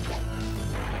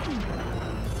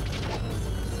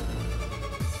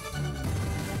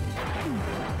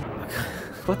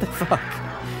 What the fuck?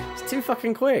 It's too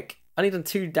fucking quick. I need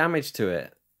 2 damage to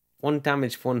it. 1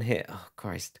 damage, 1 hit. Oh,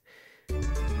 Christ.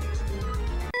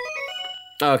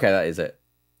 Oh, okay, that is it.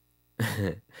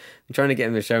 I'm trying to get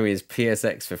him to show me his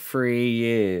PSX for 3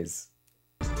 years.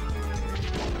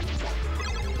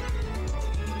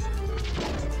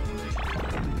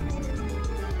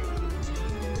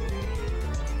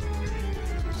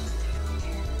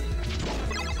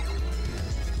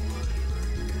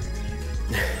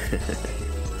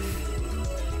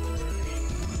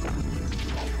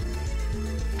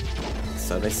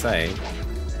 So they say.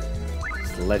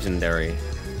 It's legendary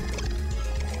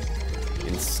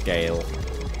in scale.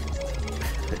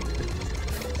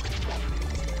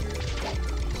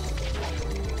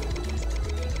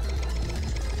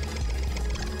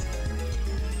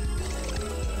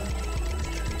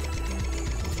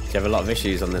 You have a lot of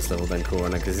issues on this level then, Cool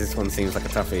Runner, because this one seems like a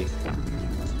toughie.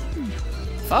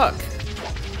 Fuck!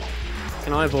 Where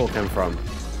can eyeball come from?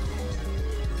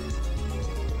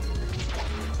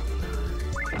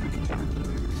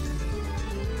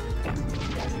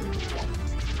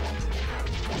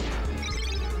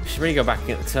 I should really go back and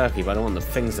get the turkey, but I don't want the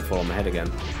things to fall on my head again.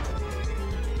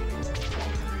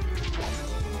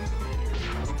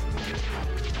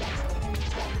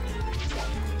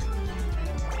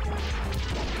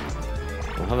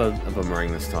 We'll have a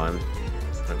boomerang this time,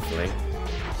 hopefully.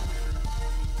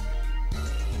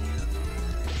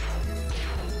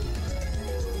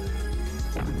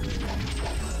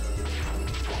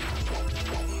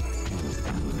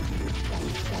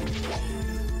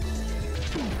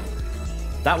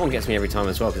 That one gets me every time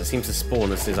as well, because it seems to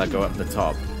spawn as soon as I go up the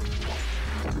top.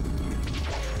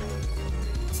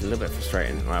 It's a little bit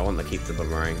frustrating. Alright, I want to keep the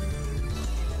boomerang.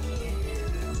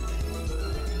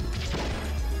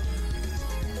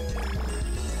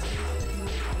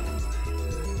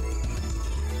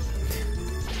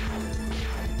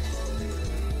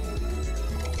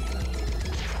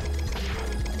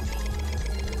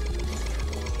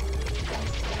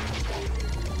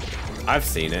 I've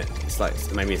seen it. It's like,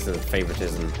 maybe it's a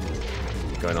favoritism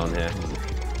going on here.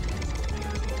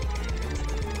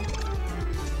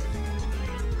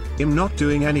 I'm not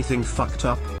doing anything fucked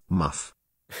up, Muff.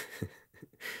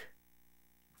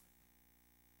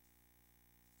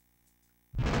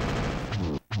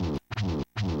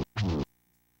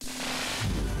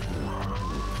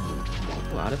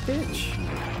 What a bitch.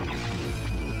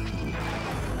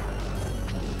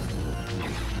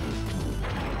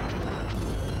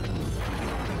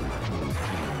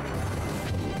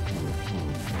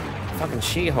 Fucking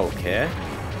She-Hulk here.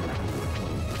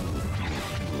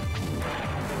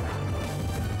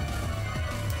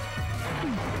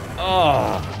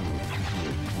 Oh!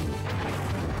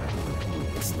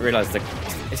 Just realised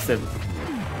it's the...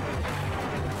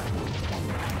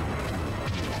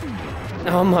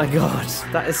 Oh my god,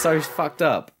 that is so fucked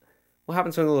up. What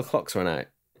happens when all the clocks run out?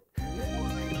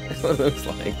 That's what it looks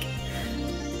like.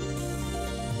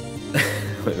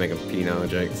 We're making penile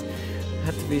jokes.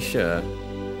 Had to be sure.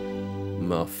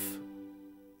 Muff.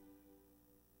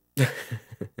 I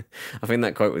think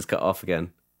that quote was cut off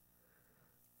again.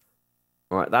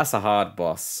 Alright, that's a hard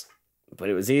boss. But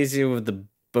it was easier with the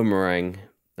boomerang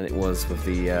than it was with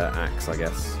the axe, I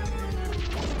guess.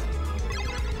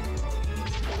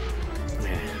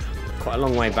 Yeah, quite a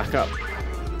long way back up.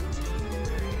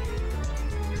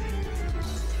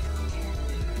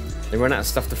 They run out of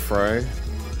stuff to throw.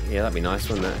 Yeah, that'd be nice,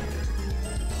 wouldn't it?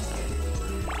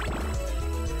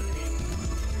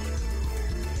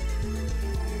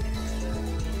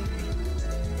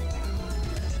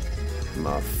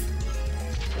 Muff.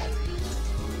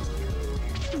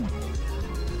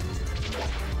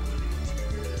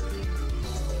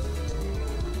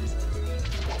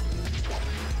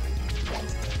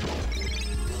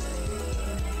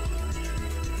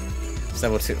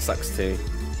 Level 6 sucks too.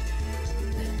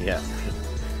 Yeah.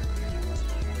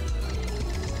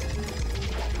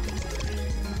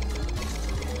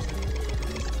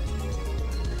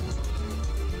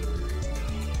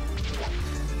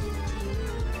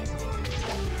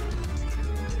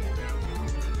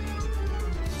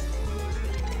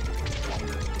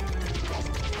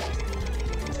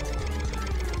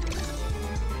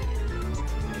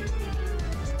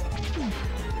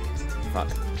 Fuck.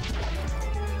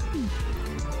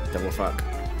 Double fuck.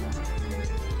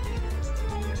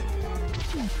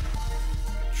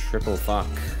 Triple fuck.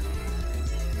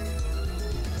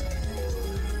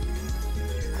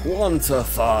 Quanta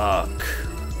fuck.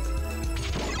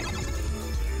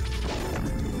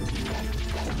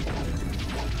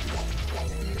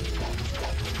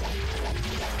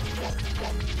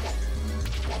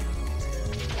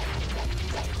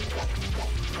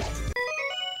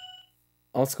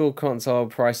 Old school console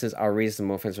prices are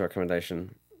reasonable for its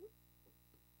recommendation.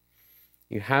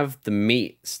 You have the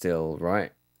meat still,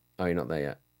 right? Oh, you're not there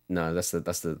yet. No, that's the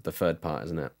third part,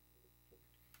 isn't it?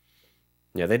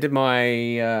 Yeah, they did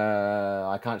my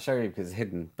I can't show you because it's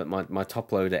hidden, but my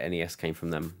top loader NES came from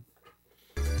them.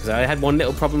 Because I had one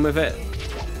little problem with it.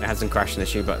 It had some crashing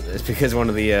issue, but it's because one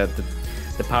of the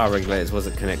power regulators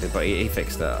wasn't connected, but he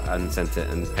fixed it and sent it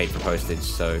and paid for postage,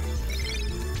 so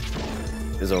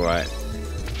it was alright.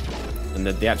 And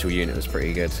the actual unit was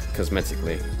pretty good,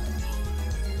 cosmetically.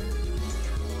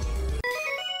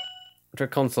 Retro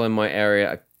console in my area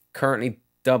are currently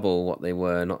double what they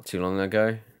were not too long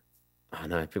ago. Oh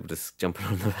no, people just jumping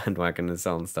on the bandwagon and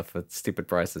selling stuff for stupid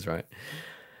prices, right?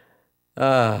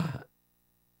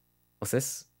 What's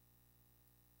this?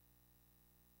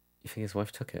 You think his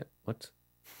wife took it? What?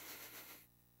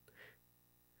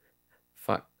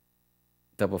 Fuck.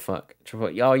 Double fuck.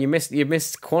 Triple. Oh, you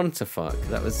missed Quanta fuck.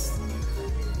 That was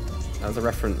a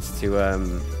reference to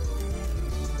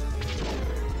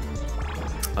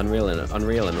Unreal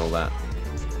and all that.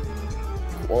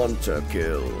 Quanta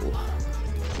kill.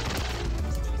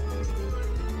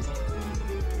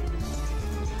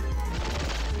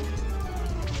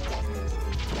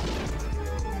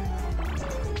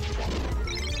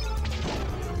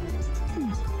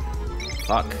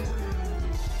 Fuck.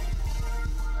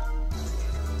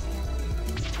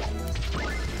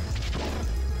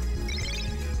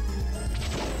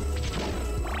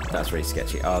 That's really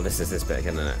sketchy. Oh, this is this bit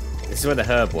again, isn't it? This is where the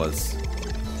herb was.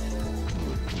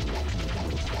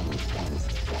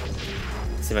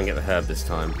 Let's see if I can get the herb this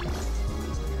time.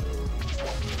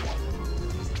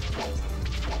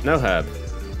 No herb.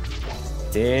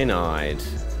 Denied.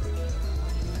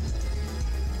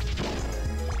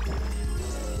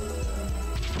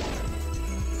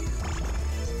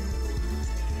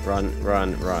 Run,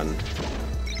 run, run.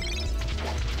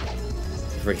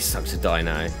 It really sucks to die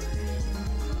now.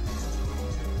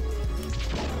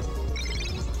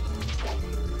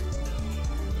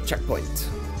 Checkpoint.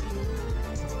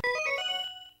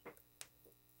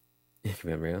 You can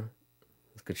be real.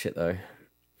 That's good shit though.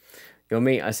 Your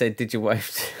meat, I said, did your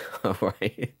wife?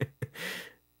 Alright.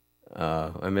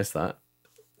 I missed that.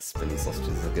 Spinning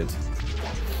sausages are good.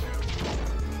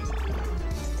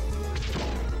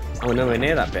 Oh, nowhere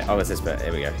near that bit. Oh, it's this bit.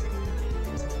 Here we go.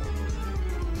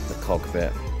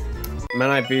 cockpit. Man,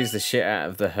 I abused the shit out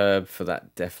of the herb for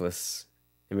that deathless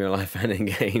in real life and in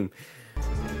game.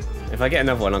 If I get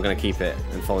another one, I'm gonna keep it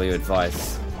and follow your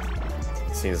advice.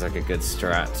 Seems like a good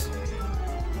strat.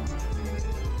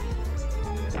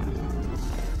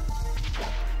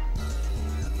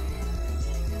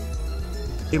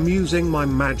 I'm using my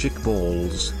magic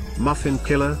balls, Muffin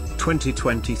Killer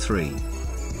 2023.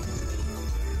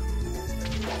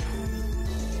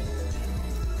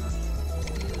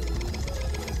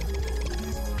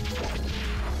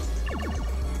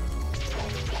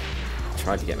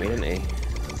 Tried to get me, didn't he?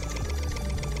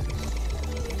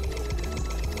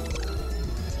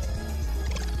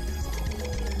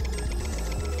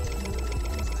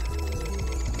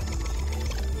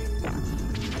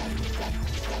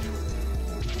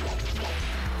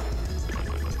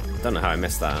 Don't know how I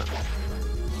missed that.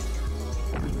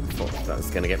 Thought that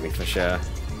was gonna get me for sure.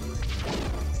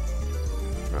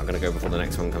 Right, I'm gonna go before the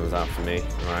next one comes out for me.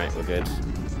 Alright, we're good.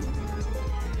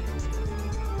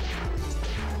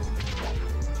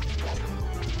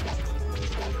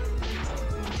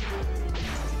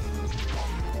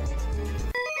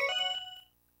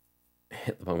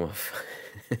 Hit the bomb off.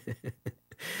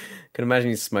 Can imagine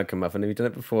you smoke a muffin. Have you done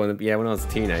it before? Yeah, when I was a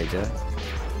teenager.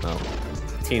 Well,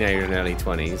 teenager in early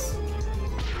 20s.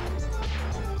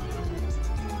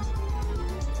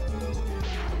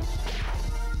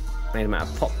 Made them out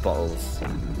of pop bottles.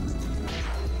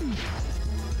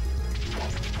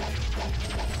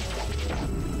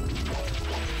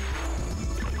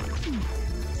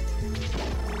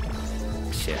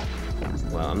 Shit.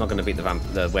 Well, I'm not going to beat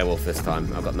the werewolf this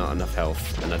time. I've got not enough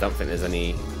health, and I don't think there's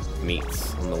any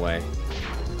meats on the way.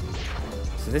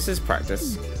 So this is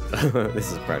practice.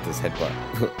 This is practice headbutt.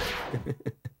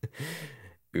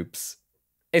 Oops.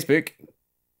 Hey, Spook.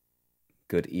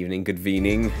 Good evening, good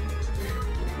vening.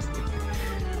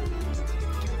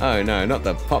 Oh no, not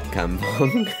the pop can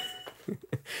bong.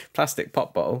 Plastic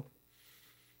pop bottle.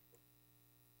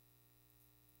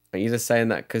 Are you just saying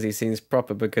that because he seems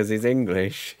proper because he's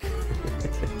English?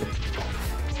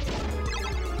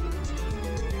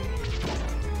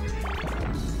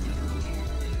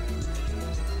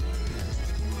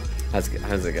 How's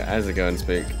it going,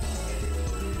 Spook?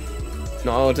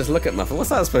 No, I'll just look at Muffin. What's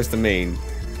that supposed to mean?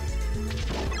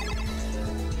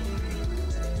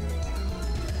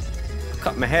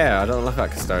 Cut my hair. I don't look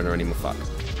like a stoner anymore. Fuck.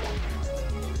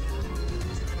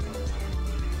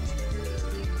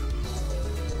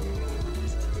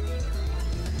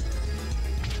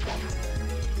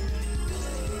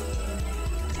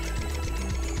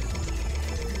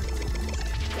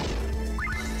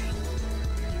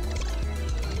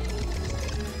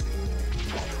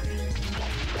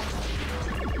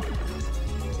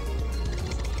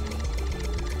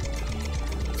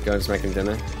 Let's go, making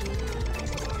dinner.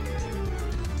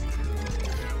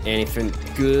 Anything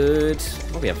good?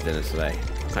 What did we have for dinner today?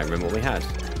 I can't remember what we had.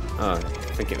 Oh, I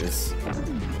think it was...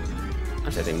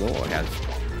 Actually, I didn't know what I had.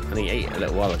 I think I ate a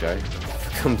little while ago.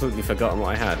 I've completely forgotten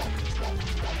what I had.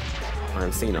 I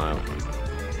am senile.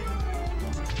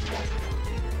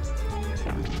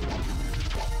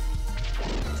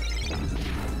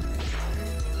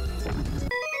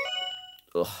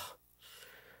 Ugh.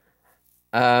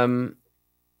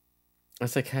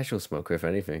 That's a casual smoker, if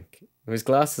anything. With his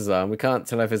glasses on, we can't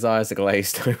tell if his eyes are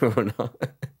glazed over or not.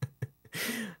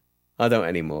 I don't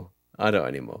anymore.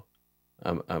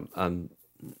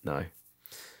 No.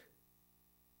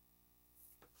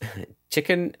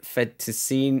 Chicken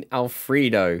fettuccine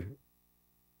Alfredo.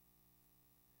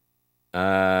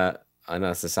 I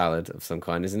know it's a salad of some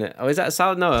kind, isn't it? Oh, is that a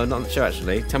salad? No, I'm not sure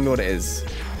actually. Tell me what it is.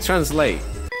 Translate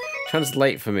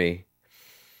for me.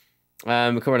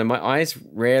 Corona, my eyes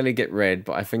rarely get red,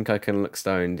 but I think I can look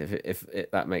stoned if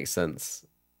that makes sense.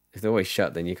 If they're always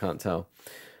shut, then you can't tell.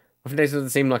 Often days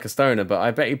doesn't seem like a stoner, but I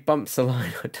bet he bumps a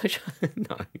line.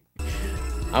 No.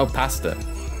 Oh, pasta.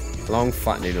 Long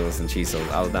flat noodles and cheese sauce.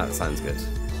 Oh, that sounds good.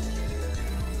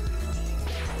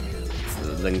 It's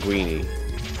the linguine.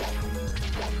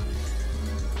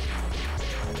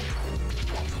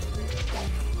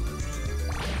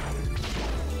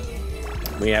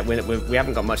 We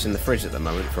haven't got much in the fridge at the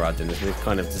moment for our dinners. We've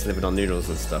kind of just living on noodles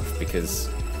and stuff because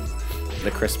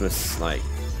the Christmas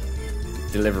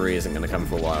delivery isn't going to come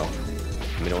for a while.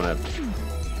 And we don't want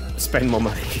to spend more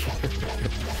money.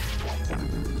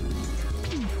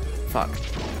 Fuck. I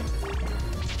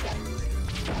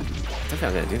don't think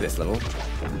I'm going to do this level.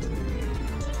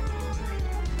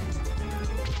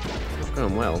 Not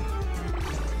going well.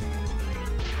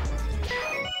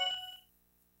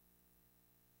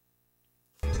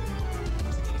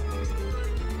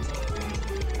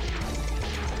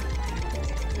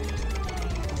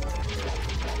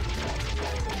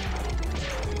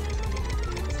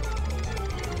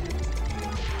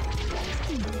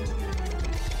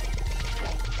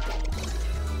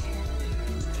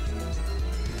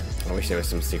 wish there was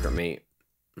some secret meat.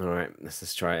 Alright, let's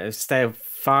just try it. Stay as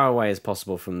far away as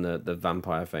possible from the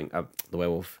vampire thing. The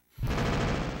werewolf.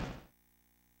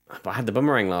 But I had the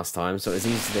boomerang last time, so it was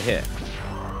easy to hit.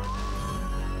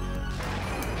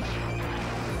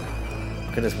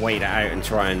 I could just wait it out and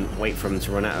try and wait for them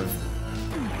to run out of...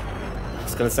 I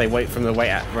was going to say wait for them to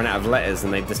run out of letters,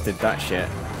 and they just did that shit.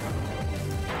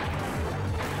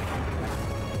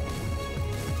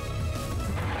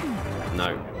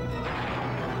 No.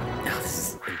 Oh, this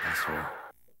is impossible.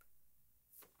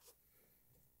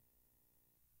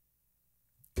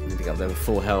 I need to get up there with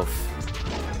full health.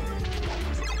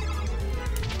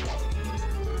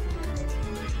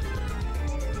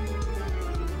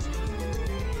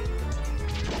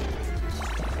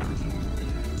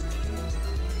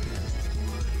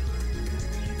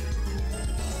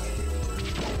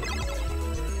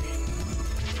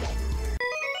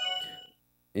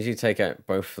 You take out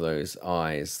both of those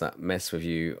eyes that mess with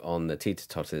you on the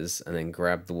teeter-totters and then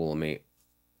grab the wall of meat.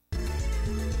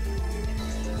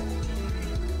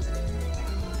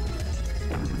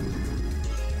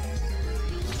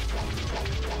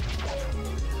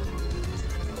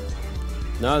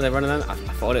 No, they're running down. I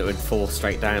thought it would fall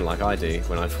straight down like I do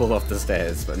when I fall off the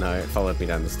stairs, but no, it followed me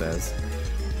down the stairs.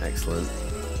 Excellent.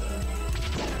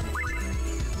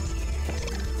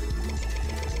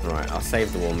 Alright, I'll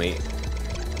save the wall meat.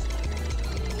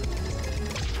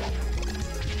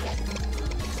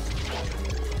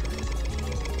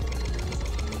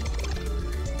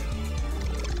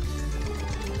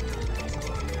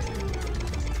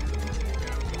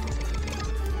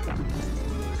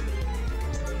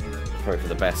 Probably for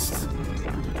the best.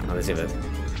 Oh, there's either.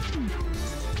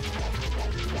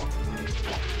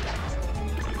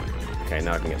 Okay,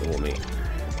 now I can get the wall meat.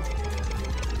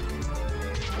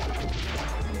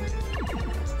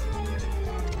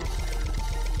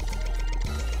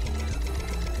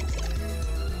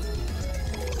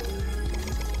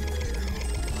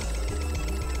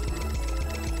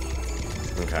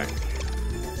 Okay.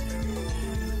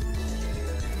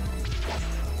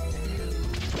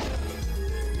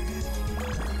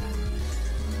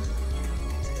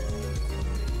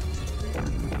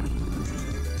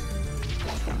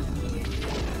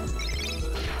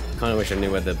 Kinda wish I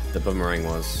knew where the boomerang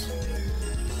was.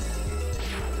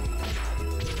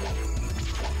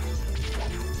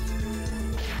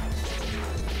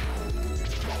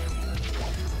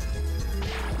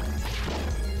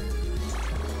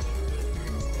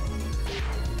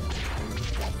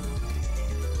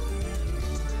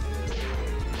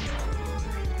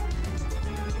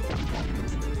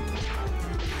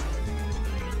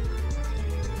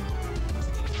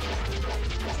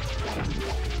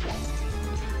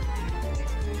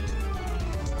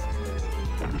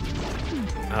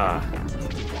 Ah.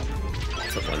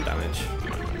 Took 1 damage.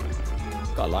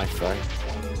 Got a life though.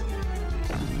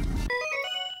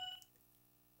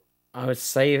 I would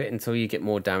save it until you get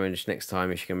more damage next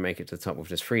time. If you can make it to the top with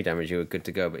just 3 damage, you're good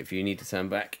to go. But if you need to turn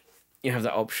back, you have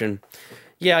that option.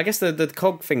 Yeah, I guess the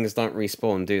cog things don't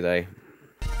respawn, do they?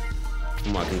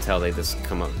 From what I can tell, they just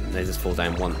come up, they just fall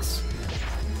down once.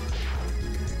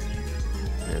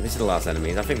 Yeah, these are the last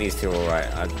enemies. I think these two are alright.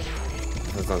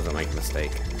 As long as I don't make a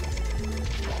mistake.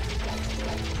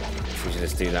 So we should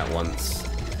just do that once.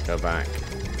 Go back.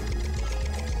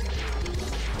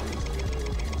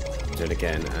 Do it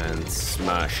again and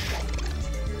smash.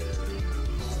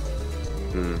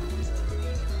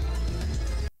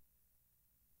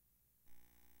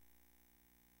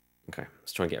 Okay,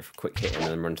 let's try and get a quick hit and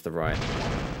then run to the right.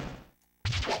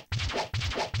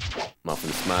 Muffin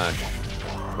smash.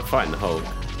 We're fighting the Hulk.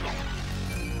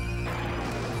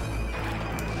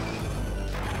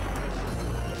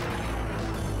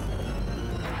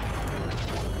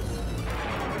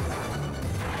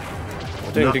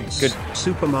 We're doing good.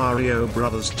 Super Mario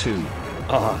Brothers 2.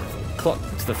 Ah, clock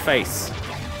to the face.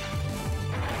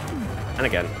 And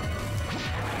again.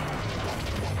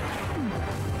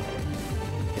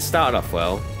 It started off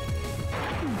well.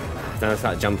 Then I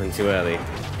started jumping too early.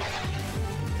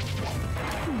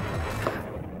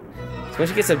 So when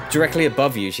she gets directly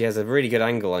above you, she has a really good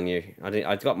angle on you.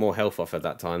 I got more health off at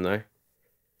that time though.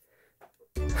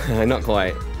 Not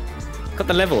quite. Got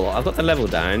the level. I've got the level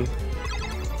down.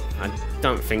 I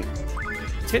don't think... Do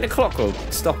you think the clock will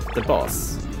stop the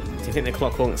boss? Do you think the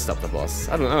clock won't stop the boss?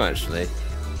 I don't know, actually.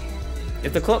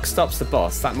 If the clock stops the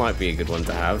boss, that might be a good one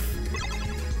to have.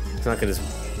 So I could just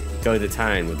go to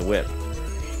town with the whip.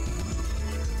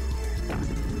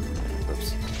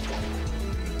 Oops.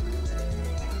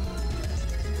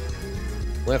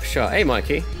 Worth a shot. Hey,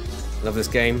 Mikey. Love this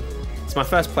game. It's my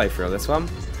first playthrough of this one.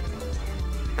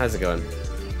 How's it going?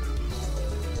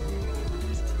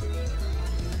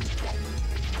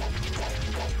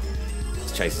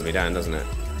 just chases me down, doesn't it?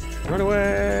 Run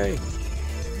away!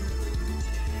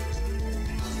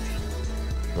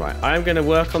 Right, I'm going to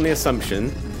work on the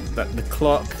assumption that the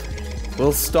clock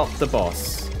will stop the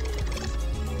boss.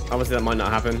 Obviously that might not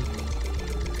happen.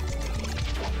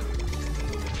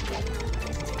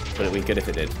 But it'd be good if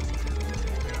it did.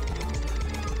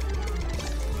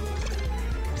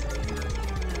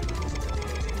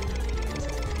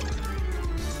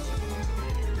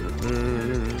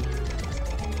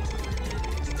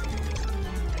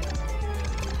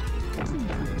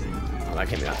 Oh, that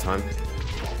hit me that time.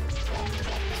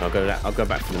 So I'll go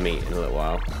back for the meat in a little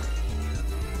while.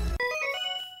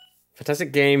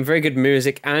 Fantastic game, very good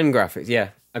music and graphics. Yeah,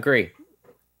 agree.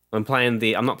 I'm not playing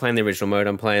the original mode.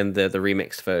 I'm playing the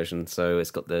remixed version, so it's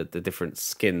got the different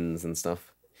skins and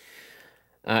stuff.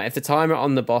 If the timer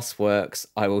on the boss works,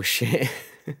 I will shit.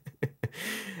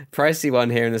 Pricey one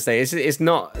here in the States. It's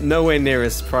not nowhere near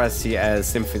as pricey as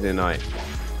Symphony of the Night.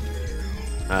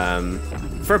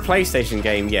 For a PlayStation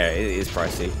game, yeah, it is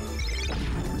pricey.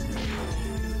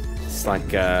 It's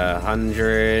like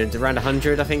around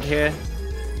 100, I think here.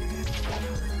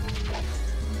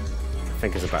 I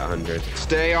think it's about 100.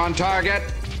 Stay on target.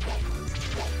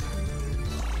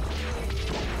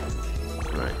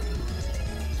 Right.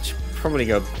 Should probably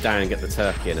go down and get the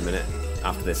turkey in a minute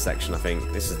after this section. I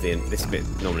think this bit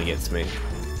normally gets me.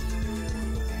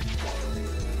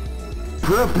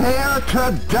 Prepare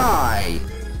to die.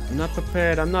 I'm not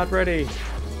prepared. I'm not ready.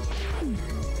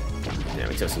 Yeah,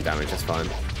 we took some damage. That's fine.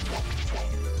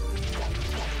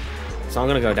 So I'm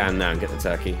gonna go down now and get the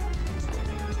turkey.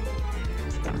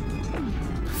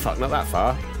 Fuck, not that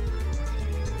far.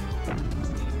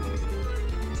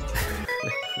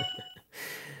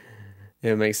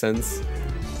 Yeah, it makes sense.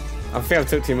 I think I've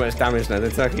took too much damage now. The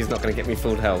turkey's not going to get me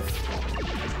full health.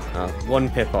 Oh, 1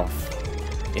 pip off.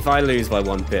 If I lose by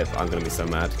 1 pip, I'm going to be so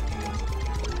mad.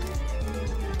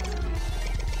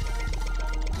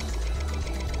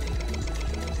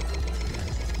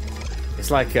 It's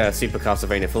like Super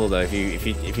Castlevania 4 though.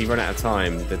 If you run out of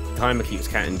time, the timer keeps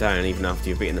counting down even after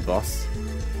you've beaten the boss.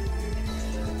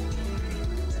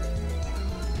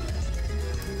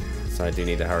 So I do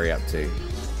need to hurry up too.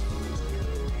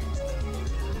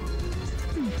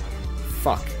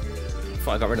 Fuck.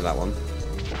 Thought I got rid of that one.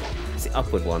 It's the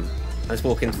upward one. I just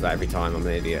walk into that every time. I'm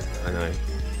an idiot. I know.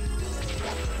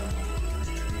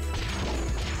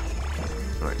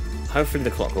 Right. Hopefully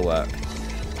the clock will work.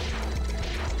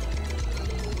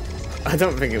 I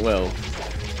don't think it will.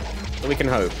 But we can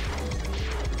hope.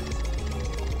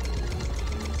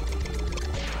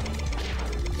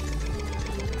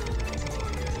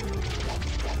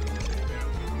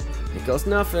 It goes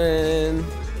nothing.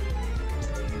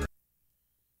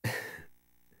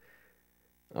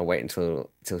 I'll wait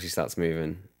until she starts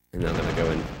moving, and then I'm gonna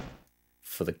go in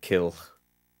for the kill.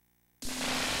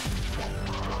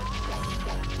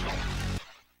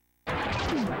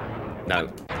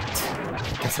 No,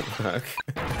 doesn't work.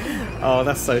 Oh,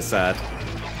 that's so sad.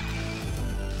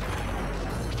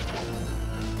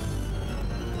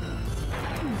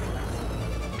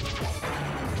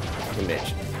 Fucking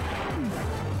bitch.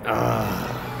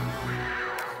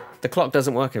 The clock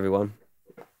doesn't work, everyone.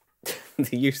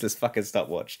 The useless fucking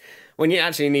stopwatch. When you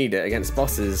actually need it against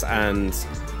bosses and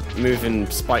moving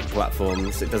spike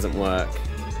platforms, it doesn't work.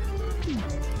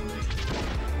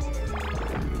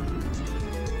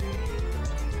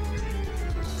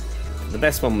 The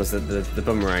best one was the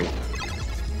boomerang.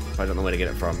 I don't know where to get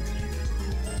it from.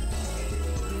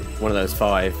 One of those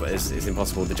 5, but it's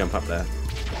impossible to jump up there.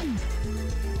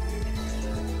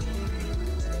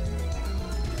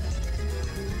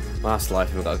 Last life,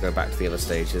 and we've got to go back to the other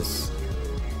stages.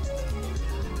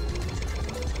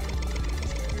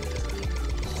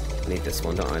 I need this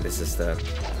one, don't I? This is the...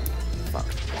 Fuck.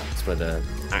 It's where the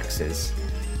axe is.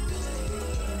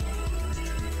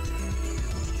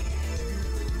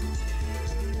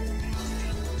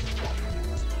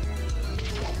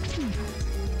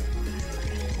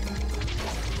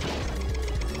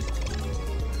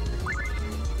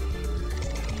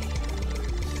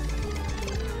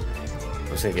 I'm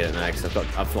just gonna get it now because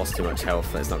I've lost too much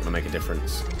health. It's not gonna make a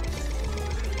difference.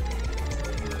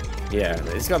 Yeah,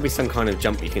 there's got to be some kind of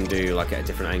jump you can do, like at a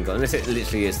different angle, unless it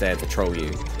literally is there to troll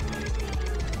you.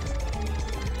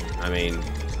 I mean,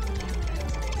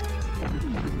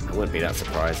 I wouldn't be that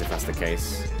surprised if that's the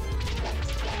case.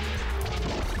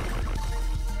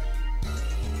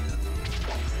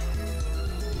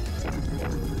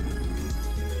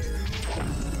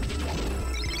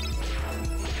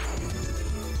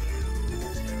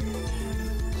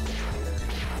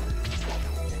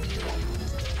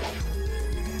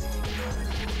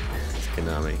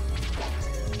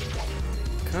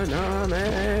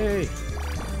 Konami!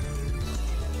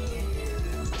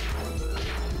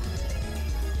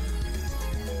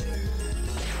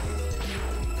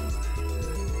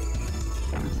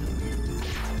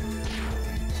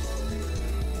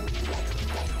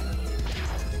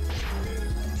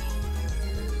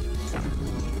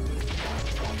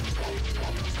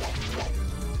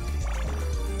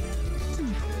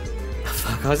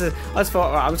 Fuck, I just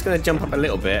thought I was going to jump up a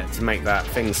little bit to make that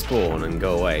thing spawn and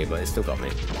go away, but it still got me.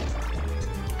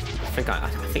 I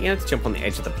think you have to jump on the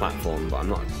edge of the platform, but I'm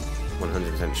not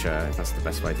 100% sure if that's the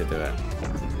best way to do it.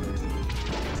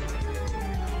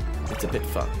 It's a bit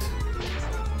fucked.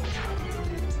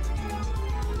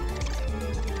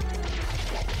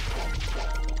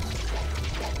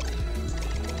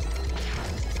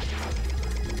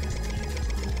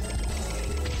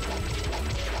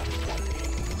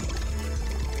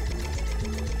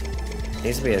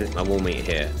 Needs to be a wall meat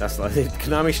here. That's like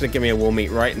Konami should have given me a wall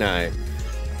meat right now.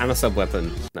 And a sub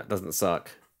weapon. That doesn't suck.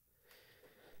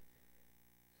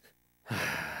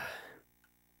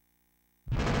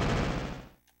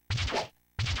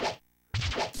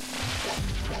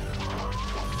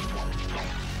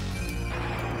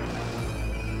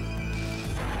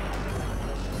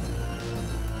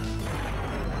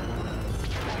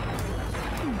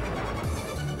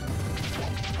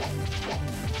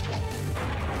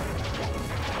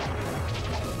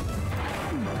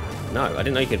 No, I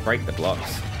didn't know you could break the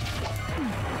blocks.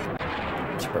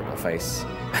 Just broke my face.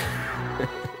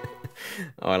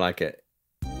 Oh, I like it.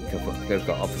 They've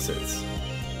got opposites.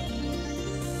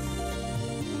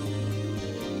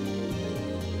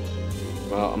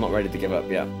 Well, I'm not ready to give up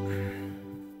yet.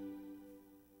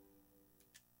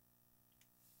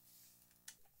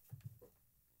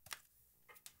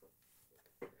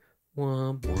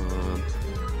 Womp womp.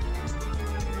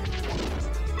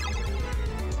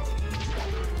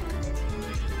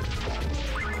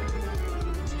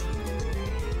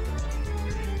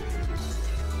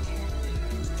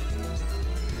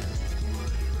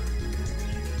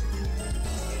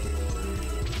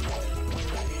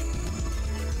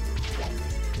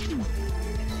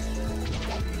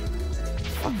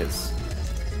 Fuckers.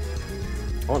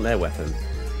 I want their weapon.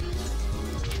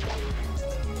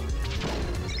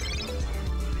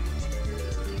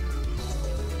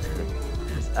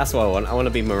 That's what I want. I want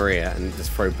to be Maria and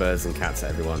just throw birds and cats at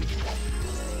everyone.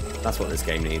 That's what this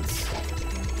game needs.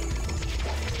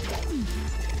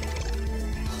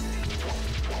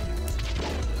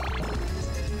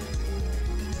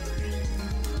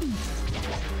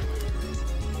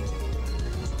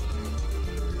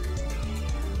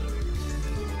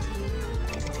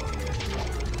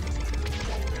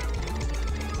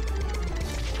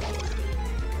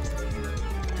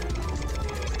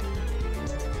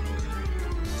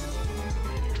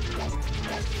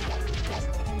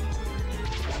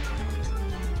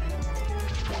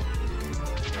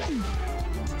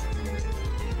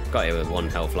 Got it with 1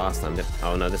 health last time.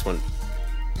 Oh no, this one.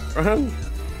 Run!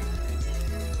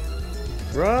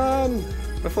 Run!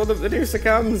 Before the Medusa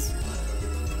comes!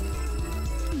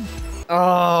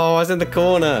 Oh, I was in the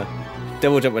corner!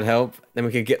 Double jump would help. Then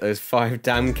we could get those 5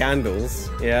 damn candles.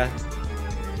 Yeah.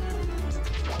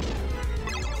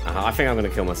 I think I'm gonna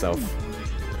kill myself.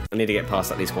 I need to get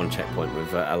past at least 1 checkpoint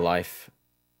with a life.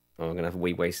 Oh, I'm gonna have a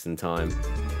wee wasting time.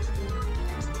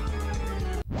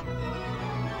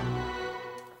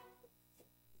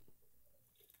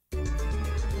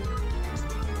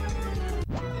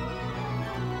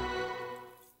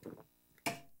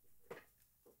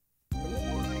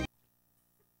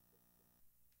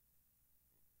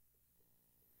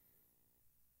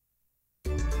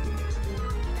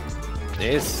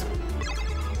 It is.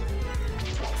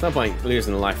 There's no point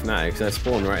losing a life now because I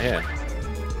spawn right here.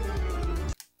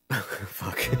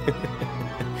 Fuck.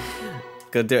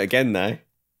 Gotta do it again now.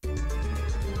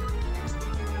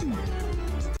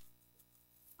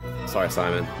 Sorry,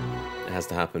 Simon. It has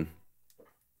to happen.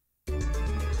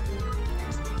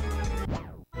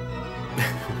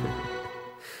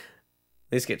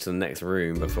 Let's get to the next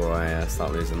room before I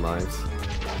start losing lives.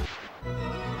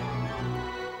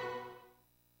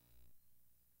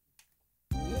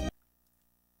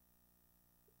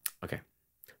 Okay,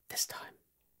 this time.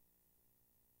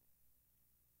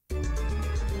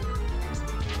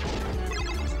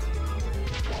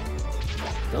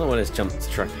 The other one is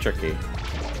jumped tricky. I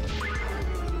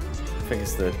think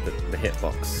it's the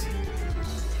hitbox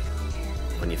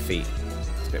on your feet.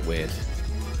 It's a bit weird.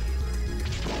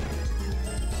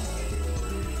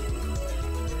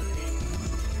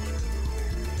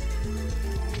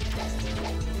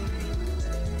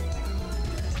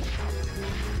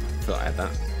 I thought I had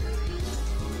that.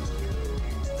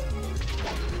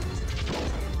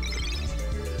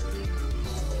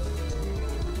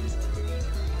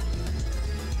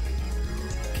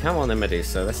 Come on then,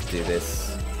 Medusa, let's do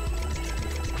this.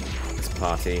 Let's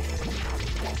party.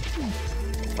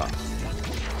 Fuck.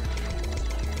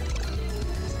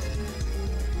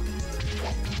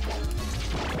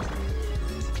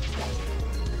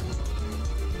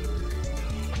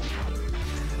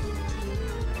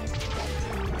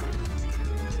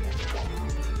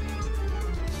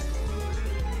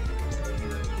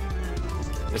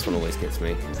 This one always gets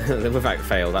me. Without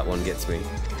fail, that one gets me.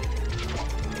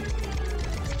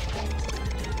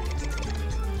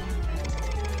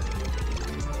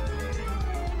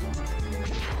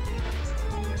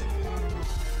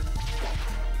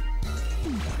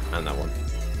 And that one.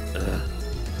 Ugh.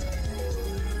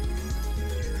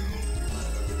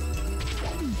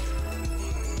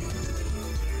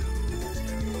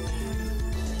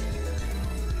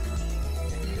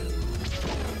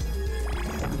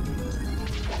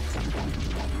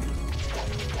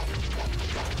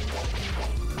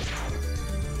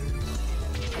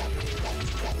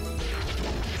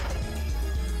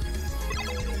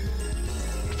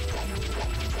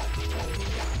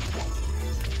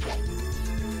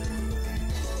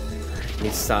 Need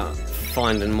to start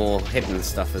finding more hidden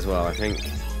stuff as well, I think.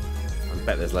 I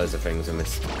bet there's loads of things I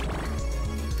missed.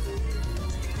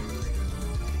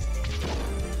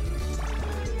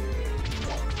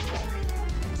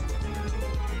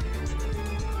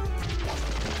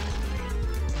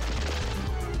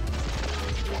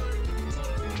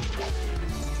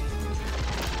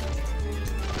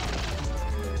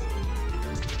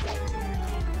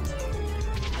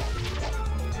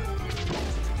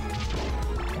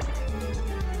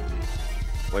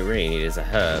 What we really need is a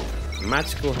herb. A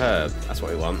magical herb. That's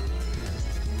what we want.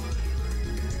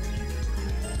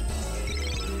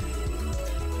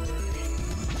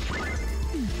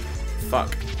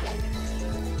 Fuck.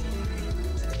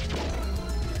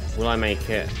 Will I make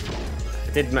it?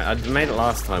 I made it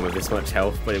last time with this much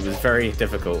health, but it was very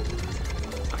difficult.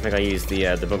 I think I used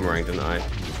the boomerang, didn't I?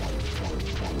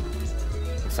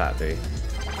 What's that do?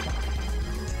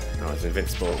 Oh, it's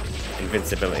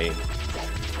invincibility.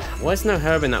 Why is no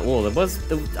herb in that wall? There was.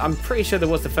 I'm pretty sure there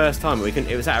was the first time, but we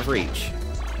couldn't. It was out of reach.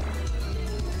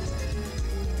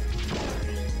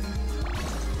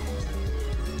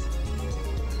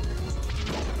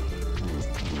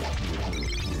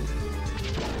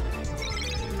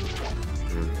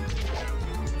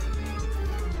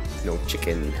 No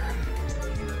chicken.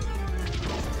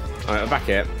 Alright, we're back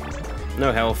here.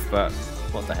 No health, but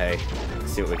what the hey?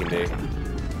 Let's see what we can do.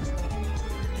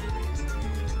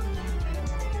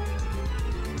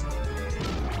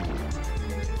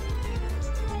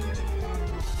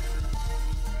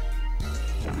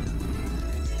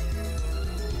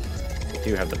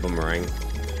 Do have the boomerang.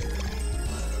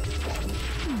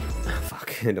 Oh,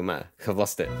 fuck, it don't matter. I've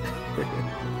lost it.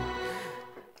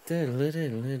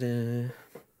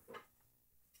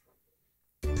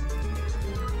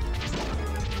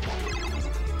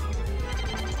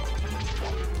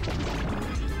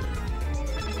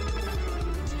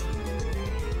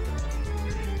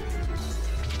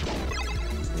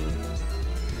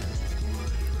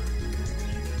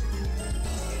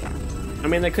 I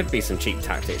mean, there could be some cheap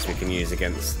tactics we can use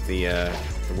against the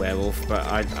werewolf, but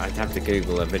I'd have to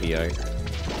Google a video.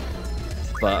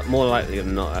 But more likely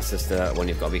than not, that's just one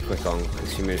you've got to be quick on,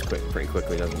 because she moves pretty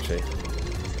quickly, doesn't she?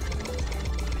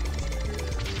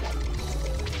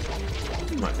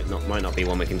 Might not be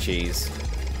one we can cheese.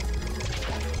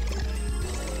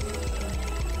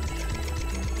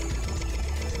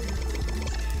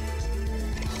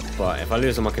 But if I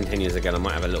lose all my continues again, I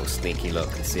might have a little sneaky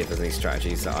look and see if there's any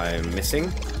strategies that I am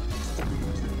missing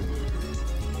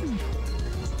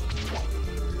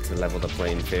to level the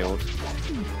playing field.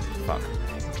 Fuck.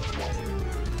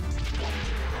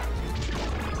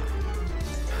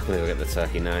 I'm gonna go get the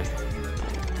turkey now.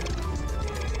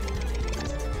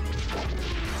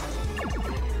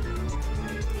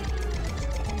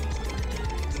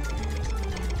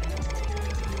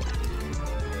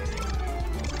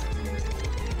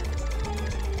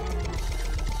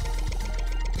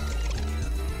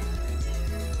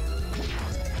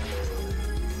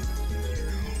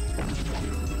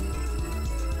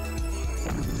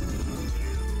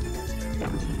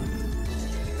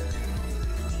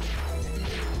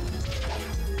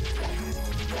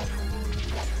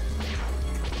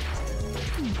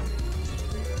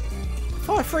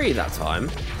 Fire 3 that time.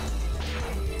 I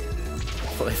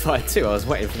thought they fired 2. I was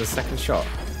waiting for the second shot.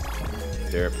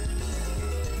 Derp.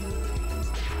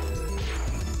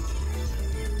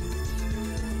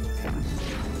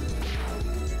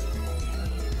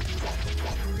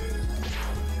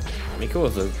 I mean, cool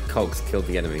if the cogs killed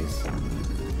the enemies.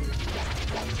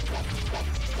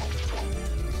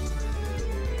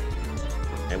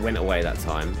 It went away that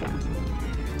time.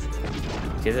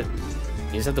 You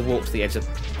just have to walk to the edge of...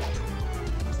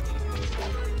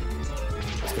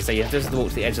 I was gonna say, you have to just walk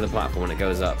to the edge of the platform when it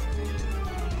goes up.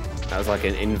 That was like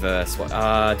an inverse. Do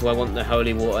I want the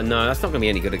holy water? No, that's not going to be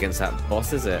any good against that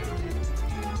boss, is it?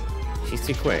 She's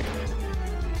too quick.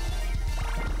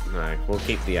 No, we'll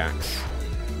keep the axe.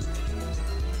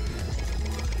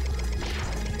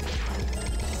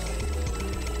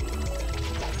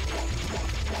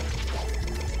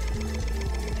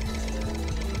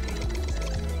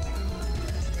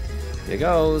 Here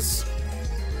goes.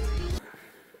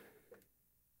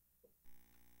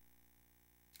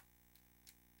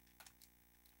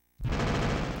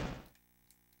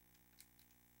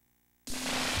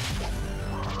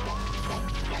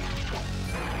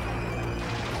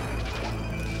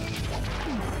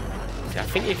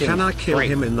 I think you can I kill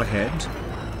him in the head?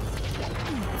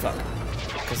 Fuck.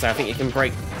 Because I think you can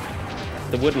break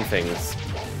the wooden things.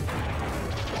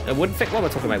 The wooden thing? What am I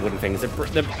talking about? Wooden things?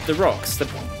 The rocks. The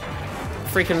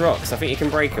freaking rocks. I think you can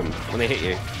break them when they hit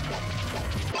you.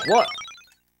 What?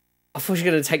 I thought she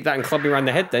was going to take that and club me around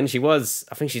the head then. She was.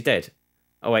 I think she's dead.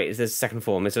 Oh wait, is there a second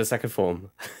form? Is there a second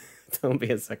form? Don't be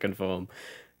a second form.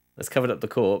 Let's cover up the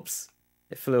corpse.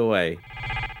 It flew away.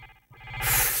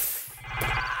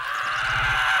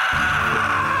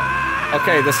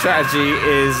 Okay, the strategy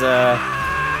is wait.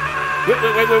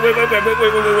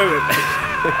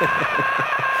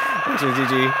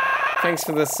 GG. Thanks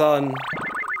for the sun.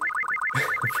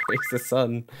 Praise the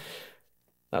sun.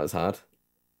 That was hard.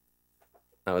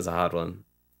 That was a hard one.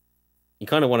 You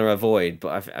kind of want to avoid,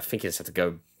 but I think you just have to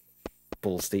go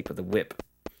balls deep with the whip.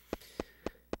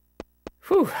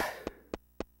 Whew.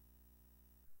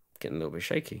 Getting a little bit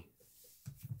shaky.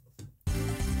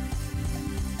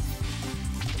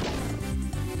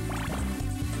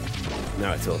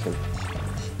 Now we're talking.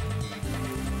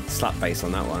 Slap bass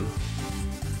on that one.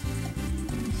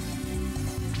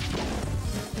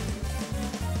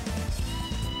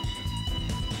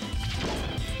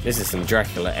 This is some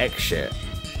Dracula X shit.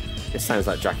 This sounds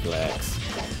like Dracula X.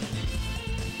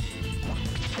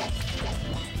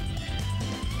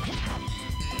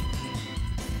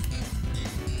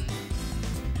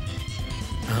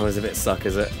 Oh, it's a bit suck,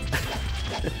 is it?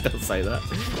 Don't say that.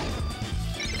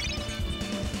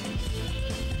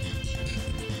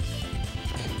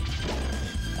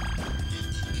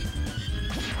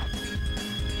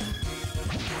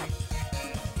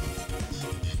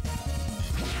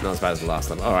 Not as bad as the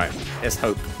last one. Alright, let's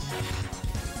hope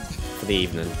for the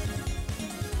evening.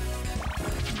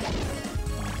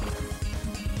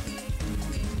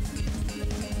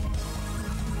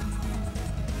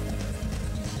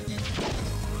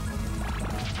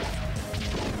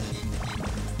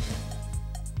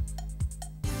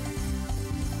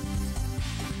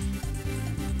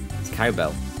 It's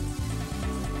cowbell.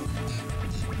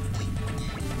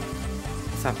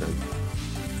 What's happened?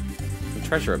 The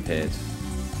treasure appeared.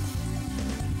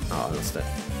 Oh, I lost it.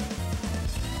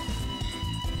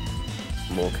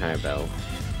 More cowbell.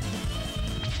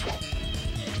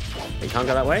 You can't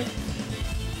go that way?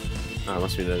 Oh, it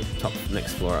must be the top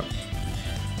next floor up.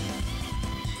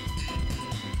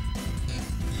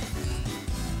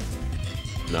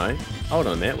 No? Hold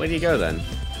on a minute, where do you go then?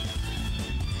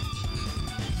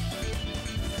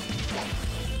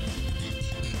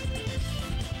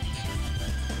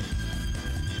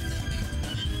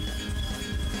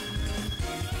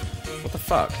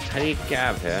 Fuck, how do you get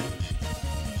out of here?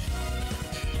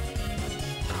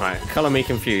 Alright, colour me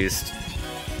confused.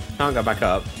 Can't go back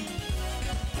up.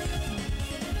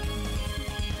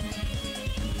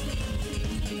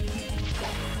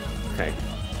 Okay.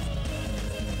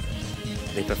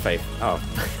 Leap of faith. Oh,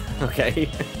 okay.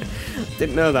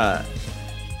 Didn't know that.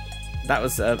 That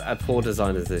was a poor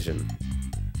design decision.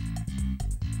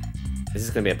 This is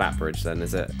going to be a bat bridge then,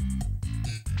 is it?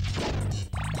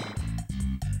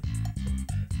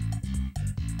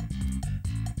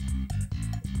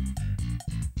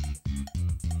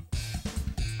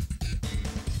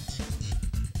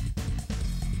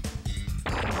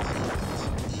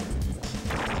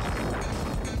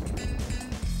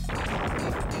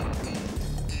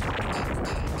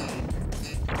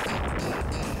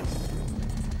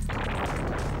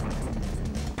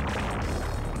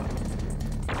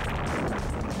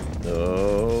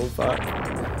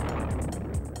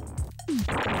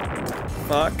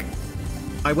 Fuck.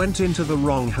 I went into the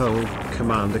wrong hole,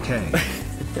 Commander K.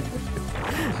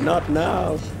 Not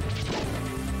now.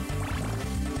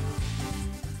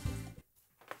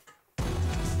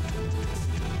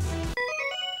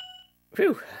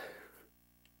 Phew.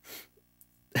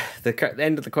 The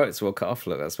end of the quotes will cut off.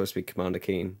 Look, that's supposed to be Commander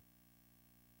Keen.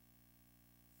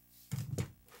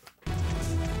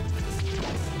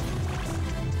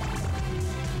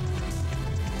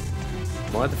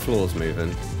 Why are the floors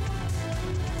moving?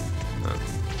 Oh.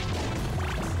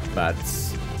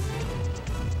 Bats.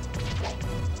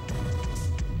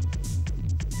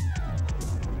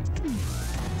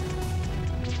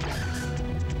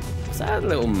 Is that a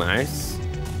little mouse?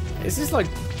 Is this like...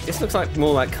 This looks like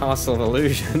more like Castle of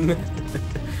Illusion.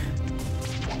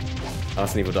 Oh,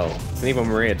 it's an evil doll. It's an evil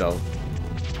Maria doll.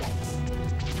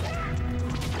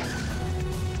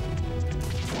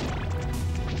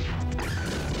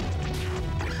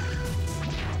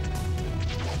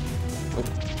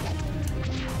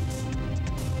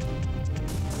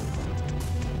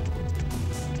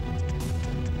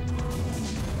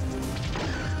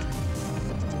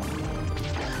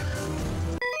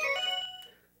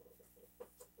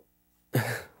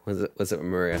 Was it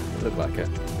Maria? It looked like it.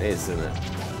 It is, isn't it?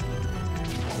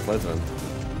 There's loads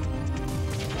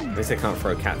of them. At least they can't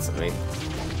throw cats at me.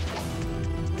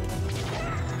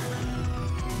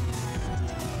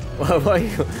 Why are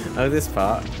you... Oh, this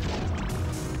part.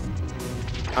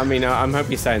 I mean, I'm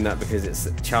hoping you're saying that because it's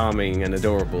charming and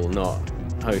adorable, not,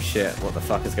 oh shit, what the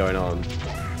fuck is going on?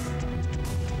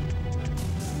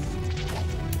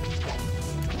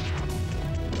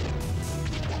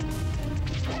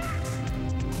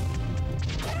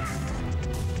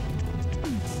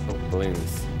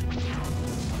 Balloons.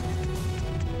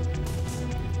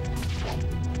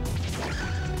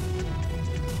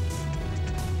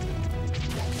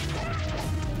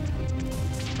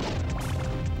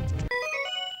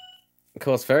 Of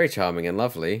course, very charming and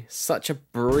lovely. Such a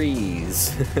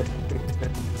breeze.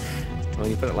 Well,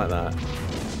 you put it like that.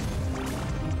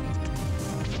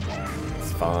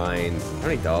 It's fine.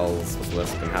 Only dolls. What's the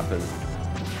worst that can happen?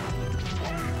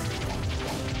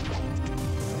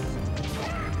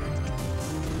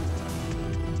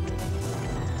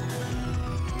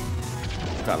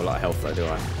 I don't have a lot of health though, do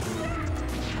I?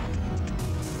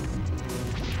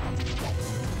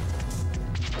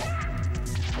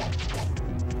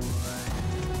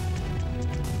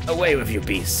 Away with you,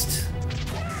 beast!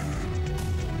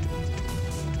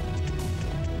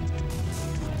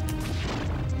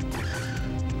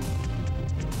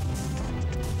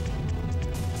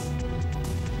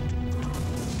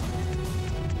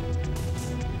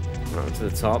 Right to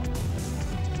the top.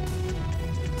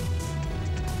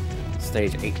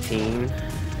 Stage 18.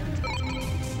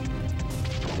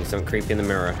 Do something creepy in the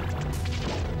mirror.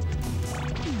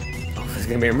 Oh, there's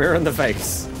gonna be a mirror in the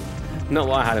face. Not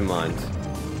what I had in mind.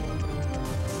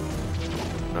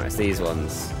 Alright, it's these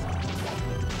ones.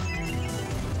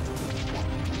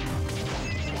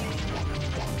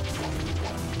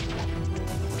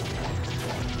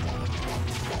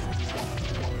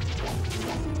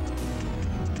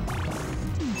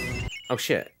 Oh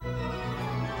shit.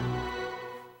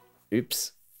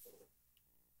 Oops.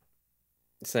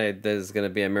 So there's gonna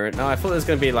be a mirror. No, I thought there was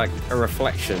gonna be like a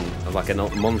reflection of like a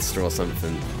monster or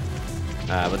something.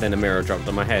 But then a mirror dropped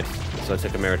on my head, so I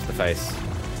took a mirror to the face.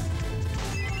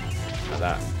 Like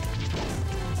that.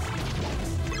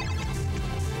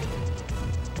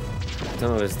 I don't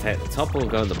know if it's take the top or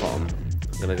go at the bottom.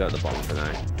 I'm gonna go at the bottom for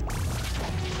now.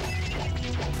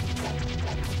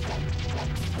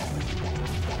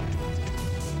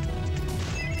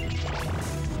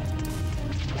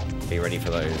 Be ready for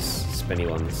those spinny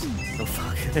ones. Oh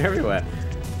fuck, they're everywhere.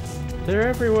 They're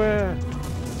everywhere.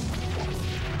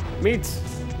 Meat.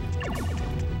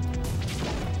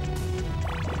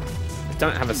 I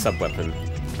don't have a sub-weapon.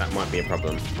 That might be a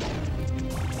problem.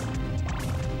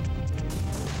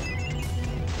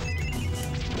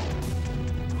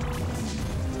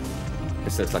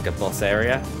 This looks like a boss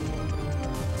area.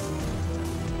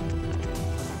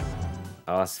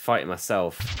 Oh, I was fighting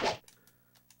myself.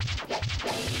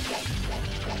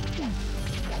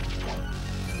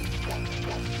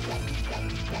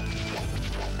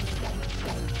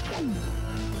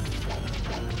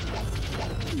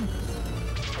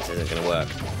 This isn't gonna work.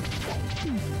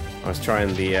 I was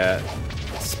trying the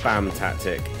spam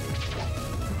tactic.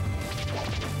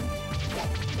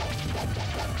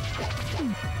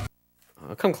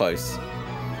 Oh, come close.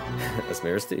 That's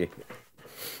mirrors to you.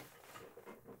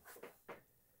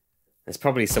 There's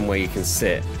probably somewhere you can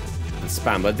sit and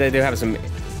spam, but they do have some,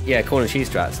 yeah, corner cheese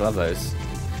strats. I love those.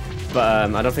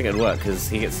 But I don't think it'd work because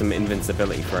he gets some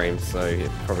invincibility frames, so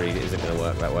it probably isn't going to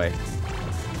work that way.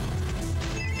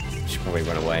 Should probably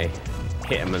run away.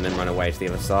 Hit him and then run away to the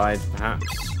other side, perhaps.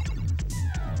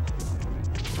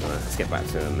 Alright, let's get back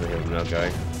to him and he'll no go.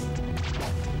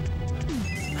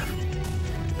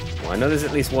 Well, I know there's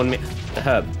at least one the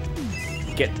herb.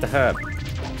 Get the herb.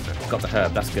 Got the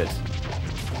herb, that's good.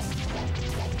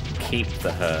 Keep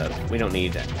the herb. We don't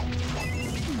need it.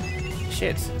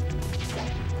 Shit.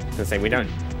 I was gonna say, we don't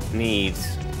need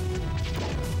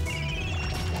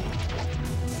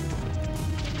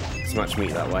as much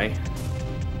meat that way.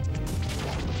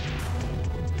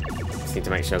 Just need to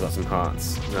make sure I've got some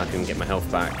hearts and I can get my health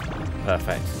back.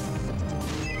 Perfect.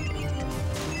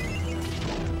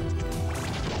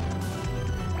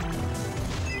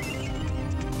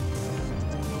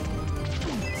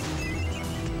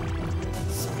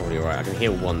 It's probably alright. I can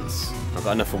heal once. I've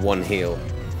got enough for one heal.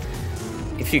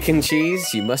 If you can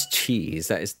cheese, you must cheese.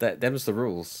 Them's the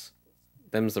rules.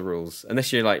 Them's the rules.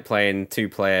 Unless you're like playing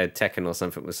 2-player Tekken or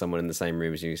something with someone in the same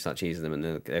room as you, start cheesing them, and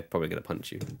they're probably gonna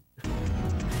punch you.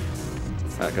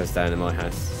 So that goes down in my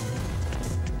house.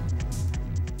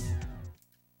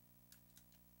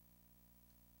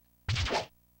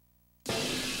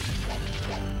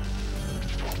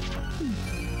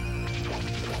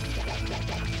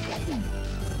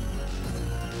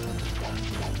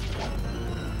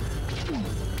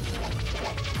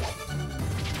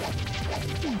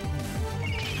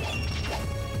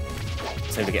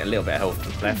 So to get a little bit of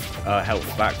health left,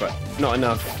 health back, but not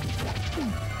enough.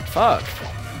 Fuck.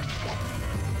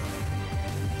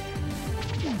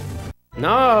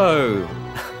 No!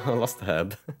 I lost the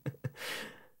herb.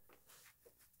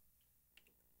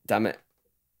 Damn it.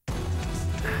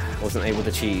 Wasn't able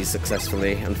to cheese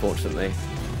successfully, unfortunately.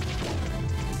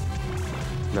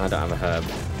 No, I don't have a herb.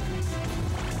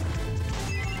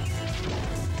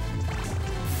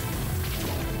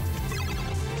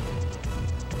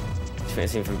 I think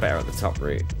it's even better at the top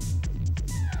route.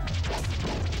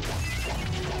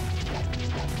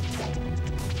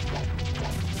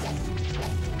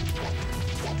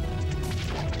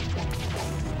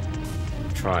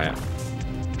 Try it.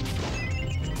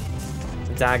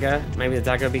 The dagger? Maybe the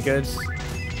dagger would be good.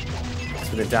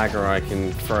 Because with a dagger I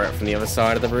can throw it from the other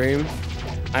side of the room.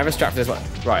 I have a strat for this one.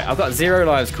 Right, I've got 0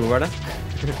 lives, Cool Runner.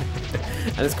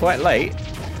 And it's quite late.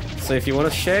 So if you want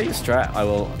to share your strat, I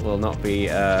will not be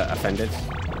offended.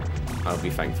 I'll be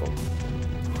thankful.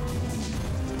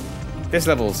 This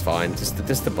level's fine, just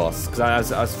the boss.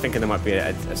 Because I was thinking there might be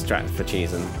a strat for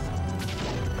cheesing,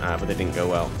 but they didn't go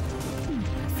well.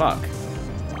 Fuck.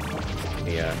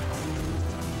 Yeah.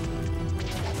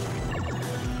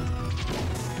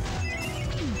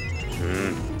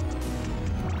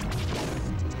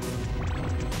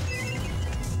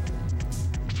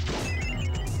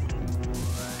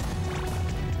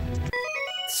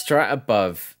 Strat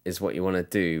above is what you want to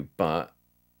do, but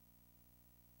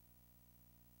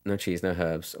no cheese, no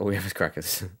herbs. All we have is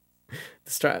crackers.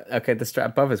 The strat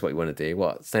above is what you want to do.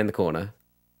 What? Stay in the corner.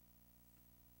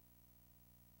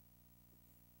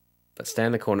 But stay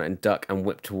in the corner and duck and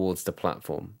whip towards the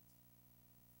platform.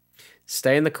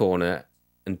 Stay in the corner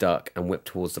and duck and whip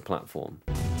towards the platform.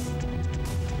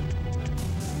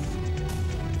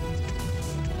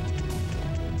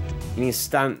 You need to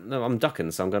stand. No, I'm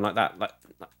ducking, so I'm going like that.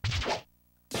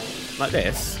 Like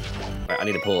this. Wait, I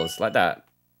need a pause. Like that.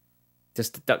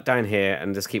 Just duck down here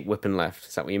and just keep whipping left.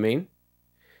 Is that what you mean? You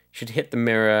should hit the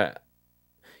mirror.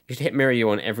 You should hit mirror you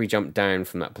on every jump down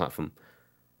from that platform.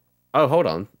 Oh, hold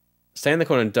on. Stay in the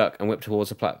corner and duck and whip towards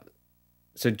the platform.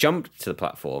 So jump to the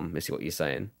platform, is what you're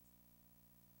saying.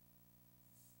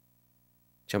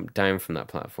 Jump down from that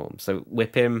platform. So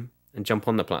whip him and jump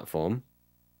on the platform.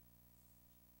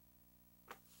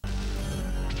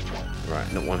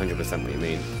 Right, not 100% what you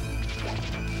mean.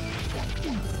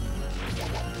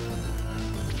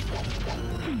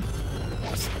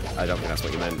 I don't think that's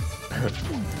what you meant. I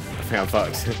think I'm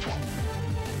fucked.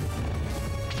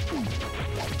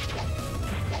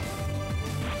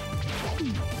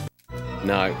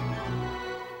 No.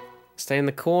 Stay in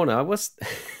the corner. I was...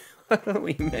 I don't know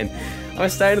what you meant. I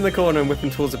was staying in the corner and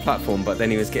whipping towards the platform, but then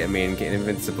he was getting me and getting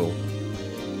invincible.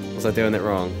 Was I doing it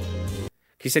wrong?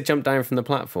 You said jump down from the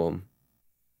platform.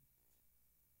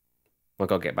 I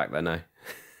gotta get back there now.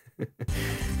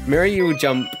 Mirror, you will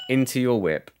jump into your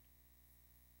whip.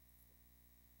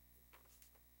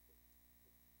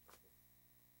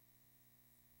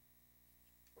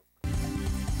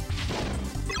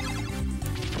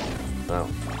 Well,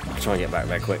 I'll try and get back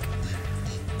there quick.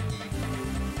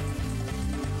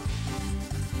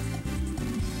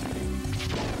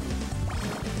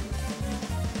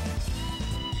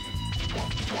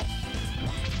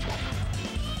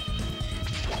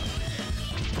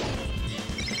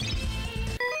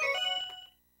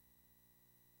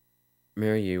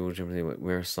 Mirror you will jump in the whip.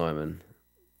 Mirror Simon.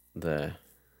 There.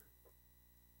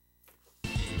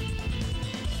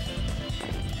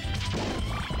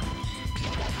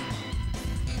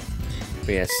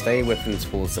 But yeah, stay whipping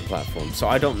towards the platform. So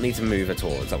I don't need to move at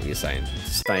all, is that what you're saying?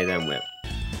 Stay there and whip.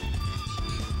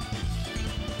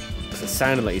 Because it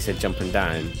sounded like you said jumping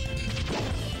down.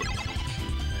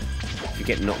 you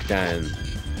get knocked down,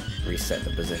 reset the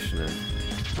positioner.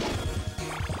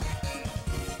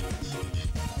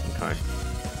 Okay.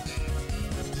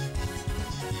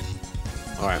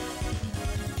 Alright.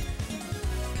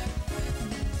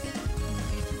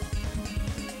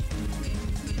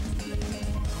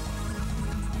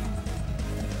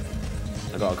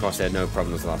 I got across there no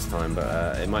problems last time,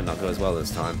 but it might not go as well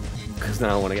this time. Because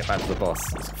now I want to get back to the boss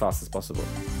as fast as possible.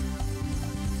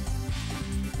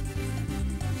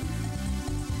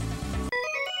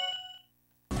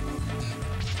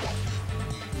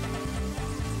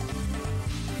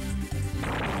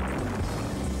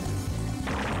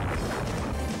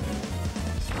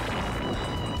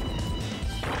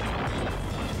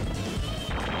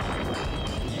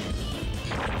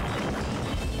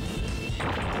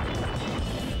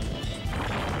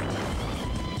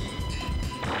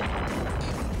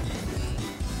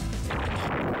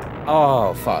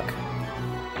 Oh, fuck.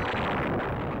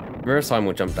 Mirror Sign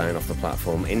will jump down off the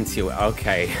platform into your...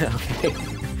 Okay, okay.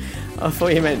 I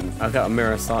thought you meant I got a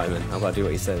Mirror Simon. I've got to do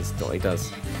what he says, do what he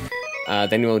does.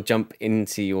 Then you'll jump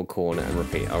into your corner and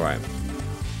repeat. Alright.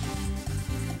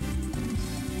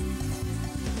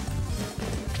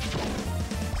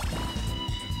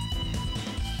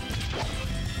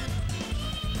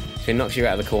 If he knocks you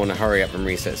out of the corner, hurry up and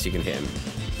reset so you can hit him.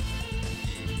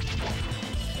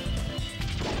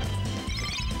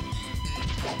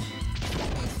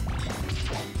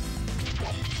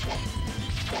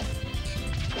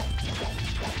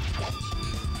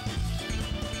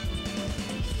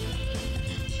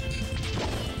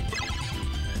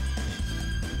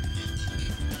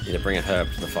 To bring a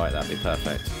herb to the fight, that'd be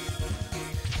perfect.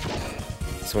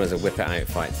 This one is a whip it out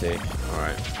fight too.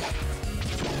 Alright.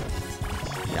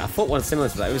 Yeah, I thought one similar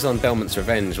to that. It was on Belmont's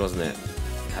Revenge, wasn't it?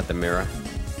 Had the mirror.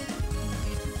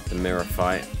 The mirror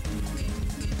fight.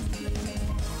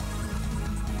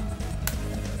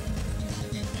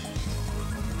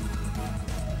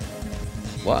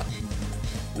 What?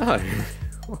 No.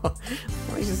 What?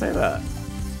 Why did you say that?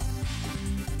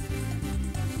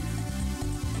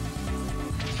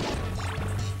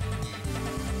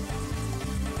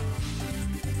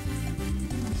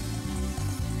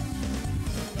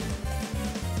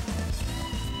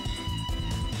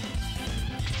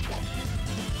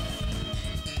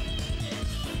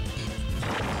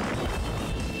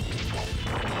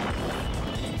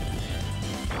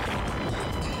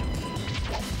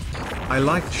 I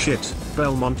liked shit,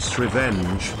 Belmont's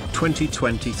Revenge,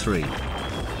 2023.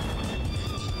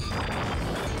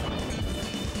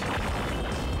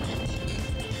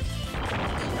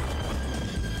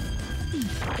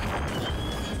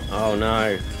 Oh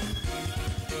no.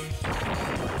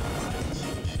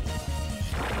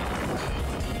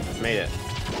 Made it.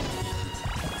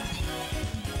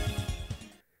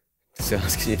 So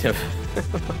asking you never.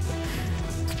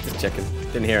 Just checking.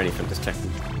 Didn't hear anything, just checking.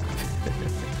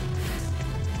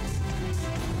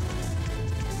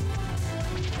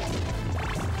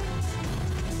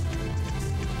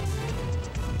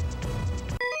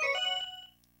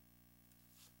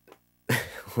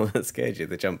 What scared you?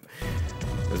 The jump.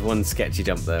 There's one sketchy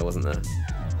jump there, wasn't there?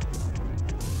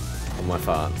 On my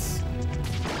farts.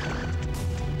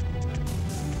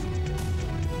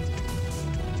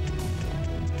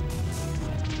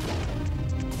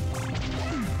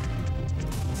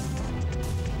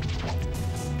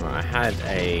 Right, I had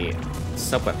a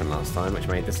sub-weapon last time, which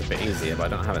made this a bit easier, but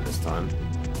I don't have it this time.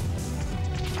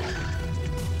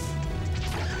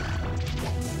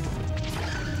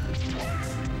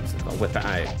 Whip it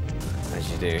out,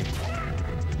 as you do.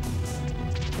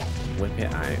 Whip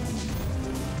it out.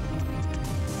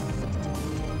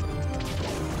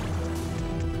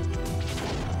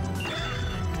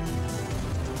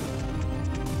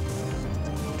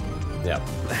 Yep.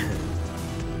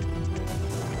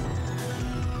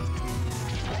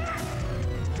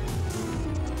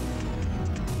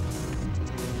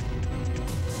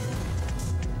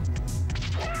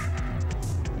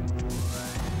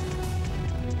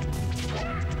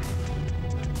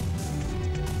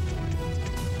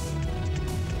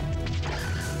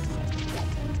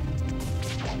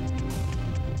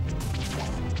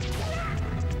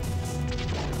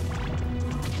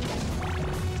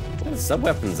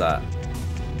 Sub-weapons at?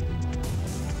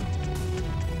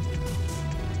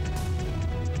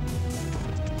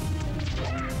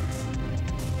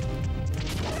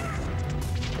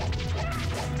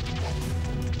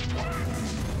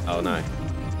 Oh no.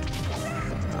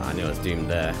 Oh, I knew I was doomed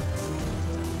there.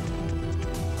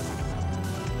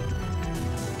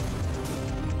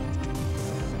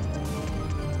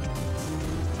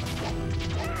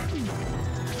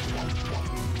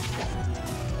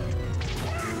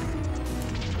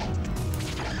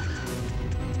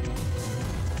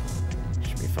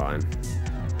 fine.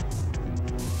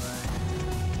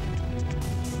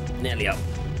 Nearly up.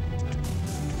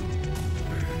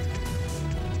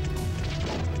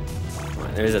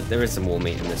 Right, there is some more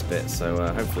meat in this bit, so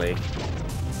hopefully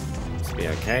this will be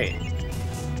okay.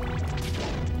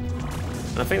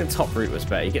 And I think the top route was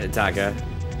better. You get a dagger.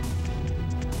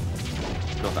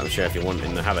 Not that I'm sure if you want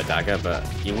him to have a dagger, but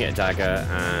you can get a dagger,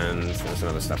 and there was some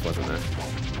other stuff, wasn't there?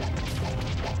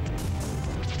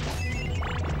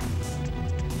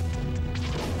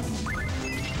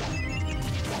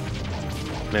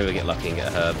 Maybe we'll get lucky and get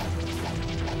a herb.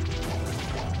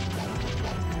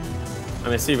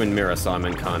 I'm assuming Mirror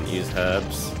Simon can't use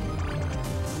herbs.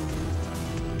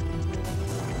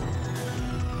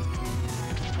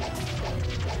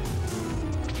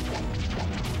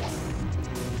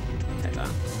 Take that.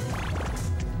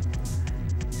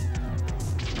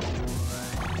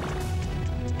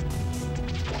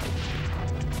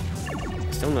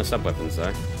 Still no sub-weapons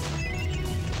though.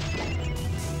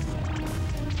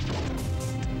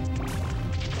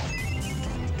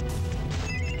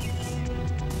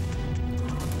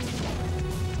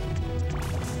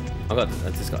 I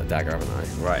just got a dagger, haven't I?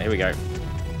 Right, here we go.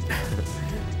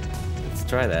 Let's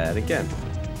try that again.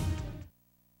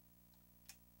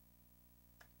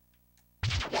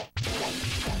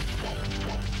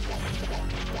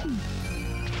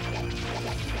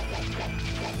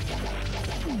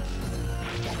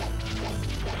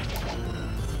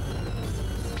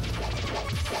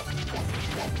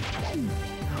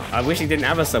 I wish he didn't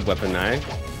have a sub-weapon now.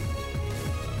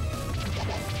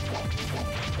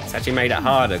 It's actually made it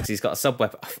harder because he's got a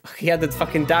sub-weapon. He had the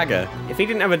fucking dagger. If he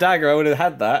didn't have a dagger, I would have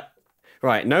had that.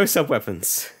 Right, no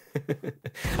sub-weapons.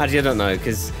 Actually, I don't know,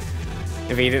 because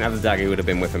if he didn't have the dagger, he would have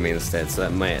been whipping me instead, so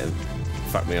that might have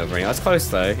fucked me over. I was close,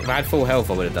 though. If I had full health,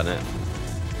 I would have done it.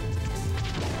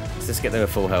 Let's just get there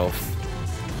with full health.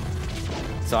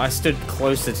 So I stood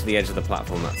closer to the edge of the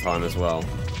platform that time as well.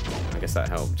 I guess that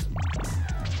helped.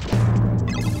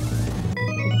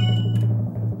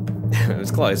 It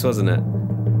was close, wasn't it?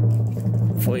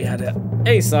 Before you had it.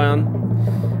 Hey, Scion.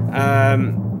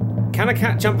 Can a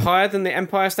cat jump higher than the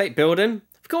Empire State Building?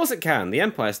 Of course it can. The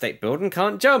Empire State Building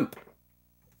can't jump.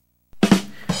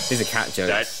 These are cat jokes.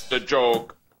 That's the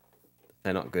joke.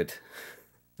 They're not good.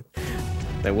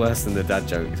 They're worse than the dad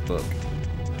jokes book.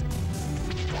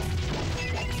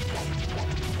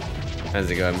 How's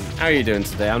it going? How are you doing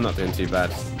today? I'm not doing too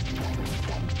bad.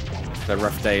 Had a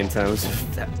rough day in terms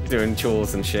of doing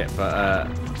chores and shit, but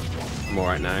I'm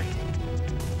alright now.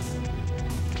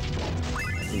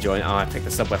 Enjoying. Oh, I picked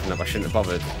the sub-weapon up. I shouldn't have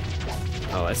bothered.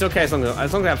 Oh, it's okay as long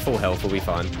as I have full health, we'll be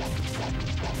fine.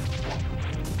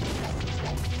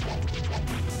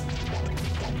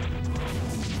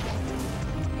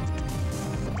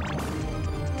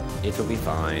 It'll be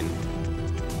fine.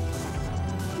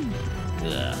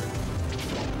 Ugh.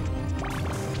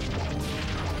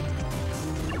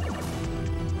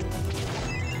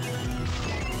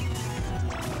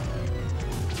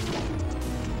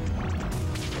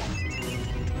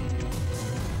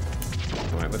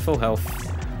 Alright, with full health,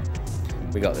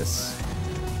 we got this.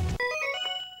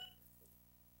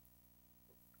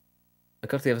 I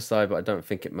got to the other side, but I don't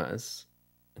think it matters.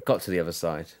 I got to the other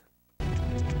side.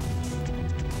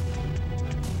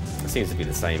 It seems to be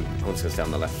the same. I'm just going to stay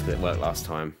on the left because it worked last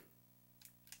time.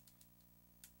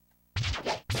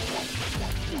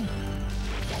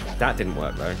 That didn't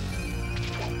work though.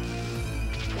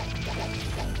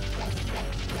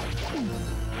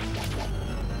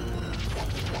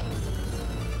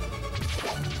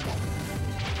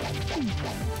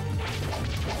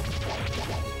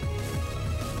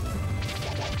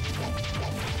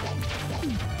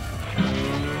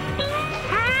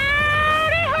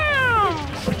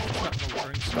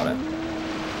 Got it.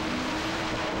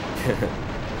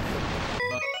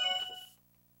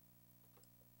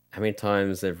 How many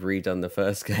times they've redone the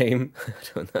first game? I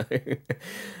don't know.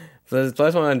 So the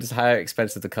first one on just how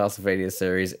expensive the Castlevania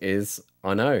series is.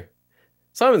 I know.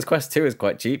 Simon's Quest 2 is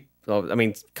quite cheap. Well, I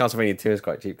mean, Castlevania 2 is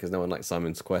quite cheap because no one likes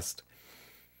Simon's Quest.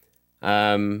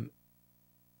 Amazes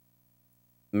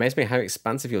me how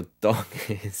expansive your dog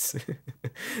is.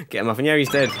 Get him off, and yeah, he's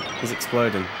dead. He's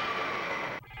exploding.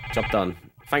 Job done.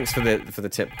 Thanks for the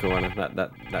tip, Corona.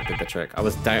 That did the trick. I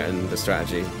was doubting the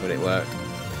strategy, but it worked.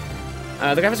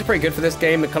 The graphics are pretty good for this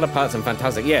game. The color palettes are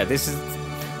fantastic. Yeah, this is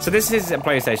a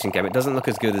PlayStation game. It doesn't look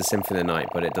as good as Symphony of the Night,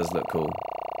 but it does look cool.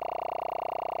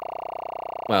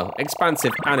 Well,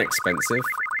 expansive and expensive.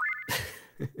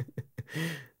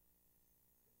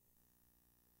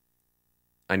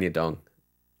 And your dong.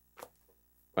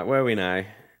 Right, where are we now?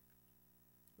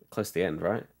 Close to the end,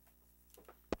 right?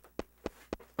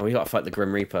 Oh, we gotta fight the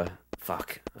Grim Reaper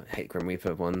Fuck, I hate Grim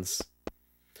Reaper ones.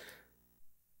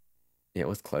 Yeah, it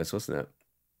was close, wasn't it?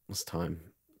 What's time?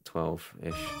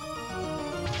 12-ish.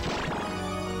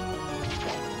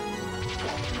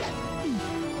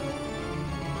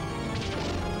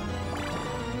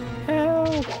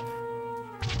 Help!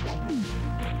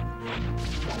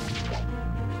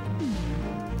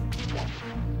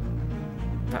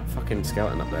 That fucking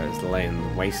skeleton up there is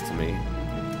laying waste to me.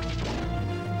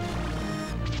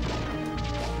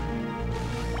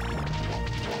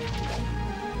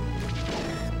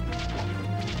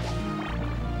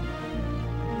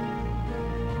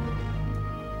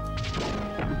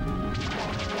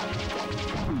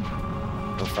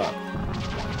 Oh fuck.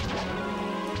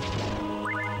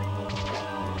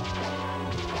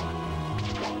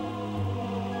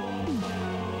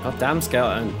 Oh damn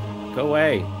skeleton. Go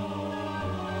away.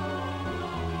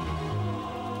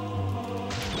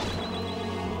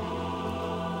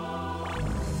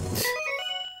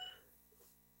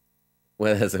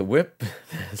 Where there's a whip,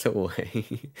 there's a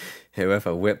way.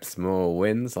 Whoever whips more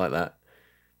wins, like that.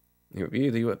 You whip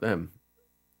you, you whip them.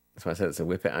 That's why I said it's a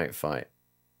whip it out fight.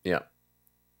 Yep.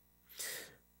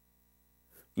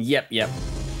 Yep.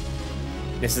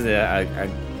 This is a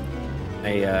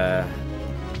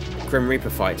Grim Reaper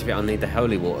fight. To be, I'll need the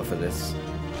holy water for this.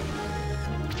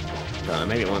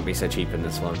 Maybe it won't be so cheap in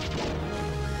this one.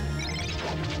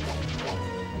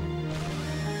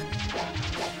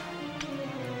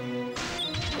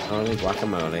 Holy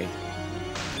guacamole.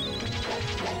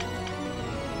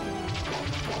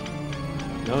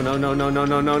 No.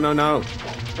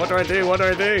 What do I do?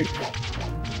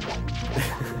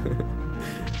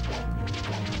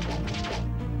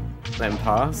 Let him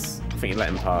pass? I think you let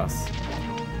him pass.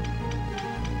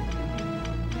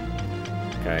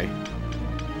 Okay.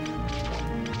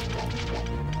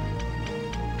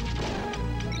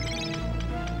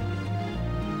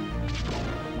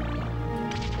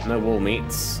 No wall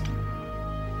meets.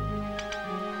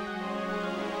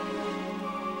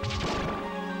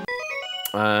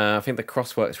 I think the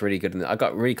cross works really good. I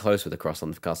got really close with the cross on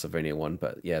the Castlevania one,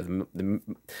 but yeah,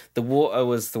 the water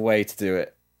was the way to do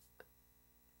it.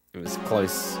 It was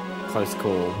close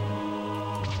call.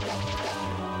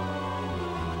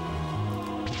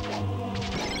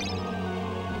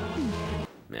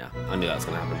 Yeah, I knew that was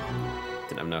going to happen.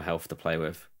 Didn't have no health to play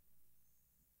with.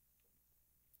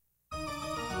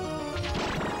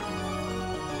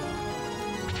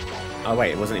 Oh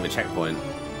wait, it wasn't even a checkpoint.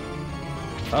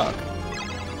 Fuck.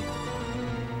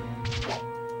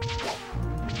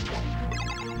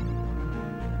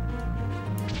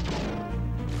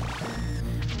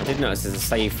 I did notice there's a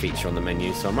save feature on the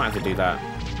menu, so I might have to do that.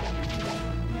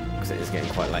 Because it is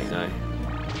getting quite late now.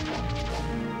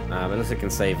 But unless I can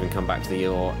save and come back to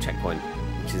your checkpoint,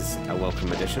 which is a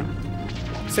welcome addition.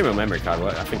 See my memory card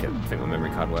works. I think my memory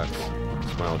card works.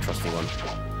 It's my old trusty one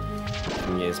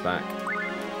from years back.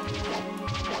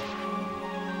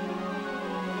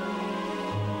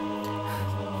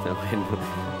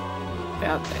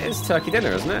 Yeah, it's turkey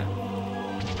dinner, isn't it?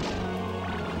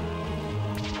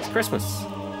 It's Christmas.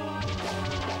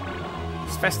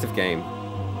 It's a festive game.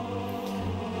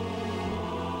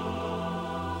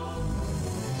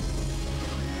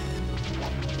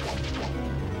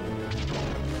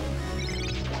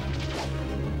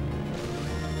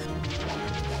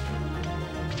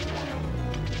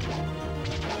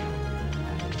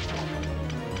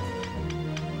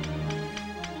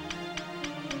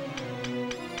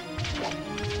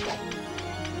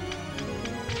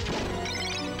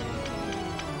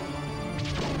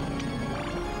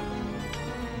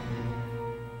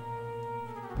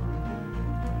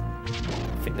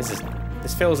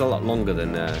 This feels a lot longer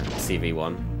than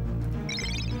CV1.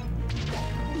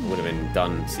 Would have been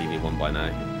done CV1 by now.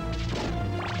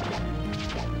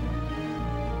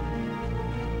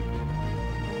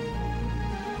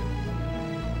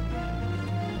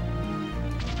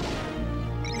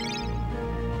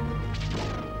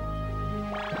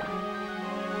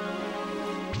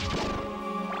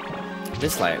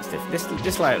 This layout's different.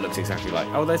 This layout looks exactly like.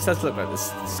 Oh, this does look like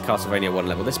this Castlevania 1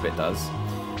 level. This bit does.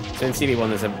 So in CV1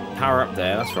 there's a power up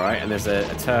there, that's right, and there's a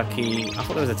turkey. I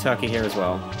thought there was a turkey here as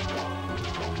well.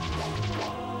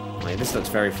 Wait, this looks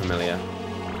very familiar.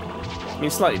 I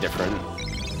mean, slightly different,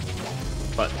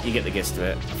 but you get the gist of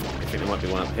it. I think there might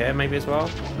be one up here maybe as well.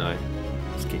 No,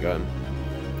 let's keep going.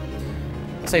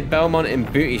 I'd say Belmont in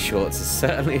booty shorts is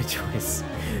certainly a choice.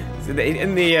 So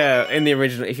in the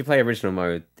original, if you play original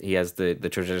mode, he has the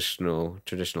traditional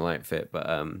outfit, but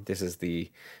this is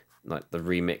the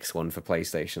remix one for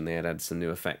PlayStation. They had some new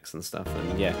effects and stuff,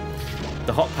 and yeah,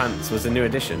 the hot pants was a new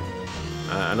addition,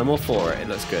 and I'm all for it. It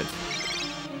looks good.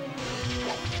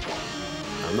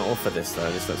 I'm not all for this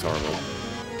though. This looks horrible.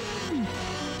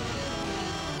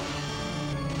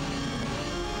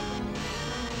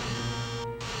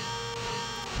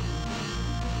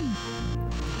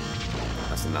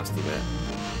 That's a nasty bit.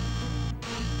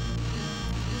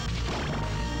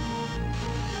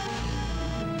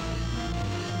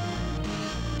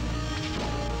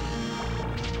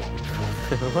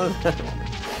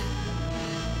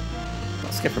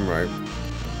 Not skipping rope.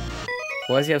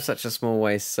 Why does he have such a small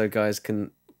waist so guys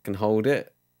can hold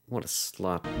it? What a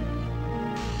slut.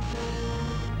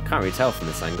 Can't really tell from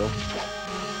this angle.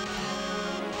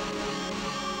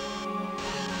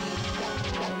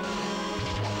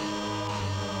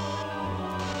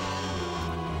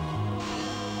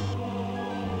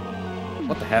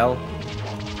 What the hell?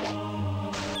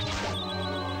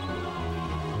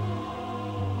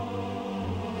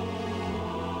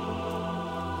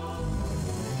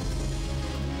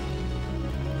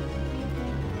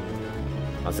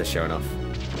 I was just showing off.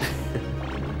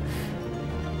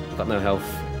 Got no health.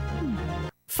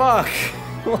 Fuck!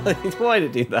 Why did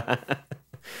it do that?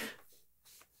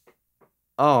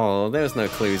 Oh, there was no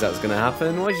clues that was gonna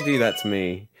happen. Why'd you do that to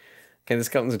me? Okay, this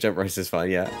Captain's jump race is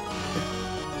fine, yeah.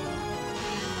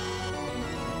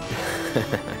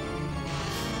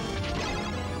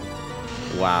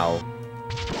 Wow.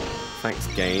 Thanks,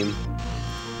 game.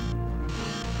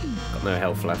 Got no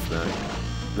health left now.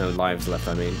 No lives left,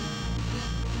 I mean.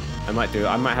 I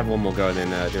might have one more go and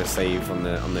then do a save on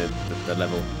the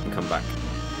level and come back.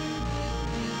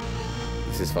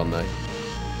 This is fun though.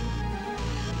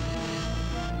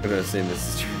 I'm gonna assume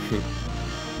this is true.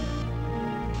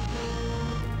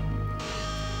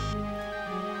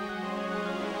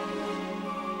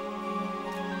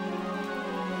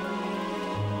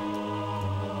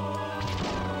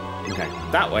 Okay,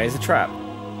 that way is a trap.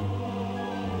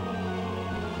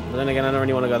 But then again, I don't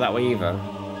really want to go that way either.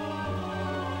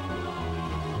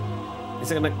 Is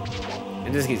it gonna...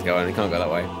 It just keeps going, it can't go that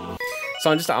way.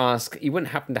 So I'm just to ask, you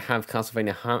wouldn't happen to have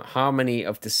Castlevania Harmony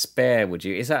of Despair, would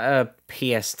you? Is that a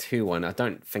PS2 one? I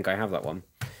don't think I have that one.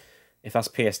 If that's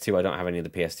PS2, I don't have any of the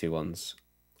PS2 ones.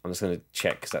 I'm just gonna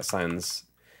check, because that sounds...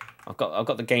 I've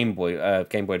got the Game Boy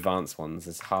Advance ones.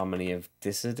 It's Harmony of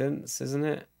Dissidence, isn't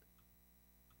it?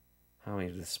 Harmony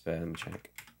of Despair, let me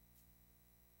check.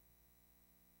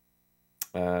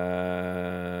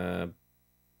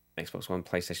 Xbox One,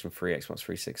 PlayStation 3, Xbox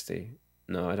 360.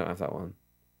 No, I don't have that one.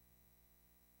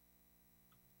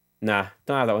 Nah,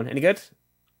 don't have that one. Any good?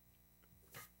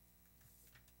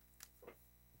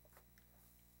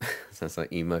 Sounds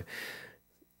like emo.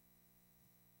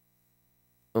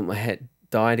 Oh, my head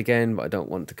died again, but I don't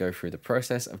want to go through the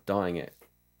process of dyeing it.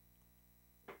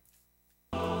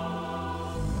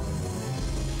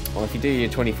 Well, if you do your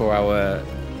 24-hour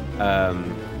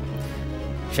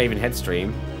shaving head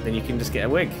stream, then you can just get a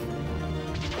wig.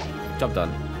 Job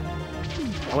done.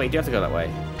 Oh wait, you do have to go that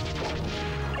way.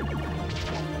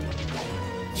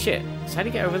 Shit. So how do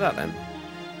you get over that then?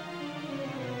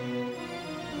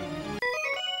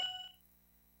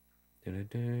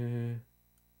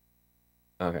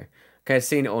 Okay. Okay, I've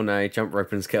seen it all now. Jump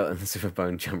rope and skeleton, super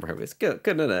bone jump rope. It's good,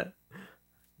 isn't it?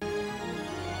 Get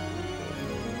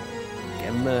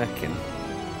a merkin.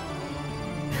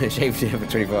 Shaved it for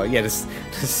 24 hours. Yeah, just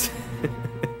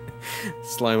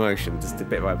slow motion, just a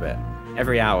bit by bit.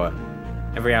 Every hour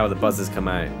the buzzers come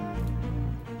out.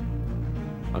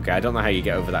 Okay, I don't know how you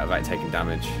get over that without taking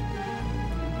damage.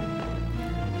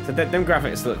 So them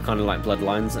graphics look kind of like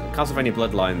Bloodlines. Castlevania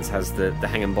Bloodlines has the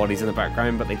hanging bodies in the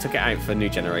background, but they took it out for new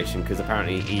generation because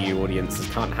apparently EU audiences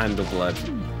can't handle blood,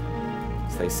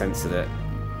 so they censored it.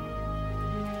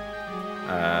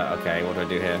 Okay, what do I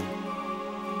do here?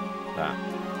 That.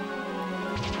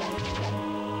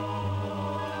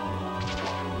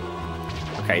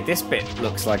 Okay, this bit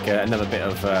looks like another bit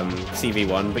of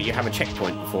CV1, but you have a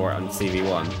checkpoint before it on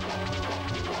CV1.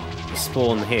 You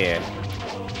spawn here.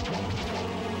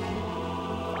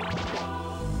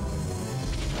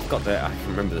 I can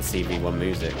remember the CV1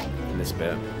 music in this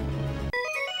bit.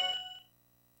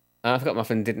 I forgot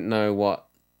Muffin didn't know what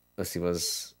this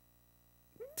was.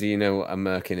 Do you know what a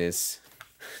merkin is?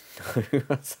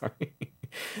 No, sorry.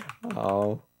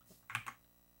 Oh.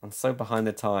 I'm so behind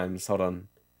the times. Hold on.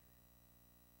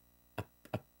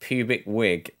 A pubic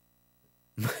wig.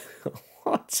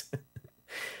 What?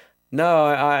 No,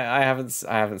 I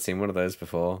haven't seen one of those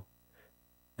before.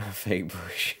 A fake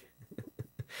bush.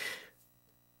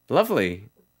 Lovely.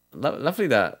 Lovely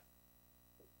that.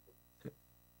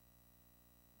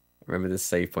 Remember this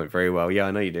save point very well. Yeah,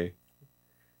 I know you do.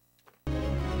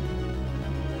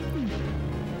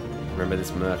 Remember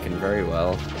this merkin very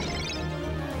well.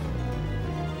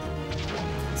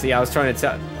 See, I was trying to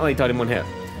tell. Oh, he died in one hit.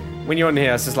 When you're on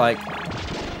here, it's just like,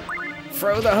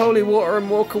 throw the holy water and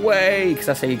walk away, because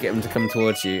that's how you get them to come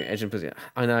towards you. Edge and position.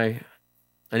 I know.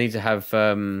 I need to have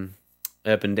Urban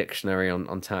Dictionary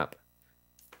on tap.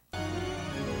 I've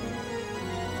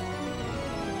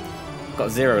got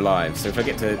 0 lives, so if I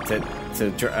get to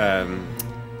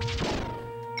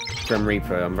Grim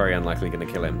Reaper, I'm very unlikely going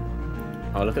to kill him.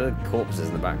 Oh, look at the corpses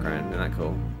in the background. Isn't that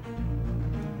cool?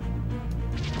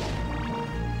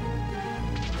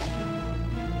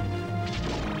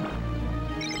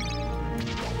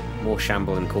 More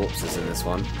shambling corpses in this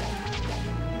one.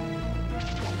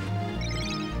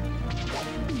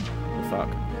 Oh, fuck.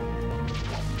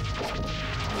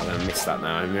 I'm gonna miss that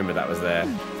now. I remember that was there.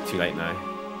 Too late now.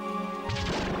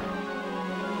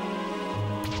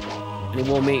 Any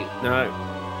more meat? No.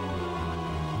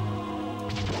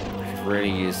 I could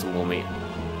really use some more meat.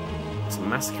 There's a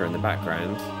massacre in the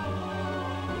background.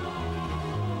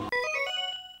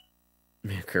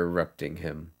 Corrupting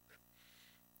him.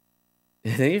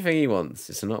 The only thing he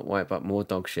wants is to not wipe up more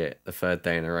dog shit the 3rd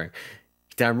day in a row.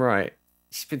 Damn right.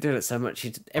 She's been doing it so much.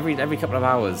 Every couple of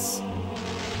hours,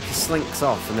 she slinks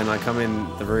off, and then I come in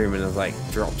the room and there's like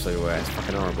drops everywhere. It's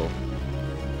fucking horrible.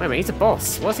 Wait a minute, he's a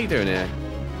boss. What's he doing here?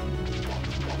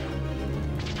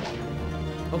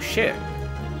 Oh shit.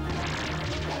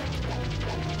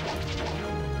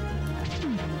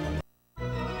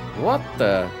 What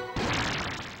the?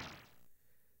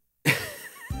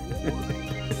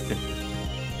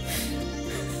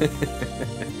 You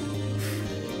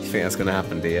think that's gonna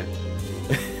happen, do you?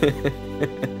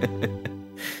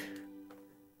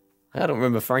 I don't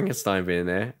remember Frankenstein being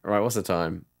there. Right, what's the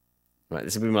time? Right,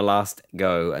 this will be my last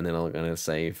go, and then I'm gonna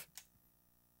save.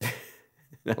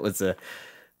 that was a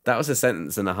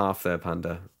sentence and a half there,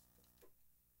 Panda.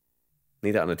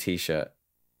 Need that on a t-shirt.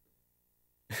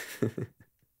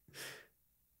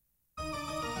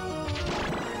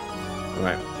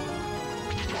 Right.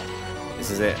 This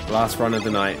is it. Last run of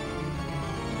the night.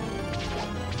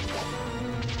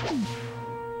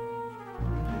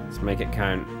 Let's make it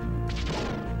count.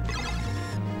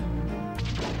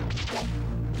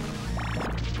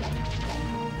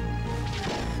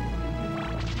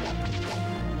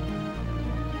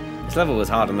 This level was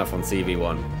hard enough on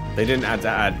CV1. They didn't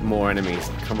add more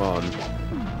enemies. Come on.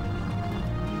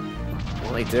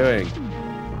 What are they doing?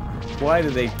 Why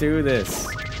did they do this?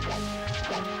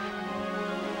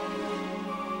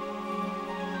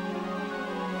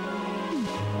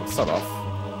 Sod off.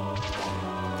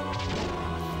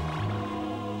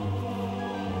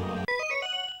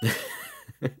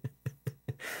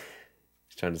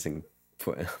 Just trying to sing.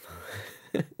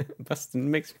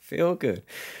 Bustin' makes me feel good.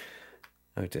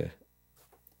 Oh dear.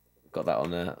 Got that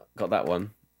on there. Got that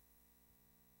one.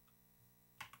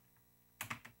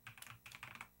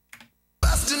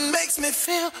 Bustin' makes me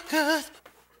feel good.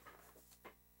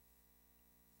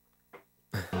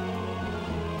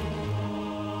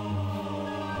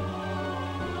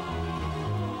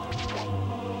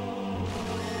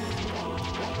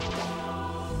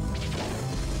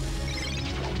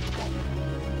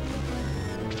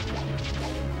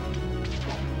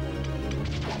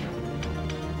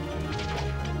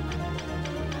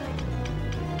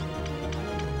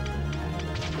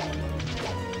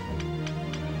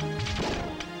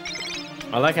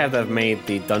 I like how they've made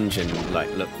the dungeon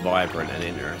like look vibrant and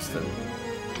interesting.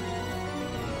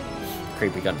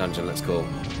 Creepy gut dungeon looks cool.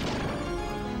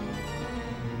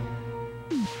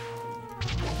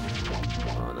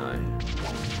 Oh no.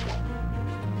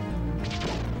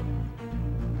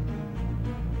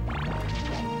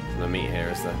 There's no meat here,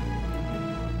 is there?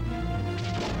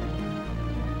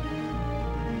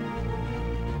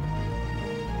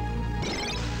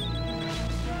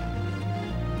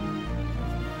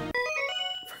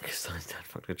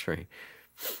 Fuck the tree.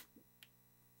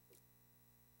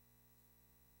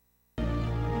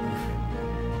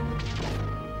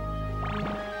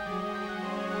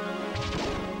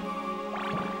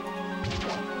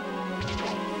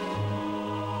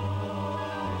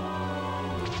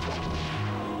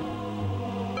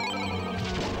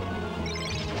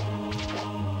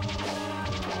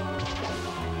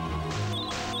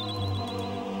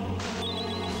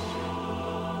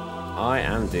 I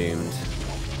am doomed.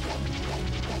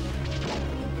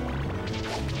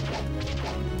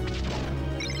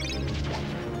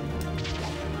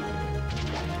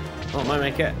 Oh, might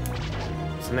make it.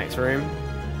 It's the next room.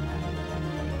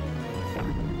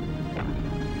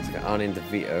 It's got Arnie and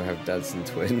DeVito have dads and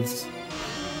twins.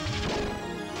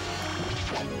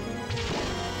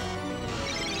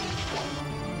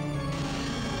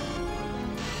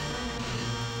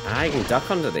 Ah, you can duck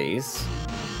under these.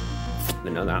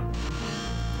 Didn't know that.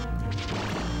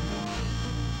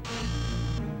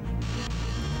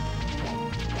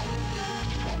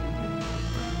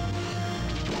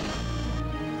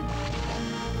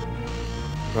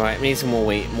 Right, we need some more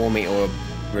meat or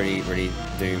really, really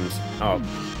doomed. Oh.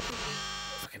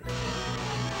 Fucking.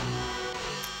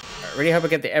 I really hope I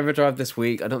get the EverDrive this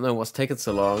week. I don't know what's taken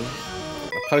so long.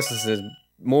 The process is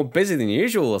more busy than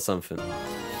usual or something.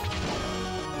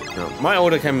 No, my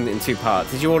order came in 2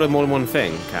 parts. Did you order more than one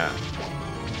thing, Kat?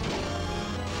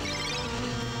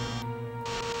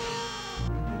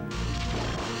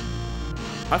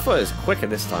 I thought it was quicker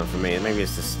this time for me, and maybe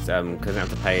it's just because I don't have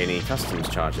to pay any customs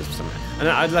charges or something.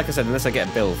 And like I said, unless I get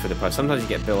a bill for the post, sometimes you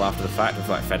get a bill after the fact with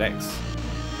like FedEx.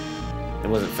 It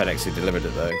wasn't FedEx who delivered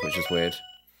it though, which is weird.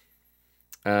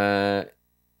 Get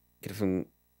it from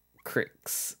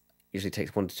Cricks. Usually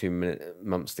takes 1 to 2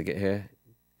 months to get here.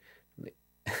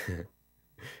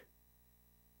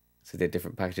 So they're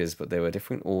different packages, but they were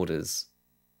different orders.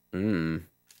 Well,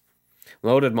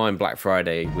 I ordered mine Black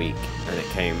Friday week, and it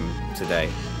came today.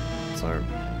 So,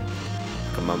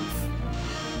 like a month.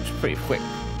 Which is pretty quick.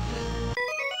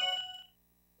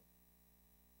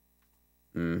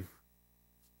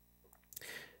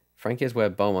 Frankie is where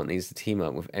Beaumont needs to team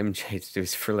up with MJ to do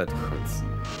his Thriller dance.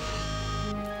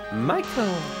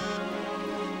 Michael!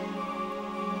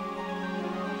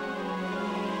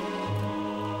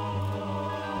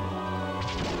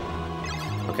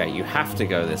 Okay, you have to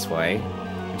go this way.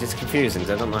 Which is confusing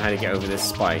because I don't know how to get over this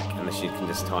spike unless you can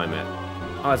just time it.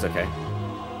 Oh, that's okay.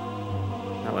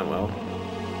 That went well.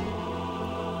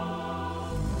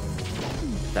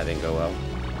 That didn't go well.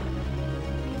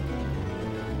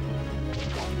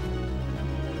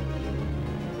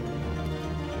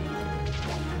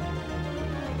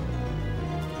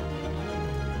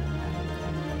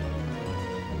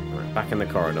 Right, back in the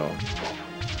corridor.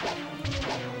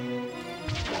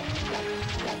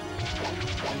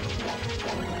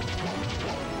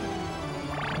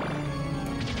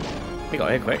 We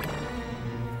got here quick.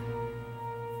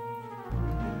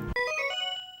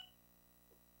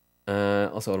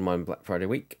 Also on mine Black Friday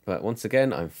week, but once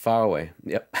again, I'm far away.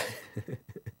 Yep.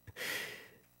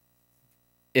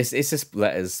 it's just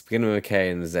letters, beginning with a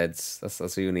K and the Zs. That's all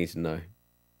you need to know.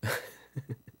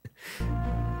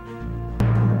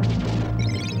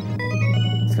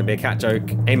 It's gonna be a cat joke.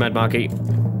 Hey, Mad Marky.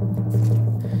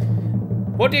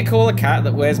 What do you call a cat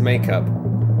that wears makeup?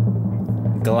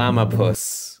 Glamour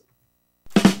puss.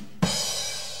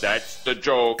 That's the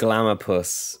joke. Glamour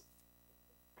puss.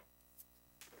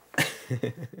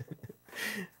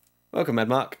 Welcome, Mad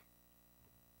Mark.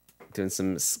 Doing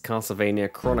some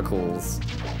Castlevania Chronicles.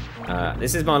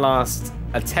 This is my last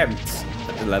attempt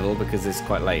at the level because it's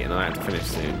quite late and I have to finish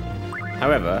soon.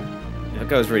 However, if it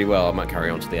goes really well, I might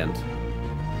carry on to the end.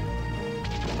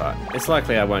 But it's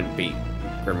likely I won't beat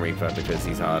Grim Reaper because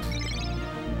he's hard.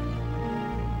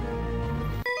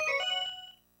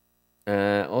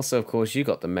 Also, of course, you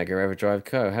got the Mega EverDrive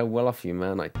Co. How well off you,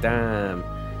 man? Like, damn.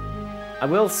 I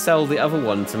will sell the other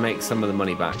one to make some of the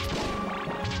money back.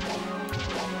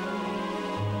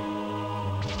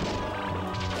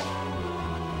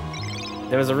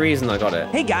 There was a reason I got it.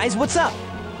 Hey guys, what's up?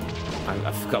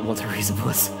 I forgot what the reason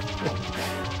was.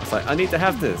 I was like, I need to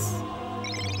have this.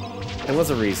 There was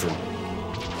a reason.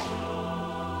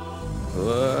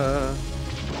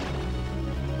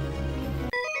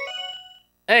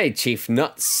 Hey, Chief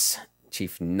Nuts.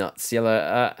 Chief Nuts.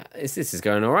 Yellow. This is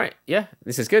going all right. Yeah,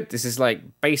 this is good. This is like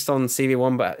based on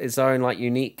CV1, but its own like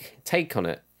unique take on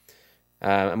it.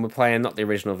 And we're playing not the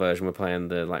original version. We're playing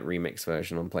the like remix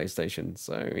version on PlayStation.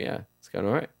 So yeah, it's going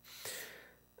all right.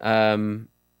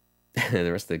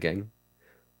 The rest of the gang.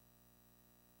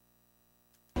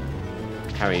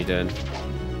 How are you doing?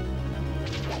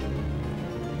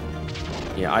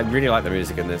 Yeah, I really like the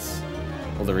music in this.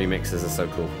 All the remixes are so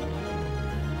cool.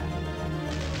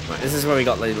 Right, this is where we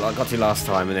got to last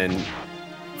time, and then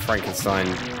Frankenstein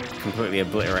completely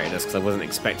obliterated us because I wasn't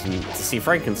expecting to see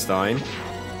Frankenstein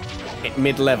at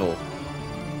mid-level.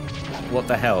 What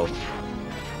the hell?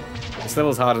 This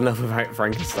level's hard enough without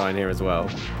Frankenstein here as well.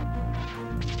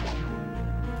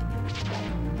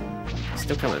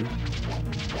 Still coming.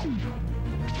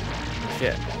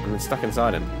 Shit, I'm stuck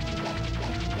inside him.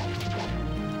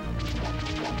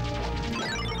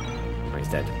 Oh, he's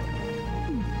dead.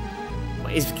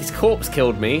 His corpse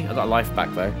killed me. I got a life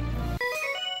back though.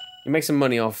 You make some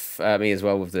money off me as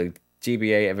well with the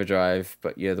GBA EverDrive,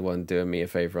 but you're the one doing me a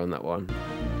favour on that one.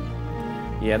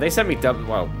 Yeah, they sent me double.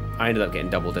 Well, I ended up getting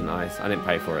double, didn't I? I didn't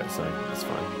pay for it, so it's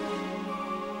fine.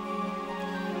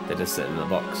 They're just sitting in the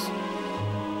box.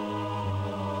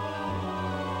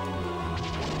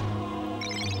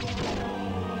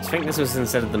 Do you think this was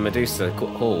instead of the Medusa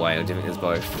hallway, or do you think it's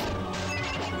both?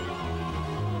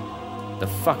 The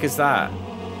fuck is that?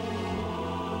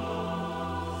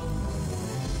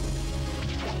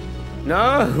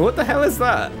 No, what the hell is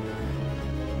that?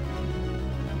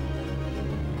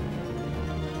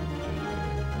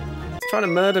 It's trying to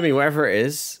murder me, whatever it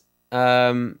is. See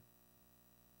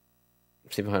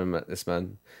behind him, this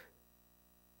man.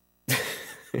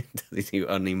 Does he do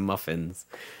only muffins?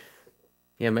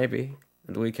 Yeah, maybe.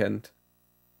 At the weekend.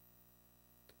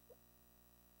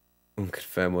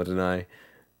 Confirm or deny.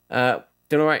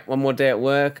 Doing alright, one more day at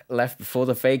work. Left before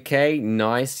the vacay.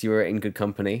 Nice, you were in good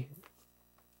company.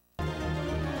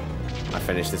 I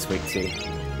finished this week too.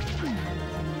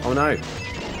 Oh no.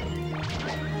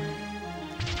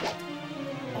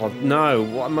 Oh no,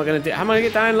 what am I gonna do? How am I gonna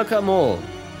get down? Look at them all.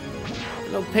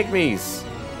 Little pygmies.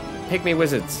 Pygmy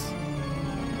wizards.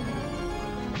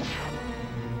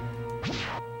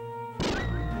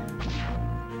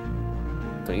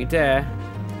 Don't you dare.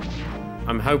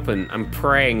 I'm hoping, I'm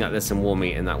praying that there's some war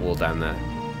meat in that wall down there.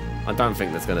 I don't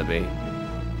think there's gonna be.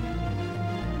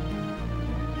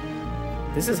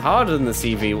 This is harder than the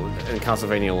CV in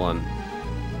Castlevania 1.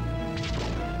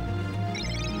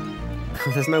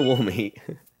 There's no war meat.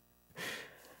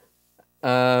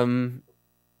 I've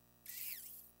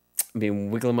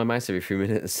been wiggling my mouse every few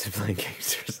minutes playing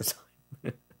games for the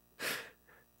time.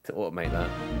 To automate that.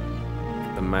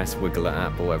 The mouse wiggler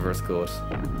app or whatever it's called.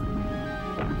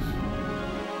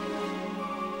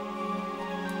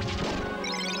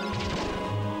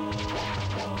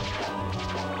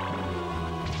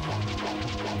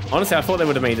 Honestly, I thought they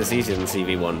would have made this easier than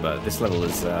CV1, but this level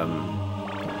is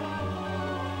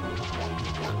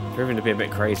proving to be a bit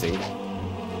crazy.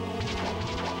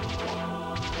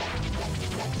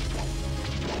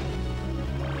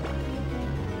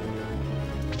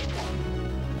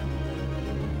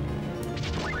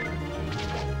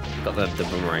 Got the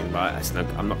boomerang, but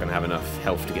I'm not going to have enough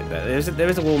health to get there. There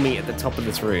is a wall meat at the top of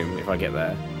this room if I get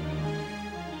there.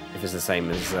 If it's the same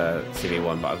as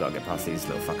CV1, but I've got to get past these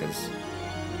little fuckers.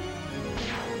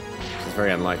 It's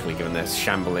very unlikely given they're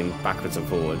shambling backwards and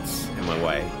forwards in my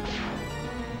way.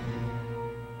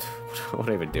 What would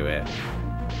I even do it?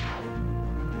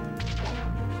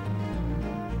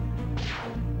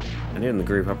 I need them to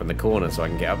group up in the corner so I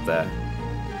can get up there.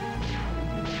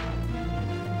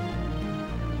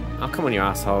 Oh, come on, you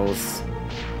assholes.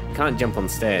 You can't jump on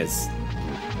stairs.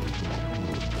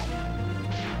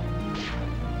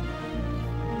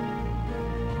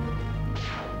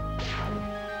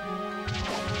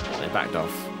 They backed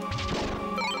off.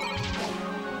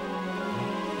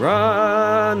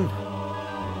 Run!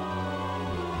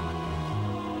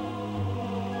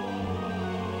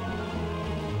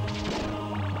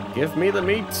 Give me the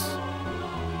meat.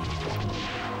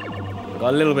 I've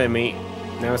got a little bit of meat.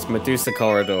 Now it's Medusa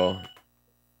Corridor.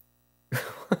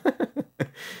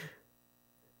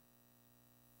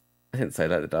 I didn't say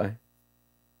that, did I?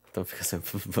 Don't think I said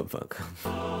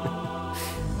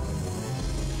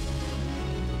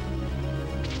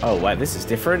Oh, wait, this is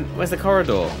different? Where's the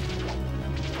corridor?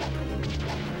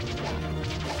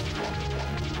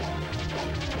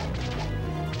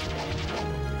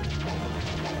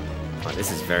 Oh,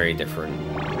 this is very different.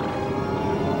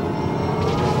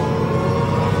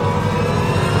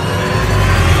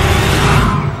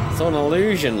 It's an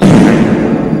illusion.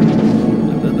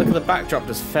 Look at the backdrop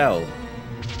just fell.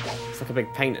 It's like a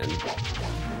big painting.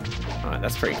 Alright,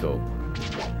 that's pretty cool.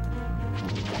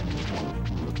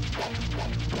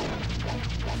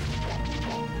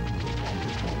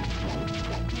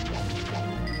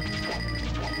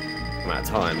 I'm out of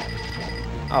time.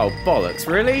 Oh, bollocks,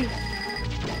 really?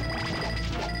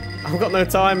 I've got no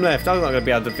time left. I'm not going to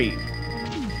be able to beat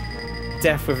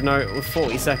death with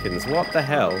 40 seconds. What the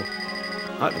hell?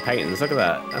 I like the paintings. Look at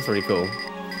that. That's really cool.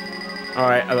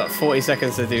 Alright, I've got 40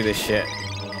 seconds to do this shit.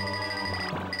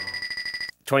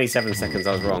 27 seconds,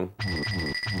 I was wrong.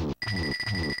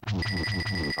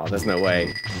 Oh, there's no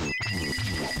way.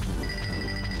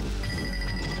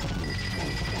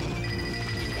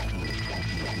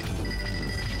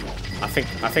 I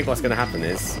think what's going to happen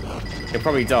is he'll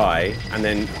probably die, and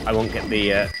then I won't get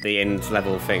the end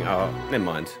level thing. Oh, never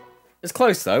mind. It's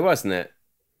close though, wasn't it?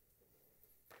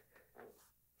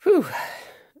 Whew.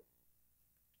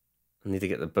 I need to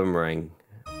get the boomerang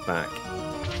back.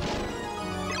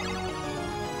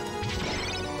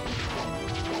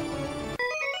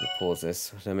 Pause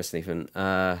this. Did I miss anything?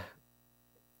 Don't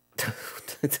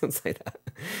say that.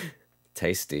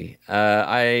 Tasty.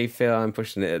 I feel I'm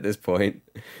pushing it at this point.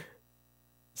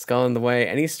 Skull in the way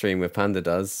any stream with Panda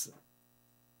does.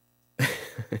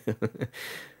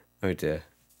 Oh dear.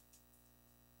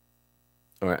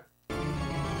 Alright.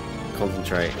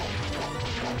 Concentrate.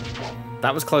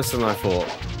 That was closer than I thought.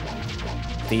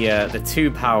 The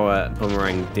 2 power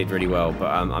boomerang did really well,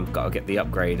 but I've got to get the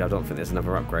upgrade. I don't think there's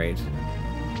another upgrade.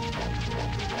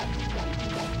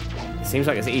 It seems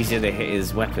like it's easier to hit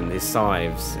his weapon, his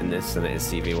scythes in this than it is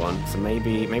CV1. So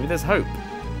maybe there's hope.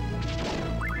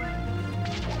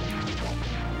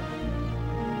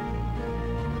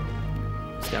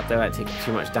 Let's get up there without taking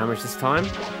too much damage this time.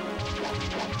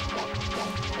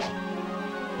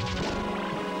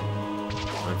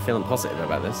 I'm feeling positive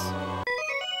about this.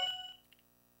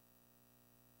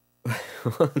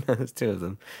 No, there's 2 of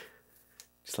them.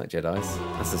 Just like Jedis.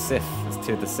 That's a Sith. That's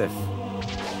 2 of the Sith.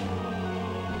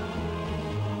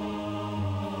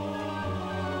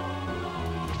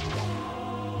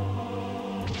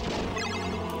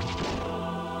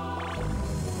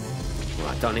 Well,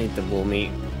 I don't need the wall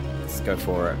meat. Let's go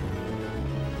for it.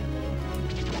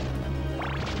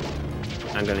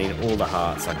 I'm gonna need all the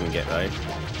hearts I can get though.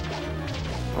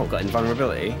 Oh, got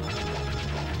invulnerability.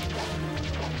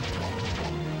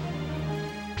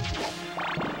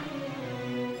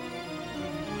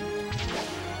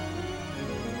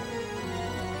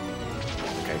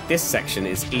 This section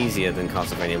is easier than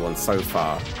Castlevania 1 so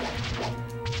far.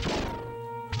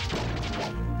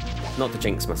 Not to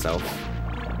jinx myself.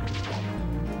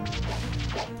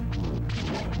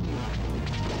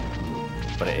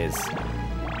 But it is.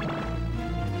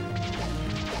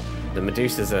 The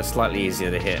Medusas are slightly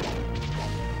easier to hit.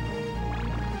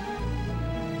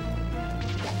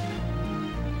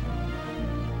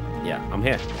 Yeah, I'm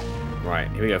here.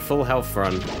 Right, here we go. Full health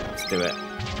run. Let's do it.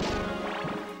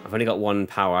 I've only got 1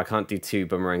 power. I can't do 2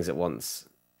 boomerangs at once.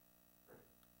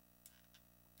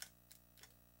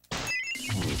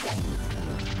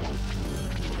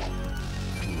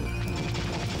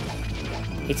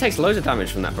 He takes loads of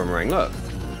damage from that boomerang, look.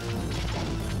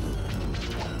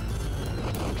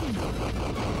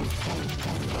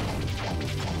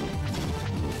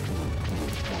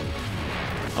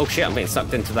 Oh shit, I'm being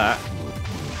sucked into that.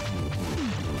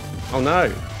 Oh no.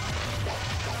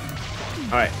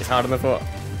 Alright, it's harder than I thought.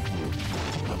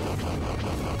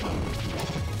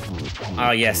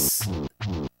 Ah, yes.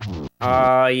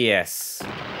 Ah, yes.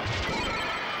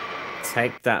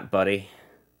 Take that, buddy.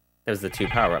 There's the 2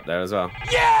 power up there as well.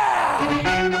 Yeah!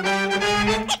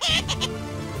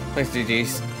 Thanks,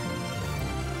 GG's.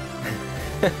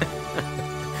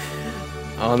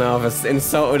 Oh no, I've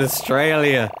insulted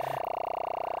Australia.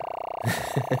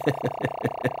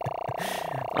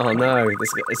 Oh no,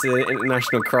 it's an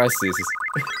international crisis.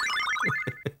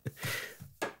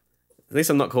 At least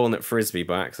I'm not calling it frisbee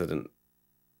by accident.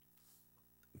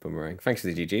 Boomerang. Thanks for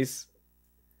the GG's.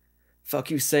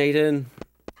 Fuck you, Satan.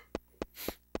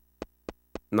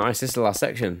 Nice, this is the last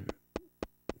section.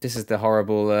 This is the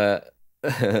horrible, the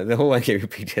whole one gave you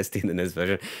PTSD in the NES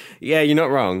version. Yeah, you're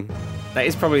not wrong. That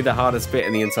is probably the hardest bit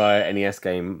in the entire NES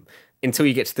game. Until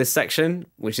you get to this section,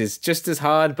 which is just as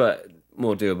hard, but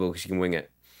more doable because you can wing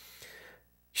it. You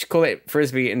should call it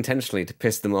frisbee intentionally to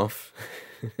piss them off.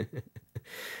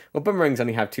 Well, boomerangs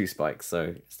only have 2 spikes,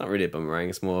 so it's not really a boomerang.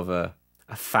 It's more of a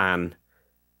fan.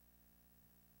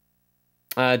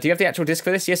 Do you have the actual disc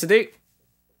for this? Yes, I do.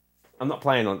 I'm not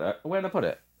playing on that. Where did I put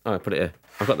it? Oh, I put it here.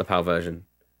 I've got the PAL version.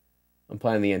 I'm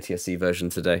playing the NTSC version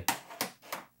today.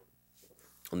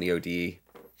 On the ODE.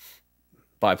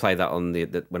 But I played that on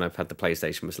the when I've had the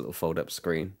PlayStation with this little fold-up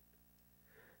screen.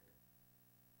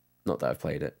 Not that I've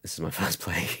played it. This is my first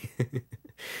play.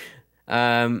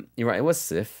 You're right, it was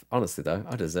Sith. Honestly, though,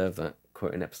 I deserve that.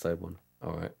 Quote in episode 1.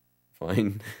 Alright,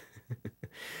 fine.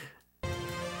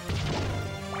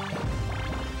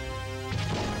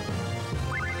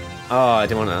 Oh, I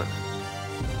didn't want that.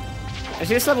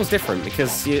 Actually, this level's different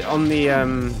because you, on the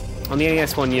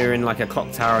NES one, you're in like a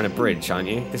clock tower and a bridge, aren't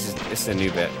you? This is a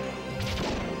new bit.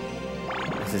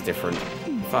 This is different.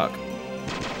 Fuck.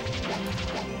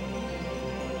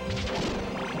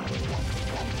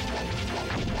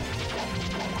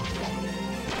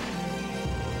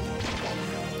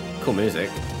 Cool music.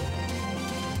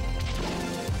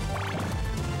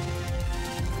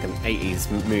 Like an 80s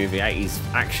movie, 80s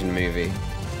action movie.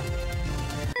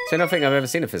 So I don't think I've ever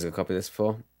seen a physical copy of this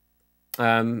before.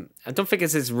 I don't think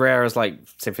it's as rare as like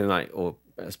Symphony Night or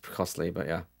as costly, but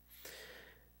yeah.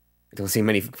 I don't see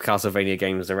many Castlevania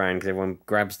games around because everyone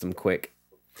grabs them quick.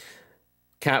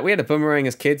 Cat, we had a boomerang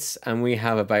as kids, and we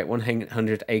have about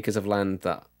 100 acres of land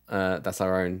that's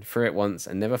our own. Threw it once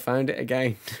and never found it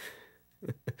again.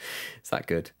 It's that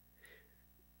good.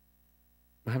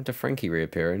 What happened to Frankie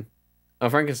reappearing? Oh,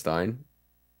 Frankenstein.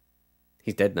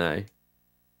 He's dead now.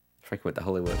 Frankie went to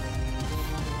Hollywood.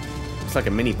 It's like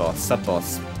a mini boss, sub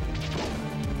boss.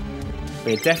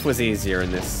 But yeah, death was easier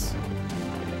in this.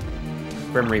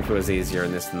 Grim Reaper was easier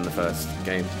in this than the first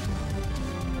game.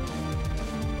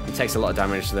 It takes a lot of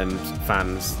damage to them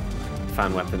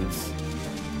fan weapons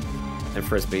and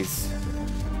frisbees.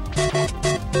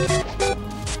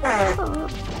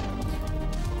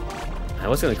 I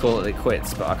was going to call it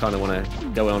quits, but I kind of want to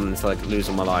go on until I lose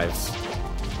all my lives.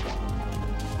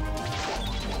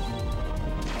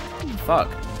 Fuck.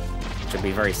 Should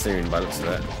be very soon by the looks of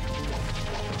it.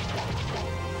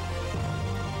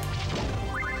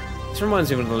 This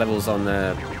reminds me of the levels on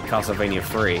Castlevania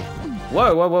 3.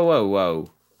 Whoa, whoa, whoa, whoa, whoa.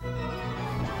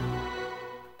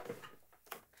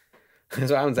 That's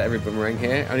what happens at every boomerang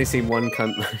here. I only seen one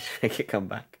cunt make it come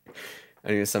back.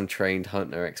 Only some trained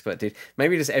hunter expert dude.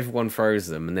 Maybe just everyone throws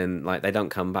them and then like they don't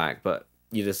come back, but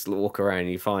you just walk around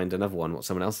and you find another one what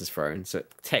someone else has thrown, so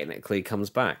it technically comes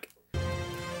back.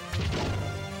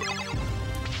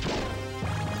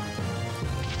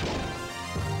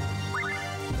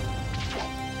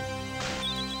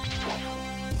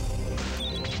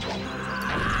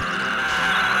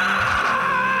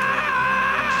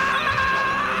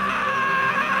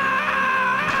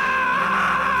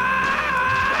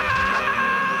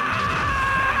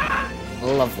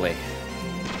 Lovely.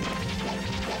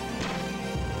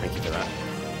 Thank you for that.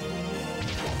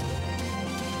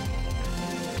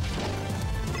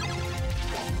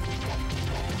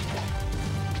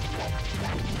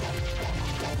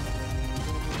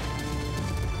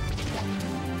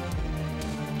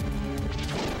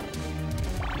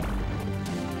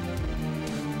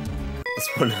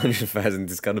 It's 100,000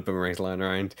 discarded boomerangs lying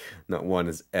around. Not one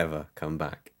has ever come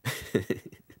back.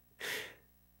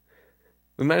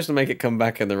 We managed to make it come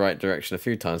back in the right direction a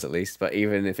few times at least, but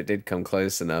even if it did come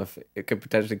close enough, it could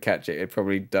potentially catch it. It'd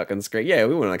probably duck and scream. Yeah,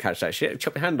 we want to catch that shit.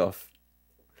 Chop your hand off.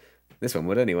 This one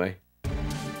would anyway.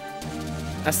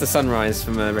 That's the sunrise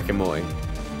from Rick and Morty.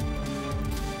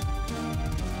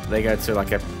 They go to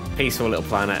like a peaceful little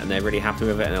planet and they're really happy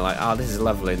with it and they're like, oh, this is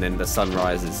lovely, and then the sun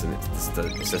rises and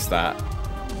it's just that.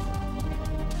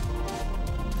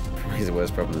 Probably the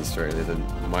worst problem in Australia than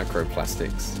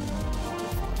microplastics.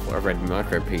 I read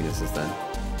micro penises then.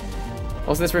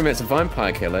 Also, this remake's a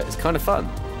vampire killer. It's kind of fun.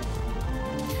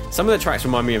 Some of the tracks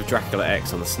remind me of Dracula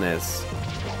X on the SNES,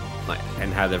 like,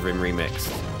 and how they've been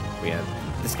remixed. But yeah,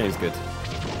 this game's good,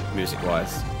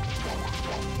 music-wise.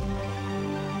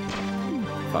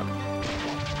 Fuck.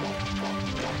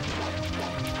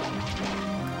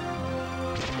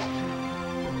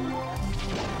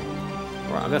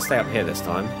 Right, I'm gonna stay up here this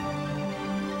time.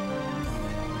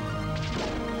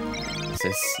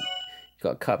 You've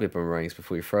got to cut your boomerangs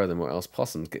before you throw them, or else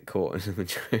possums get caught in the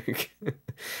joke.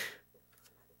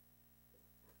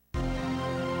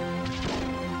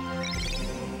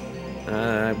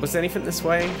 Was there anything this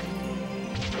way?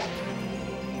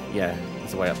 Yeah,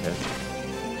 there's a way up here.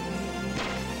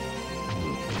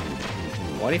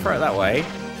 Why do you throw it that way?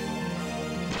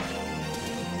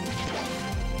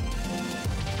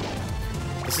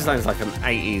 This sounds like an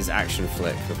 80s action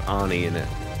flick with Arnie in it.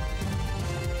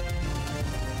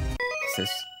 You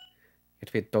have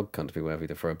to be a dog cunt to be worthy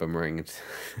to throw a boomerang.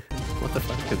 What the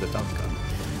fuck is the dog cunt?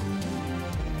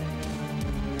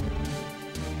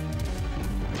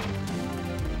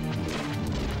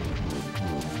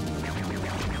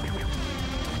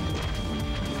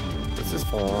 This is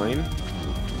fine.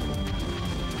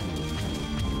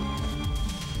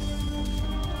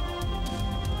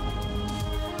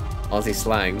 Aussie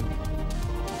slang.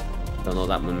 Don't know what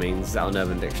that one means. Is that on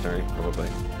Urban Dictionary? Probably.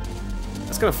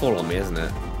 It's gonna fall on me, isn't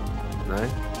it? No?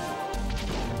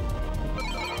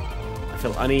 I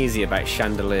feel uneasy about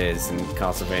chandeliers in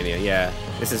Castlevania. Yeah,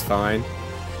 this is fine.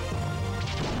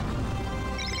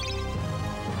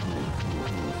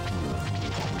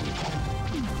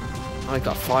 I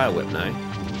got a fire whip now.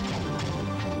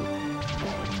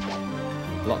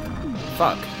 Block.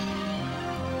 Fuck.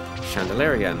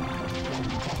 Chandelier again.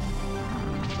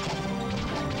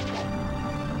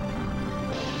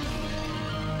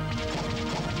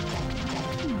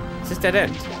 Is this dead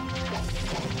end?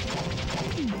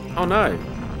 Oh no.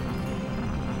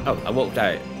 Oh, I walked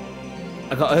out.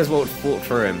 I just walked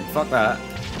through him. Fuck that.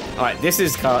 Alright, this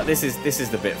is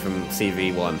the bit from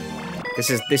CV1.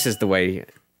 This is the way.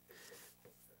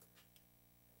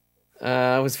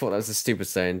 I always thought that was a stupid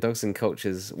saying. Dogs in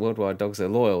cultures worldwide, dogs are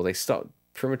loyal. They stop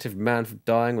primitive man from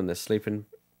dying when they're sleeping.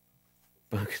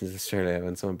 Back in Australia,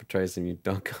 when someone betrays them, you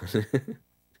dog on.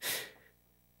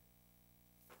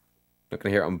 Not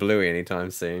gonna hear it on Bluey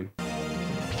anytime soon.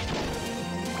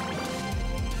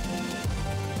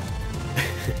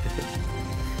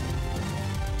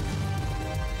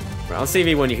 Right, on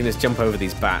CV1 you can just jump over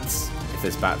these bats. If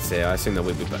there's bats here, I assume there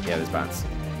will be, but yeah, there's bats.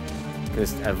 You can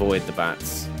just avoid the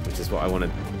bats, which is what I want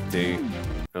to do.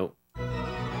 Oh.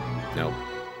 No.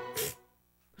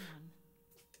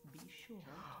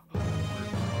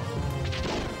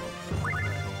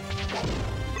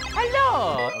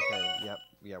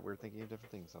 we're thinking of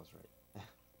different things. I was right.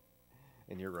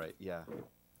 And you're right, yeah.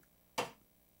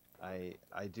 I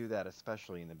do that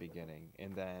especially in the beginning,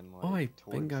 and then like Oi,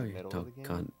 towards bingo, the you middle dog of the game.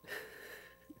 cunt.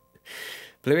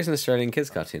 Bluey is an Australian kids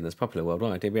cartoon that's popular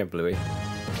worldwide. Did we have Bluey?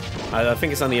 I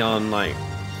think it's only on like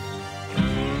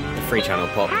the free channel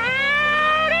pop.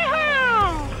 Howdy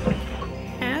ho!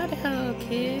 Howdy ho,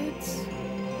 kids.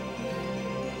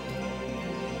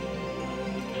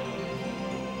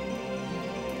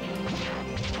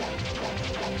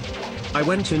 I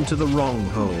went into the wrong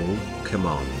hole,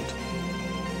 command.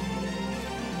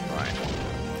 Right.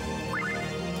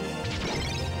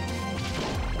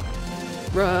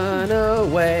 Run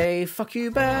away, fuck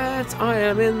you bats, I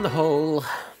am in the hole.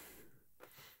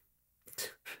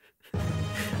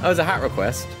 That was a hat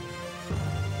request.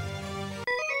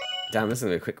 Damn, this is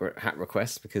gonna be a quick hat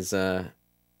request because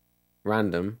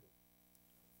random.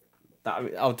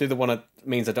 I'll do the one that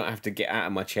means I don't have to get out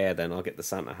of my chair. Then I'll get the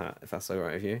Santa hat if that's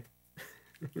alright with you.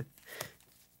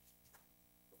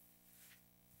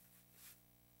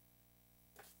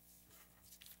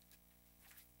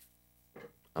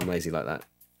 I'm lazy like that.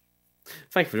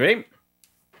 Thank you for the dream.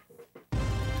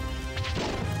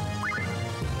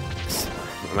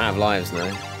 I'm out of lives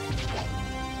now.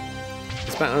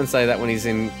 Does Batman say that when he's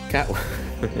in Cat?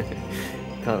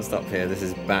 Can't stop here. This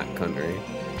is Bat Country.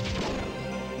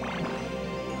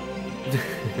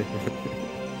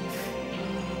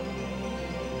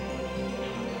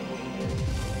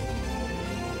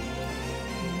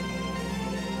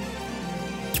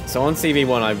 So on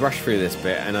CV1 I rushed through this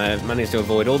bit and I managed to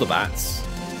avoid all the bats.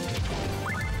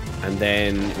 And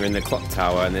then we're in the clock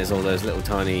tower and there's all those little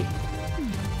tiny...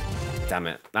 Damn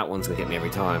it, that one's gonna get me every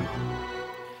time.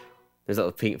 Those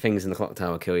little pink things in the clock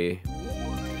tower kill you.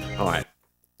 Alright,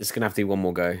 just gonna have to do one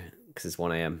more go because it's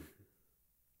 1 AM.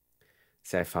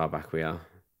 See how far back we are.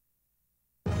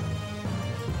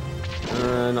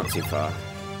 Not too far.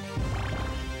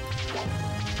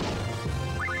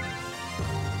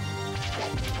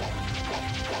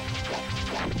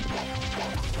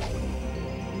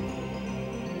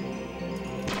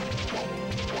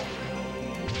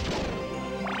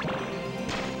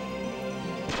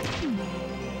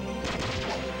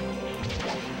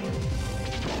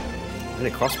 I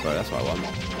need a crossbow, that's what I want.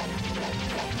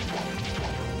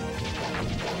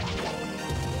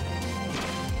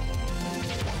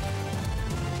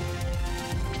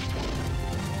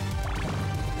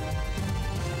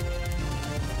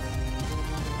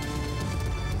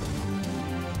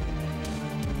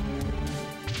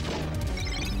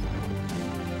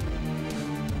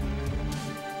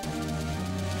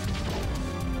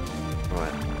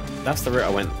 Alright, that's the route I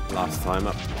went last time,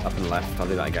 up and left. I'll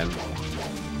do that again.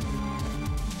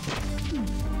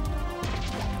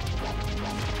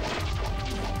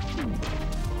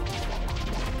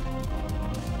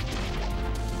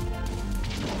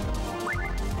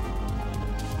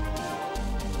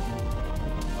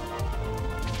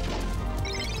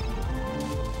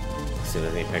 See if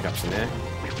there's any pickups in there.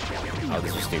 Oh,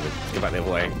 this was stupid. Let's get back the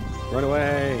other way. Run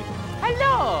away!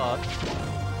 Hello!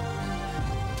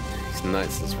 These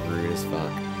knights is rude as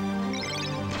fuck.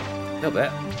 A little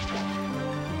bit.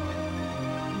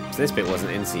 So this bit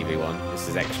wasn't in CV1. This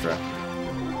is extra.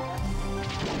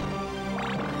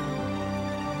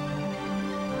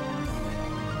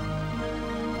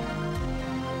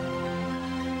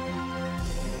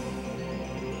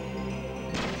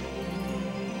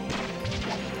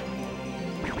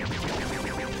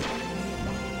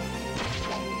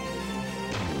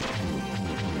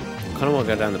 I kind of want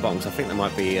to go down the bottom because I think there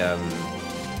might be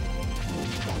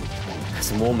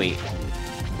some more meat.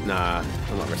 Nah,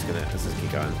 I'm not risking it. Let's just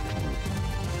keep going.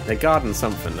 They're guarding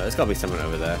something. There's got to be something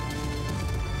over there.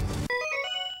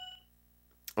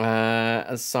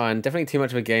 A sign. Definitely too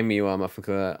much of a gamer you are,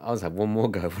 motherfucker. I'll just have one more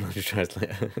go when I just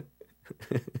translate.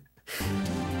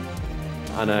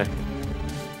 I know.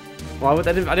 Well, I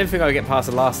didn't think I would get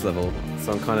past the last level,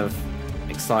 so I'm kind of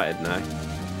excited now.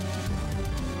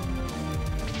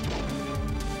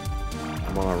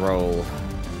 I'm on a roll.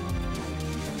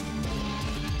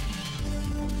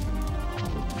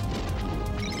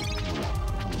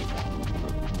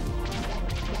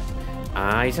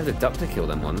 Ah, you just have to duck to kill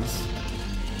them ones.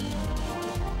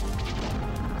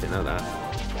 Didn't know that.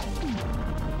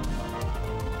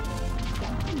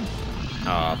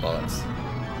 Ah, oh, bollocks.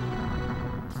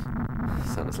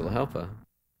 Santa's little helper.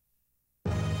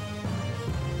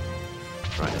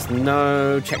 Right, there's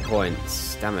no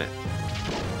checkpoints. Damn it.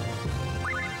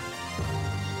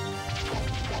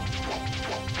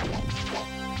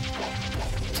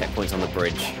 Checkpoints on the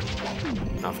bridge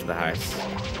after the house.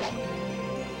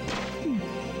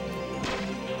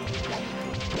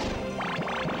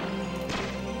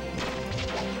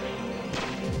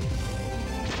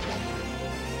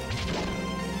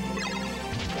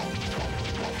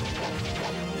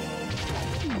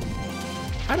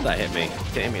 did that hit me?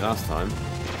 Didn't hit me last time.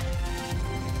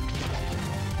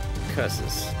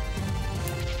 Curses.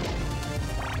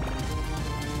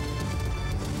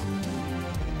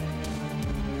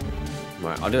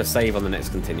 Right, I'll do a save on the next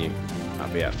continue.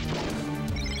 That'll be it.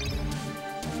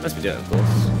 Unless we do it, of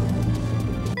course.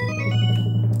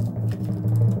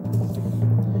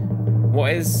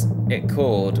 What is it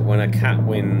called when a cat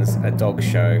wins a dog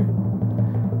show?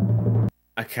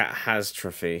 A cat has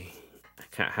trophy. A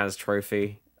cat has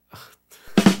trophy.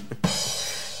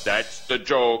 That's the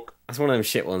joke. That's one of them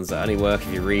shit ones that only work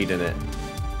if you read in it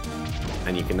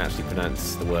and you can actually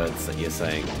pronounce the words that you're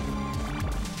saying.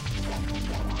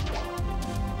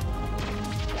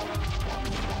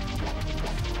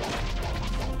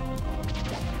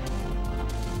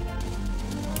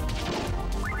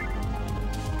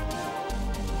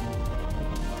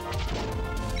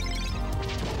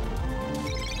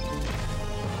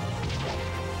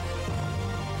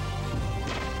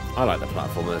 I like the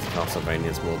platformers,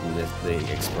 Castlevanias, more than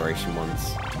the exploration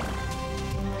ones.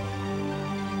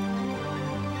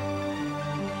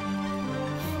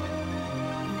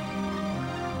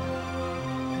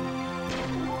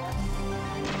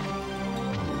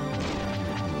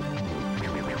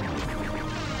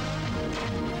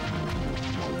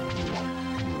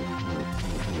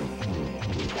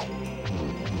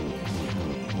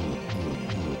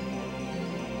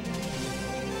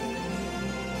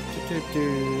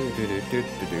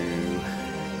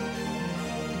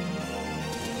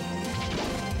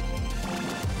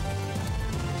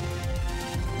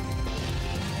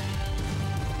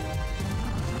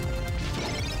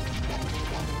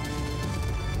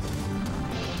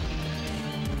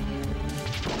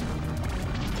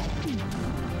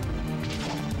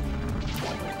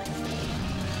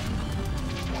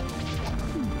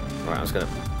 Right, I was gonna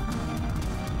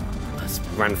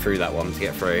ran through that one to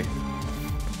get through.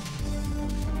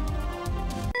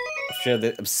 Sure,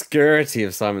 the obscurity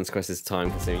of Simon's Quest is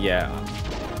time consuming. Yeah,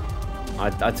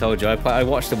 I told you, I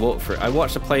watched the walkthrough. I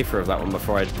watched a playthrough of that one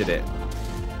before I did it,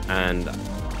 and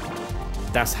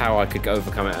that's how I could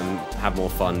overcome it and have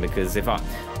more fun. Because if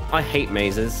I hate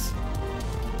mazes.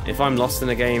 If I'm lost in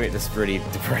a game, it just really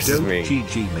depresses me. Don't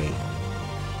GG me.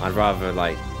 I'd rather I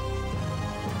like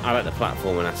the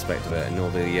platforming aspect of it and all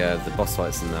the boss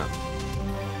fights and that.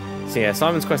 So yeah,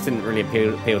 Simon's Quest didn't really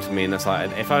appeal to me, and that's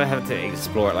like, if I had to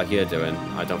explore it like you're doing,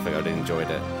 I don't think I'd have enjoyed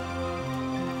it.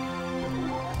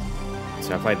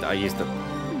 So I used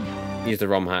the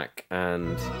ROM hack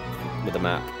and with the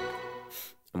map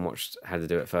and watched how to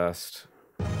do it first.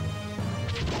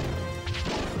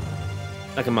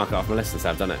 I can mark it off my list and say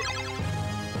I've done it.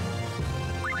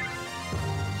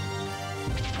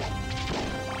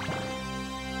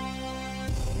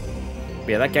 But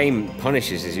yeah, that game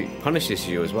punishes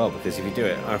you as well, because if you do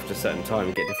it after a certain time,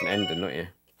 you get a different ending, don't you?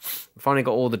 I finally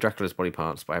got all the Dracula's body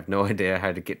parts, but I have no idea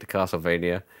how to get to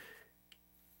Castlevania.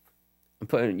 I'm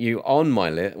putting you on my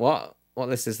list. What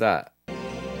list is that?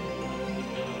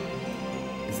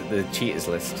 Is it the cheaters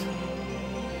list?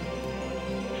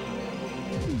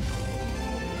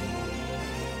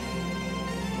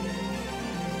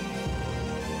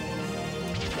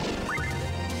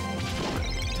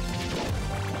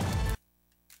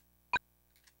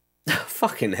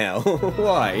 Fucking hell.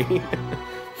 Why?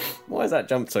 Why has that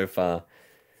jumped so far?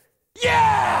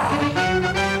 Yeah!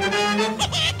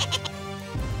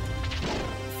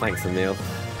 Thanks, Emil.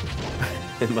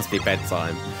 It must be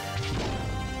bedtime.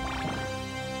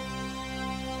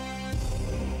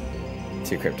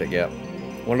 Too cryptic, yep.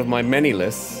 One of my many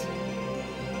lists.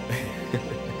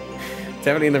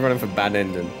 Definitely in the running for bad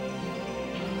ending.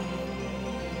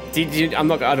 I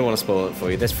don't want to spoil it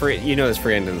for you. There's three. You know, there's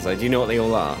 3 endings. Though. Do you know what they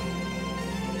all are?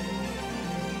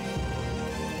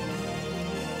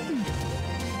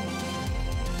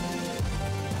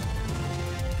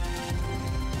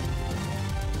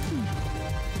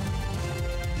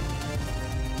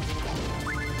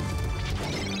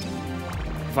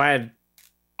 If I had...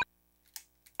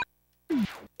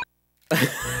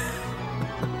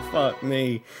 Fuck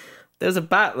me. There's a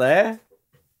bat there.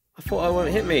 I thought it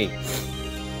wouldn't hit me.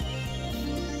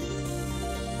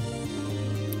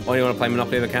 Oh, you want to play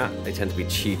Monopoly with a cat? They tend to be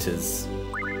cheaters.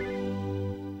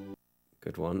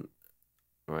 Good one.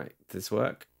 Right, did this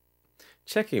work?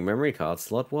 Checking memory card,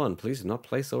 slot 1. Please do not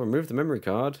place or remove the memory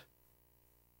card.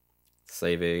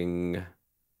 Saving. There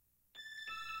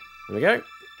we go.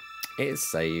 It is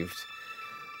saved.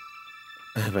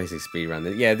 Basically speed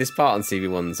run. Yeah, this part on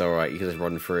CV1's alright, you can just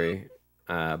run through.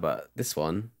 But this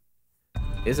one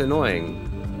is annoying.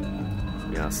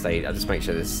 Yeah, I'll just make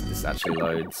sure this actually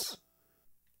loads.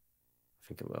 I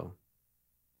think it will.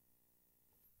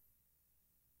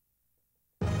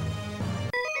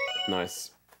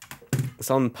 Nice. It's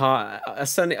on par.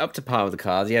 Certainly up to par with the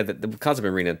cards. Yeah, the cards have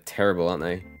been really terrible, aren't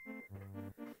they?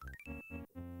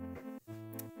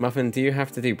 Muffin, do you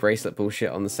have to do bracelet bullshit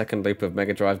on the second loop of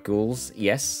Mega Drive Ghouls?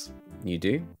 Yes, you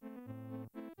do.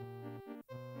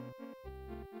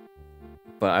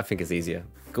 But I think it's easier.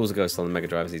 Ghouls of Ghosts on the Mega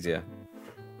Drive is easier.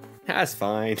 That's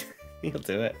fine. You'll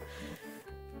do it.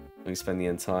 We spend the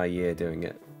entire year doing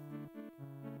it.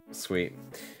 Sweet.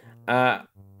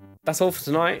 That's all for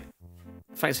tonight.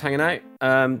 Thanks for hanging out.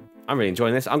 I'm really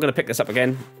enjoying this. I'm going to pick this up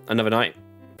again another night,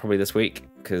 probably this week,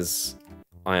 because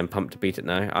I am pumped to beat it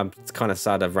now. I'm kind of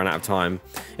sad I've run out of time.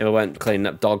 If I weren't cleaning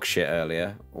up dog shit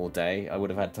earlier all day, I would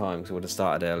have had time because I would have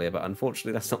started earlier, but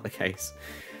unfortunately that's not the case.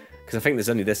 Because I think there's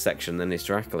only this section, then it's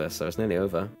Dracula, so it's nearly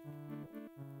over.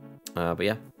 But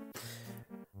yeah.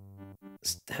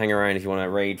 Just hang around if you want to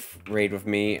raid with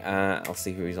me. I'll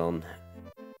see who he's on.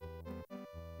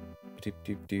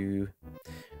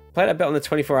 Played a bit on the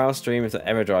 24-hour stream if the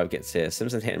EverDrive gets here.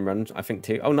 Simpsons Hit and Run, I think,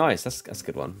 too. Oh, nice. That's a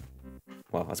good one.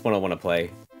 Well, that's one I want to play.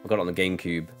 I got it on the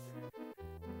GameCube.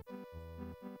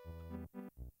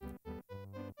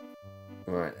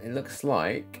 Right, it looks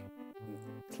like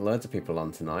there's loads of people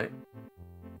on tonight.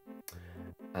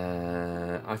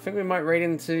 I think we might raid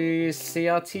into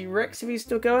CRT Rex if he's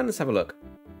still going. Let's have a look.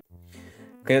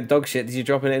 Okay, dog shit. Did you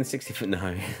drop an N60 foot?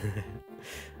 No.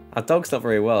 Our dog's not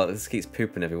very well. It just keeps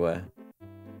pooping everywhere.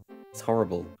 It's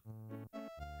horrible.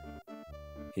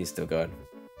 He's still going.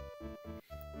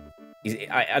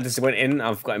 I just went in.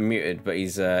 I've got him muted, but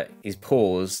he's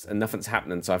paused and nothing's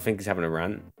happening. So I think he's having a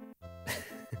rant.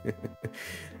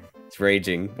 It's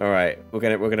raging. All right, we're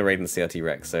gonna raid in CRT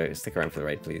Rex. So stick around for the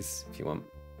raid, please, if you want.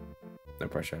 No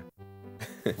pressure.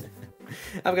 Have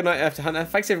a good night, After Hunter.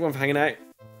 Thanks everyone for hanging out.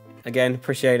 Again,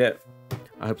 appreciate it.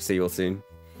 I hope to see you all soon.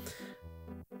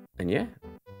 And yeah.